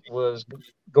actually was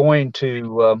going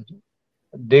to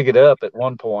dig it up at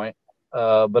one point,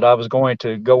 but I was going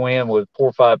to go in with 4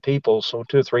 or 5 people so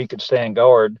 2 or 3 could stand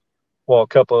guard while a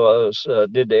couple of us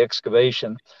did the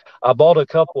excavation. I bought a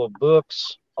couple of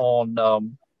books on,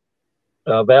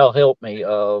 Val helped me,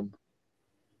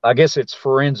 I guess it's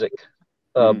forensic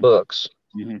books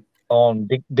on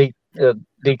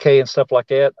decay and stuff like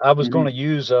that. I was going to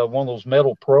use one of those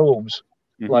metal probes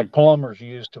like plumbers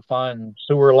use to find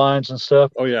sewer lines and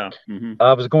stuff. Oh, yeah.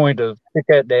 I was going to stick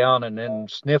that down and then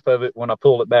sniff of it when I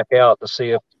pulled it back out to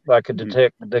see if I could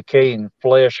detect decaying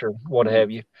flesh or what have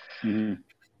you.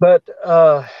 But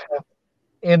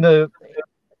in the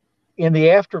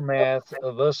aftermath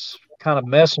of us kind of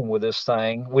messing with this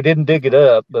thing. We didn't dig it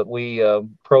up, but we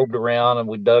probed around and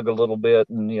we dug a little bit,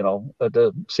 and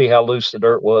to see how loose the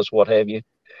dirt was, what have you.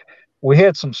 We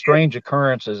had some strange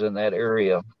occurrences in that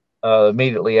area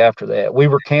immediately after that. We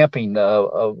were camping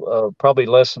probably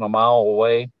less than a mile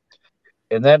away,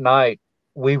 and that night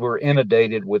we were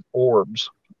inundated with orbs,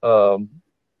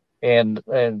 and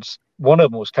one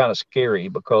of them was kind of scary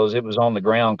because it was on the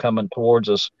ground coming towards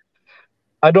us.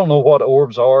 I don't know what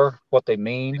orbs are, what they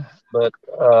mean, but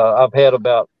I've had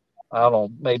about, I don't know,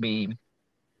 maybe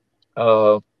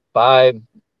 5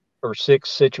 or 6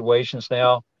 situations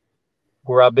now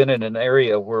where I've been in an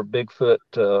area where Bigfoot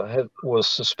was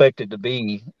suspected to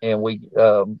be, and we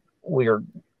are,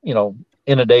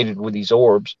 inundated with these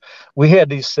orbs. We had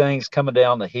these things coming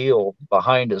down the hill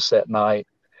behind us that night,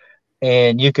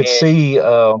 and you could see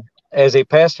as they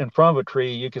passed in front of a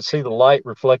tree, you could see the light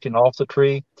reflecting off the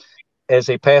tree. As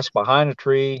they passed behind a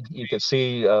tree, you could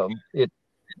see it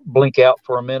blink out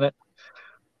for a minute.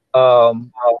 The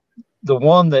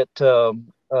one that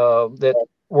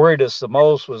worried us the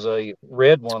most was a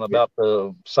red one about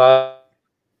the size,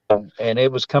 and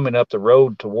it was coming up the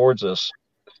road towards us.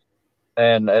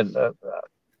 And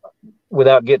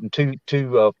without getting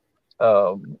too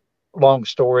long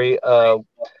story,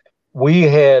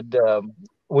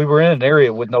 we were in an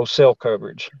area with no cell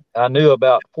coverage. I knew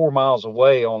about 4 miles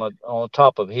away on the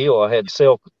top of a hill I had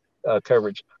cell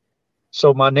coverage.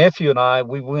 So my nephew and I,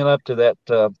 we went up to that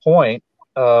point.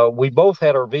 We both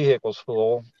had our vehicles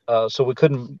full, so we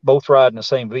couldn't both ride in the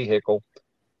same vehicle.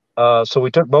 So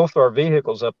we took both our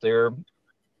vehicles up there,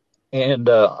 and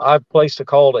I placed a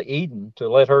call to Eden to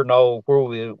let her know where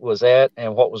we was at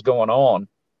and what was going on.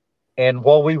 And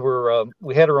while we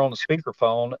had her on the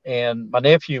speakerphone, and my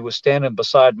nephew was standing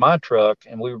beside my truck,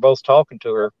 and we were both talking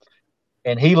to her.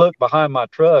 And he looked behind my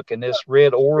truck, and this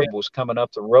red orb was coming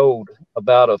up the road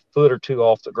about a foot or two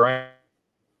off the ground.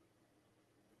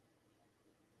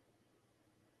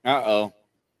 Uh-oh.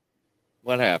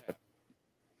 What happened?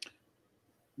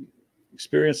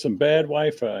 Experienced some bad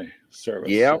Wi-Fi service.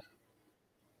 Yeah.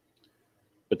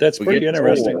 But that's pretty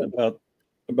interesting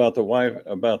about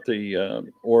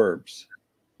the orbs.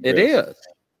 It is.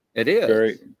 It is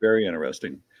very, very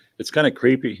interesting. It's kind of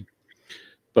creepy,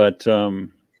 but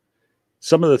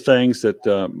some of the things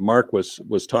that Mark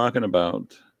was talking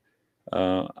about,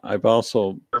 I've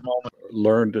also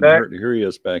learned, and heard. Here he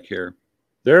is back here.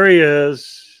 There he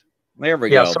is. There we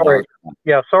go. Sorry.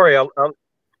 Yeah, sorry.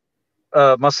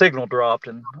 My signal dropped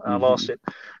and I lost it.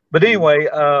 But anyway,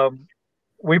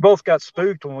 we both got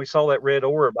spooked when we saw that red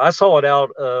orb. I saw it out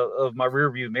of my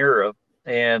rearview mirror,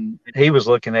 and he was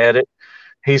looking at it.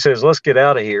 He says, "Let's get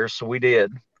out of here." So we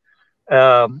did.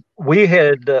 We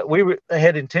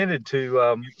had intended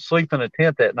to sleep in a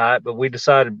tent that night, but we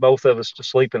decided both of us to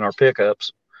sleep in our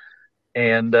pickups.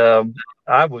 And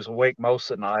I was awake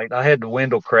most of the night. I had the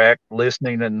window cracked,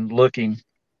 listening and looking.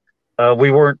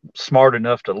 We weren't smart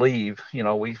enough to leave.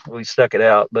 We stuck it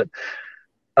out. But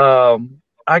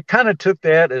I kind of took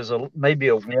that as maybe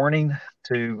a warning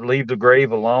to leave the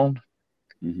grave alone.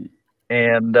 Mm-hmm.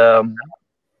 And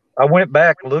I went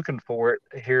back looking for it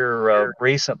here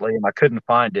recently, and I couldn't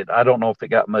find it. I don't know if it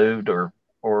got moved or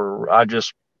I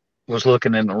just was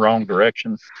looking in the wrong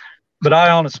direction. But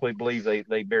I honestly believe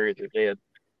they buried their dead.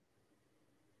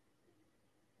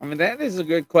 I mean, that is a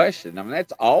good question. I mean,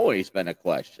 that's always been a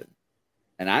question,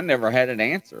 and I never had an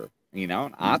answer.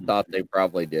 I thought they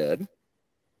probably did.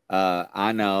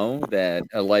 I know that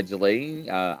allegedly,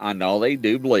 I know they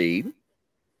do bleed.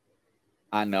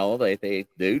 I know that they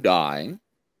do die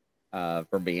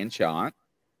from being shot.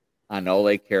 I know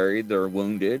they carried their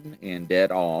wounded and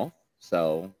dead off.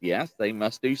 So yes, they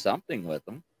must do something with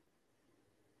them.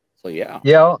 So yeah.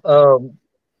 Yeah. Go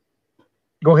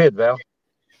ahead, Val.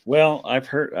 Well, I've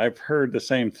heard the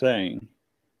same thing.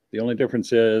 The only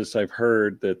difference is I've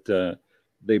heard that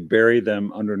they bury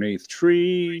them underneath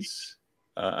trees.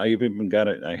 I even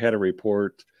I had a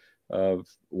report of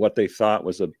what they thought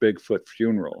was a Bigfoot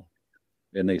funeral,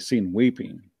 and they seen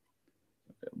weeping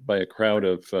by a crowd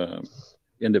of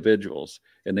individuals,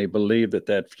 and they believed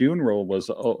that funeral was,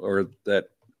 or that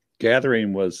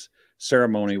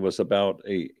ceremony was about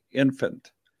a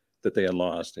infant that they had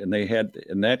lost, and they had,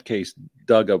 in that case,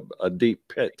 dug a deep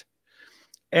pit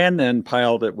and then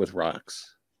piled it with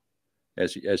rocks,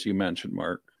 as you mentioned,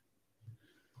 Mark.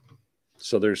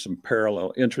 So there's some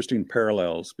interesting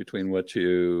parallels between what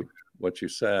you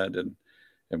said and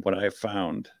what I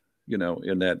found, in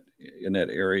that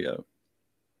area.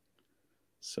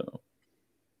 So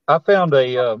I found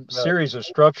a series of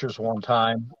structures one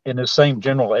time in the same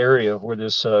general area where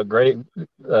this grave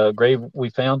we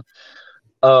found.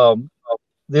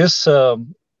 this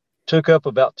took up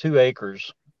about 2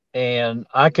 acres, and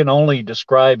I can only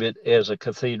describe it as a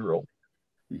cathedral.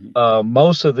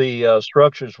 Most of the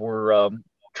structures were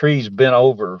trees bent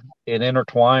over and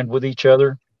intertwined with each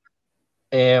other.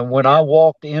 And when I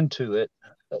walked into it,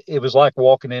 it was like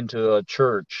walking into a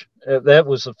church. That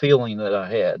was the feeling that I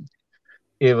had.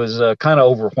 It was kind of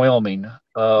overwhelming.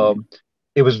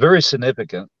 It was very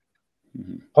significant.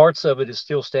 Parts of it is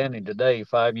still standing today,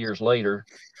 5 years later.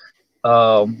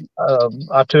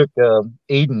 I took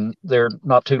Eden there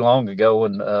not too long ago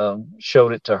and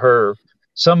showed it to her.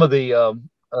 Some of the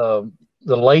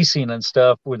lacing and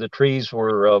stuff where the trees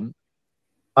were.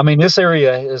 I mean, this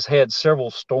area has had several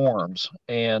storms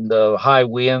and high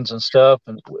winds and stuff,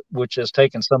 and which has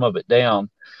taken some of it down.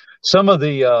 Some of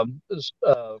the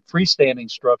freestanding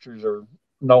structures are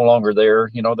no longer there.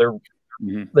 You know,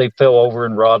 they fell over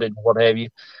and rotted, what have you.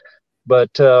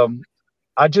 But I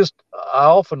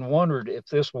often wondered if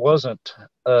this wasn't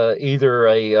either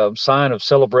a sign of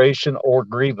celebration or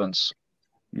grievance.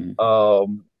 You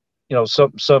know,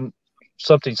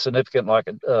 something significant like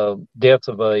a death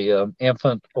of a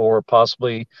infant, or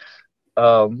possibly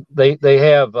they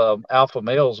have alpha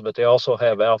males, but they also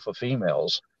have alpha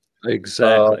females.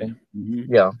 Exactly.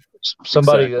 Yeah,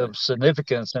 somebody of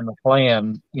significance in the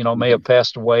clan, you know, may have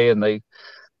passed away, and they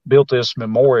built this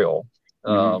memorial.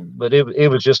 But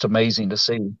it was just amazing to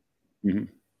see.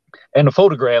 And the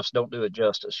photographs don't do it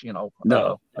justice. You know,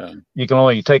 you can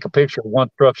only take a picture of one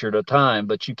structure at a time,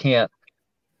 but you can't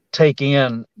take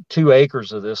in 2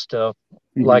 acres of this stuff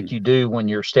like you do when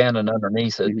you're standing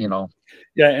underneath it. You know.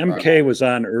 Yeah, MK was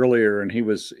on earlier, and he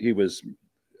was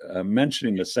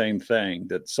mentioning the same thing,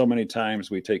 that so many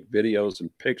times we take videos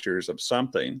and pictures of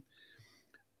something,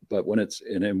 but when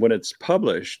it's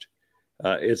published,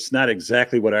 it's not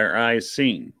exactly what our eyes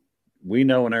seen. We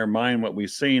know in our mind what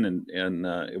we've seen, and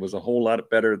it was a whole lot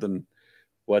better than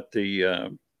what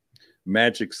the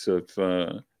magics of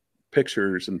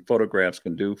pictures and photographs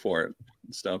can do for it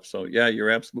and stuff. So yeah, you're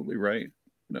absolutely right.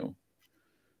 You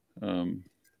know,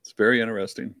 it's very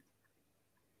interesting.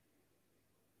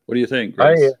 What do you think,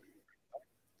 Chris?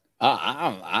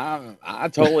 I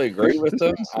totally agree with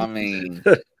them. I mean,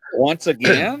 once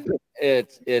again,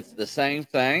 it's the same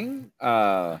thing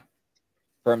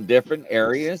from different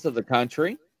areas of the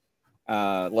country.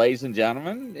 Ladies and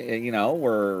gentlemen, you know,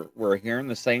 we're hearing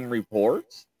the same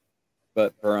reports,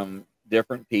 but from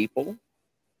different people.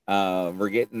 We're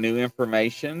getting new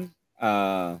information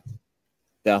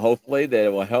that hopefully that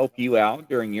it will help you out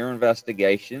during your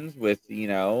investigations with, you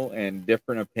know, and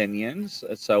different opinions.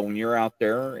 So when you're out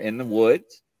there in the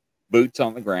woods, boots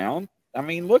on the ground, I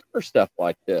mean, look for stuff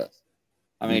like this.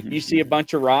 I mean, if you see a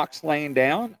bunch of rocks laying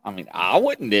down, I mean, I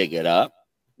wouldn't dig it up.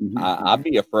 I'd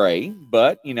be afraid,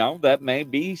 but you know, that may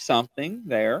be something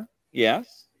there.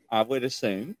 Yes, I would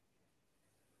assume.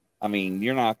 I mean,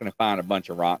 you're not going to find a bunch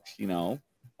of rocks, you know,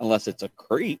 unless it's a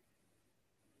creek.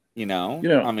 You know,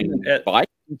 I mean,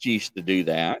 Vikings used to do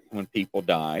that when people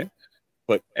died.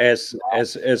 But as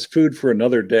food for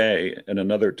another day and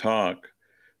another talk,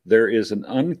 there is an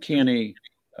uncanny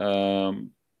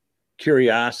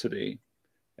curiosity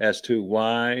as to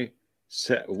why,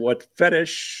 what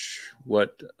fetish,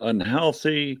 what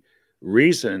unhealthy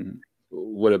reason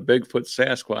would a Bigfoot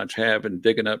Sasquatch have in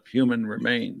digging up human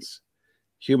remains,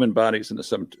 human bodies in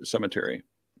the cemetery.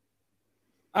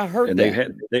 I heard and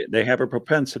that. They have a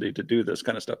propensity to do this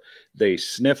kind of stuff. They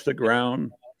sniff the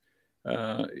ground.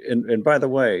 And by the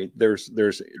way, there's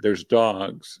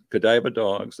dogs, Godiva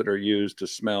dogs, that are used to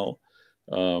smell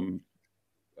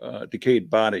decayed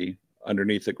body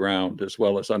underneath the ground as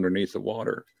well as underneath the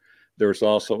water. There's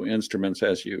also instruments,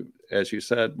 as you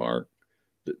said, Mark,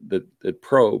 that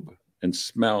probe and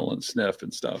smell and sniff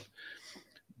and stuff.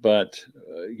 But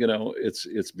you know,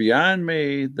 it's beyond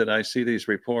me that I see these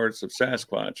reports of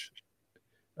Sasquatch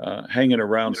hanging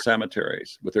around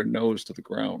cemeteries with their nose to the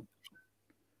ground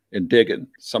and digging.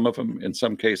 Some of them, in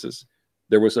some cases,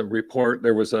 there was a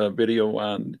video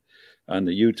on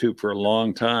the YouTube for a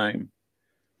long time.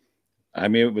 I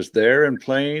mean, it was there in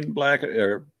plain black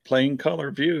or plain color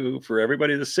view for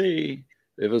everybody to see.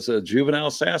 It was a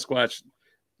juvenile Sasquatch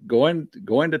going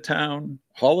to town,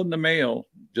 hauling the mail,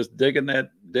 just digging that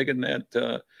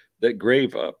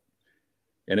grave up,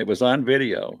 and it was on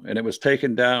video, and it was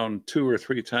taken down 2 or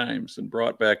 3 times and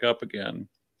brought back up again.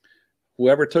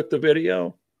 Whoever took the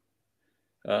video,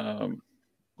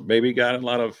 maybe got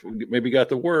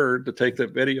the word to take the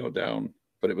video down,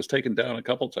 but it was taken down a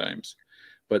couple times.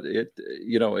 But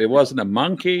it wasn't a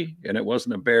monkey, and it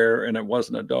wasn't a bear, and it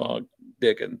wasn't a dog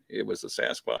digging. It was a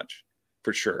Sasquatch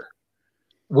for sure.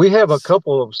 We have a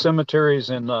couple of cemeteries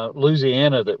in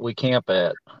Louisiana that we camp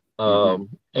at,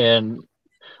 and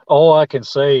all I can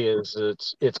say is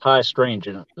it's high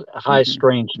strangeness.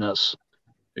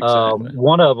 Exactly.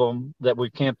 One of them that we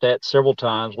camped at several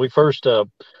times. We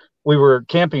were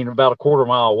camping about a quarter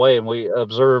mile away, and we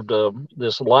observed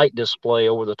this light display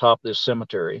over the top of this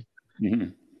cemetery.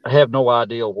 I have no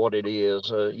idea what it is,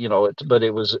 but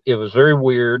it was very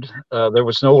weird. There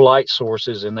was no light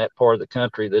sources in that part of the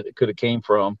country that it could have came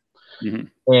from,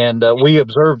 and we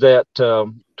observed that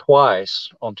twice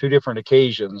on two different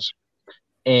occasions.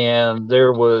 And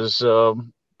there was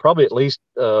probably at least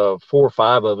 4 or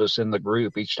 5 of us in the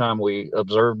group each time we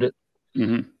observed it,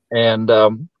 and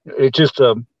it just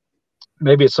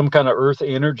maybe it's some kind of earth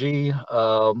energy,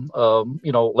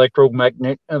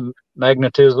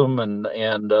 electromagnetism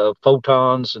and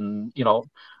photons, and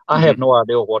I have no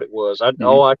idea what it was.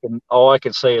 All I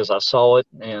can say is I saw it,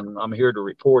 and I'm here to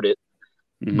report it.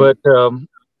 But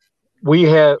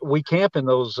we camp in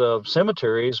those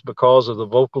cemeteries because of the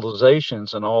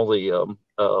vocalizations and all the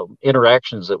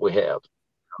interactions that we have.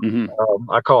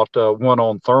 I caught one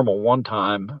on thermal one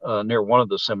time near one of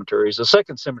the cemeteries. The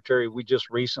second cemetery we just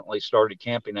recently started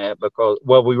camping at because,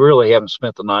 well, we really haven't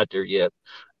spent the night there yet.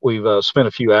 We've spent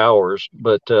a few hours,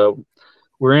 but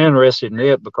we're interested in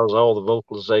it because of all the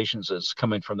vocalizations that's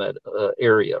coming from that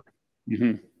area.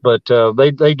 But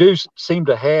they do seem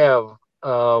to have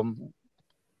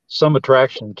some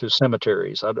attraction to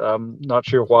cemeteries. I'm not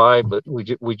sure why, but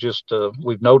we've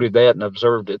noted that and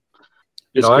observed it.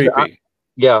 It's creepy.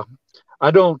 I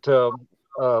don't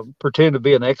pretend to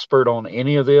be an expert on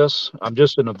any of this. I'm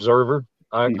just an observer.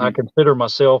 I consider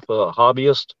myself a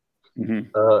hobbyist,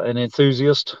 an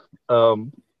enthusiast.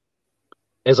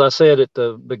 As I said at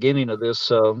the beginning of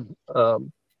this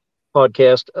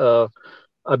podcast,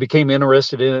 I became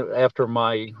interested in it after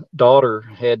my daughter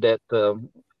had that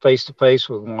face-to-face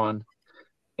with one.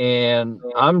 And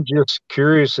I'm just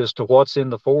curious as to what's in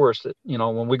the forest that,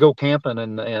 when we go camping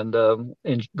and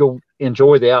go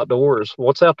enjoy the outdoors,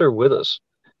 what's out there with us?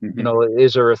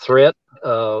 Is there a threat?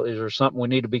 Is there something we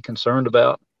need to be concerned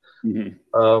about?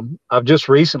 I've just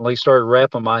recently started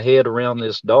wrapping my head around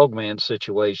this dogman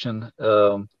situation.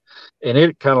 And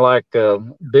it kind of like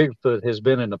Bigfoot has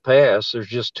been in the past. There's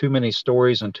just too many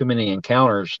stories and too many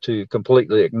encounters to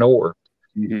completely ignore.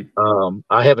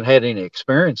 I haven't had any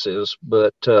experiences,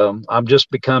 but I'm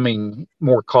just becoming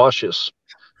more cautious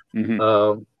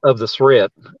of the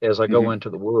threat as I go into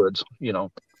the woods.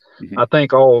 I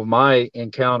think all of my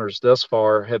encounters thus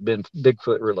far have been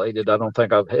Bigfoot related. I don't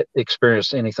think I've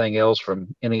experienced anything else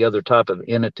from any other type of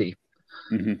entity.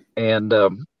 And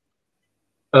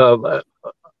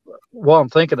while I'm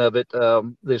thinking of it,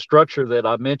 the structure that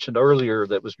I mentioned earlier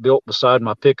that was built beside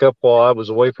my pickup while I was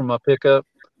away from my pickup,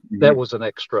 that was an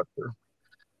X structure.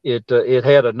 It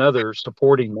had another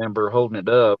supporting member holding it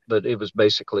up, but it was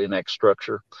basically an X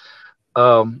structure.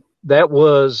 That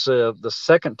was the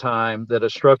second time that a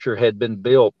structure had been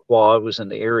built while I was in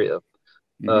the area.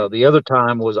 The other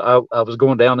time was I was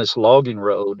going down this logging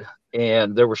road,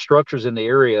 and there were structures in the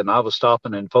area, and I was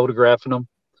stopping and photographing them.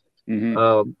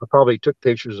 I probably took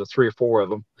pictures of 3 or 4 of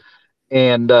them.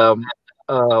 And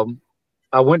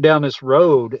I went down this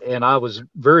road, and I was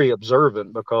very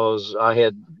observant because I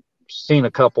had seen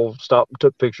a couple, stopped and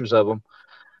took pictures of them.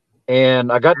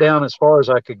 And I got down as far as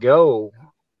I could go,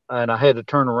 and I had to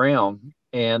turn around.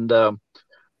 And on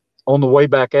the way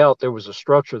back out, there was a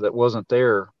structure that wasn't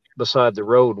there beside the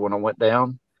road when I went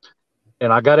down.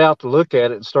 And I got out to look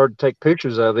at it and started to take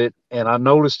pictures of it. And I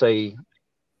noticed a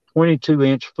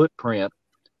 22-inch footprint.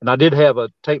 And I did have a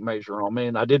tape measure on me,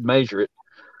 and I did measure it.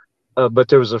 But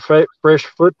there was a fresh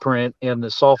footprint in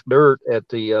the soft dirt at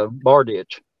the bar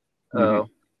ditch.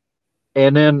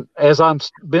 And then as I'm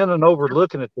bending over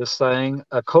looking at this thing,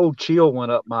 a cold chill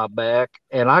went up my back,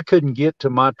 and I couldn't get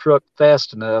to my truck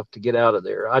fast enough to get out of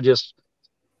there. I just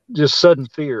sudden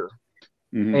fear.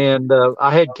 And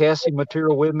I had casting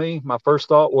material with me. My first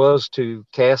thought was to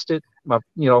cast it.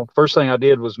 First thing I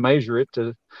did was measure it.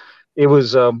 It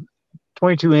was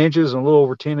 22 inches and a little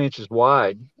over 10 inches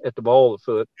wide at the ball of the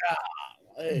foot.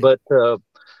 But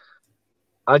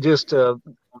I just,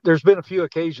 there's been a few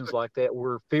occasions like that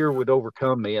where fear would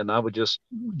overcome me, and I would just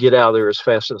get out of there as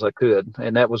fast as I could.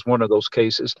 And that was one of those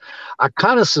cases. I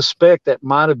kind of suspect that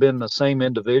might have been the same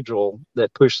individual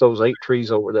that pushed those 8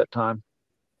 trees over that time,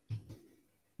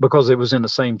 because it was in the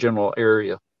same general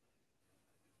area.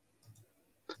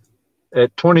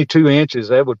 At 22 inches,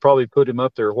 that would probably put him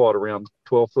up there, around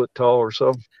 12 foot tall or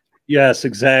so? Yes,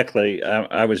 exactly.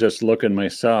 I was just looking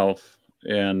myself,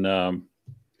 and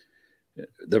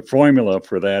the formula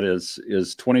for that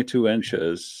is 22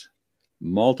 inches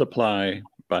multiply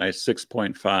by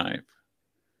 6.5.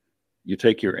 You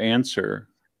take your answer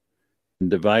and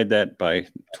divide that by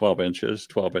 12 inches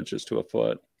to a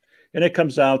foot. And it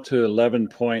comes out to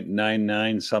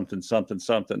 11.99 something, something,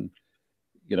 something.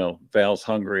 You know, Val's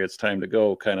hungry, it's time to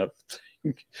go kind of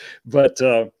thing. But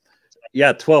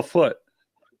yeah, 12 foot.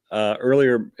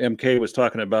 Earlier, MK was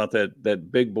talking about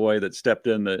that big boy that stepped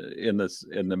in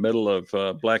the middle of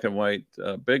black and white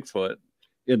Bigfoot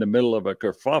in the middle of a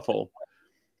kerfuffle.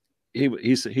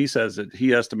 He says that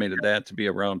he estimated that to be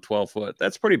around 12 foot.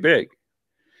 That's pretty big.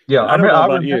 Yeah, I don't know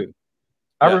about you.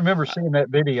 I remember seeing that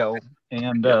video,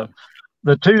 and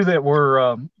the two that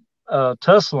were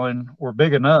tussling were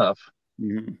big enough,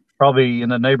 probably in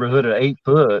the neighborhood of 8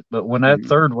 foot. But when that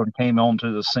third one came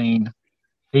onto the scene,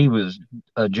 he was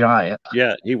a giant.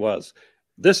 Yeah, he was.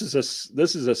 This is a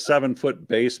 7-foot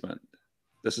basement.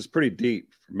 This is pretty deep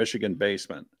for Michigan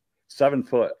basement. 7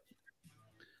 foot.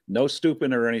 No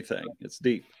stooping or anything. It's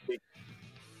deep.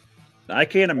 I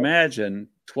can't imagine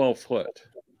 12 foot.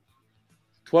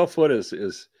 12 foot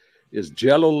is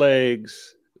jello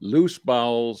legs, loose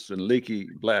bowels, and leaky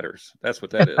bladders. That's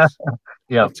what that is.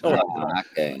 Yeah.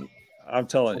 I'm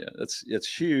telling you, it's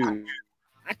huge.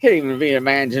 I can't even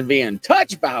imagine being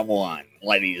touched by one,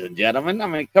 ladies and gentlemen. I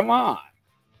mean, come on.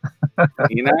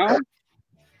 You know?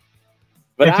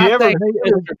 But I thank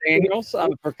Mr. Daniels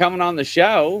for coming on the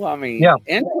show. I mean,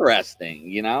 interesting,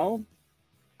 you know?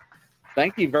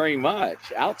 Thank you very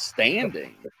much.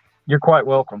 Outstanding. You're quite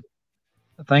welcome.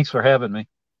 Thanks for having me.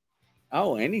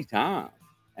 Oh, anytime.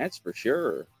 That's for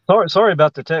sure. Sorry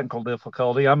about the technical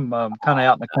difficulty. I'm kind of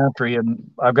out in the country,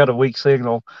 and I've got a weak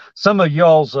signal. Some of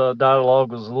y'all's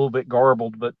dialogue was a little bit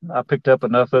garbled, but I picked up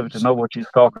enough of it to know what you're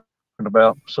talking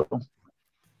about. So,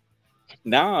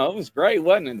 no, it was great,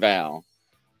 wasn't it, Val?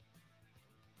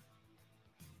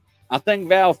 I think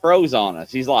Val froze on us.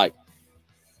 He's like,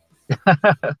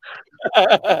 yeah,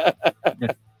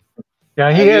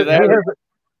 he has.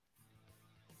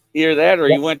 Either that, or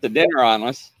he went to dinner on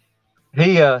us.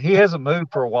 He hasn't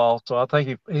moved for a while, so I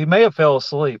think he may have fell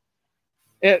asleep.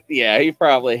 Yeah, he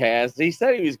probably has. He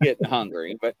said he was getting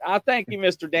hungry, but I thank you,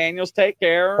 Mr. Daniels. Take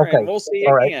care, and we'll see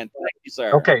you again. Thank you,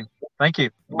 sir. Okay, thank you.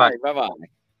 Bye. Right, bye-bye.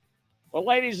 Well,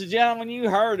 ladies and gentlemen, you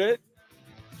heard it.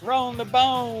 Throwing the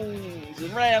bones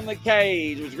and rattling the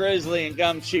cage was Grizzly and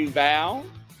Gumsho Val.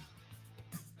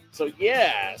 So,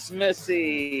 yes,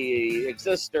 Missy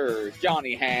Existers,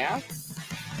 Johnny Half.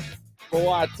 Boy,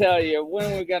 I tell you,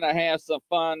 when we're going to have some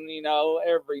fun, you know,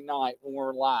 every night when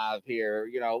we're live here,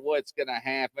 you know, what's going to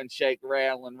happen, shake,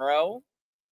 rattle, and roll.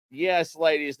 Yes,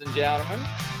 ladies and gentlemen,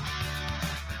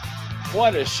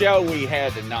 what a show we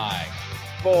had tonight.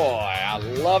 Boy, I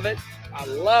love it. I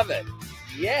love it.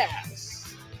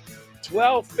 Yes.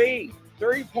 12 feet,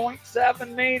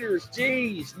 3.7 meters.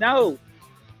 Geez, no.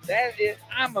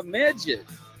 I'm a midget.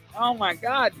 Oh, my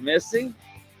God, Missy.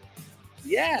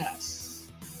 Yes.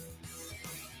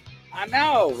 I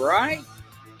know, right?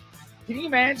 Can you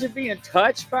imagine being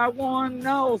touched by one?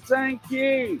 No, thank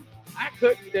you. I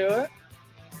couldn't do it.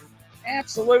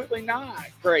 Absolutely not,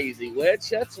 crazy witch.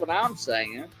 That's what I'm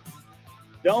saying.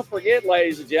 Don't forget,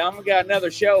 ladies and gentlemen, we got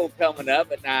another show coming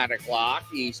up at 9 o'clock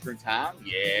Eastern time.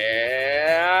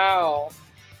 Yeah.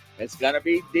 It's going to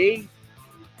be deep.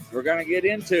 We're going to get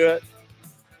into it.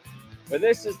 But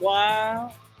this is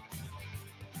live,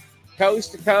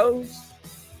 coast to coast,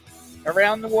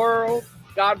 around the world.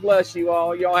 God bless you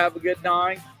all. Y'all have a good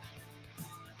night.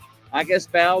 I guess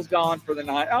Val's gone for the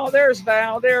night. Oh, there's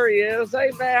Val. There he is.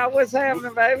 Hey, Val, what's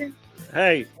happening, baby?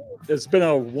 Hey, it's been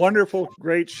a wonderful,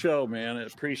 great show, man. I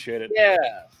appreciate it. Yeah.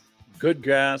 Good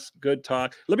gas, good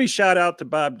talk. Let me shout out to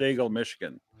Bob Daigle,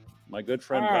 Michigan. My good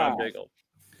friend, Bob Daigle.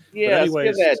 Yeah,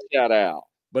 give that shout out.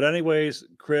 But anyways,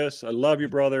 Chris, I love you,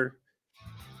 brother.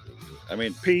 I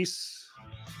mean, peace.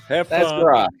 Have fun. That's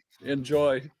right.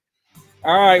 Enjoy.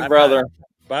 All right, brother.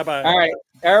 Bye-bye. All right.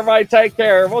 Everybody take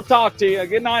care. We'll talk to you.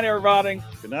 Good night, everybody.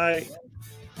 Good night.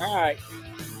 All right.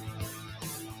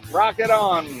 Rock it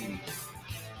on.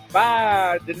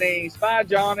 Bye, Denise. Bye,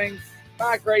 Johnny.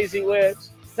 Bye, Crazy Witch.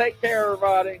 Take care,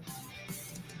 everybody.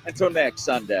 Until next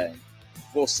Sunday,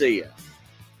 we'll see you.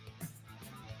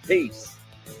 Peace.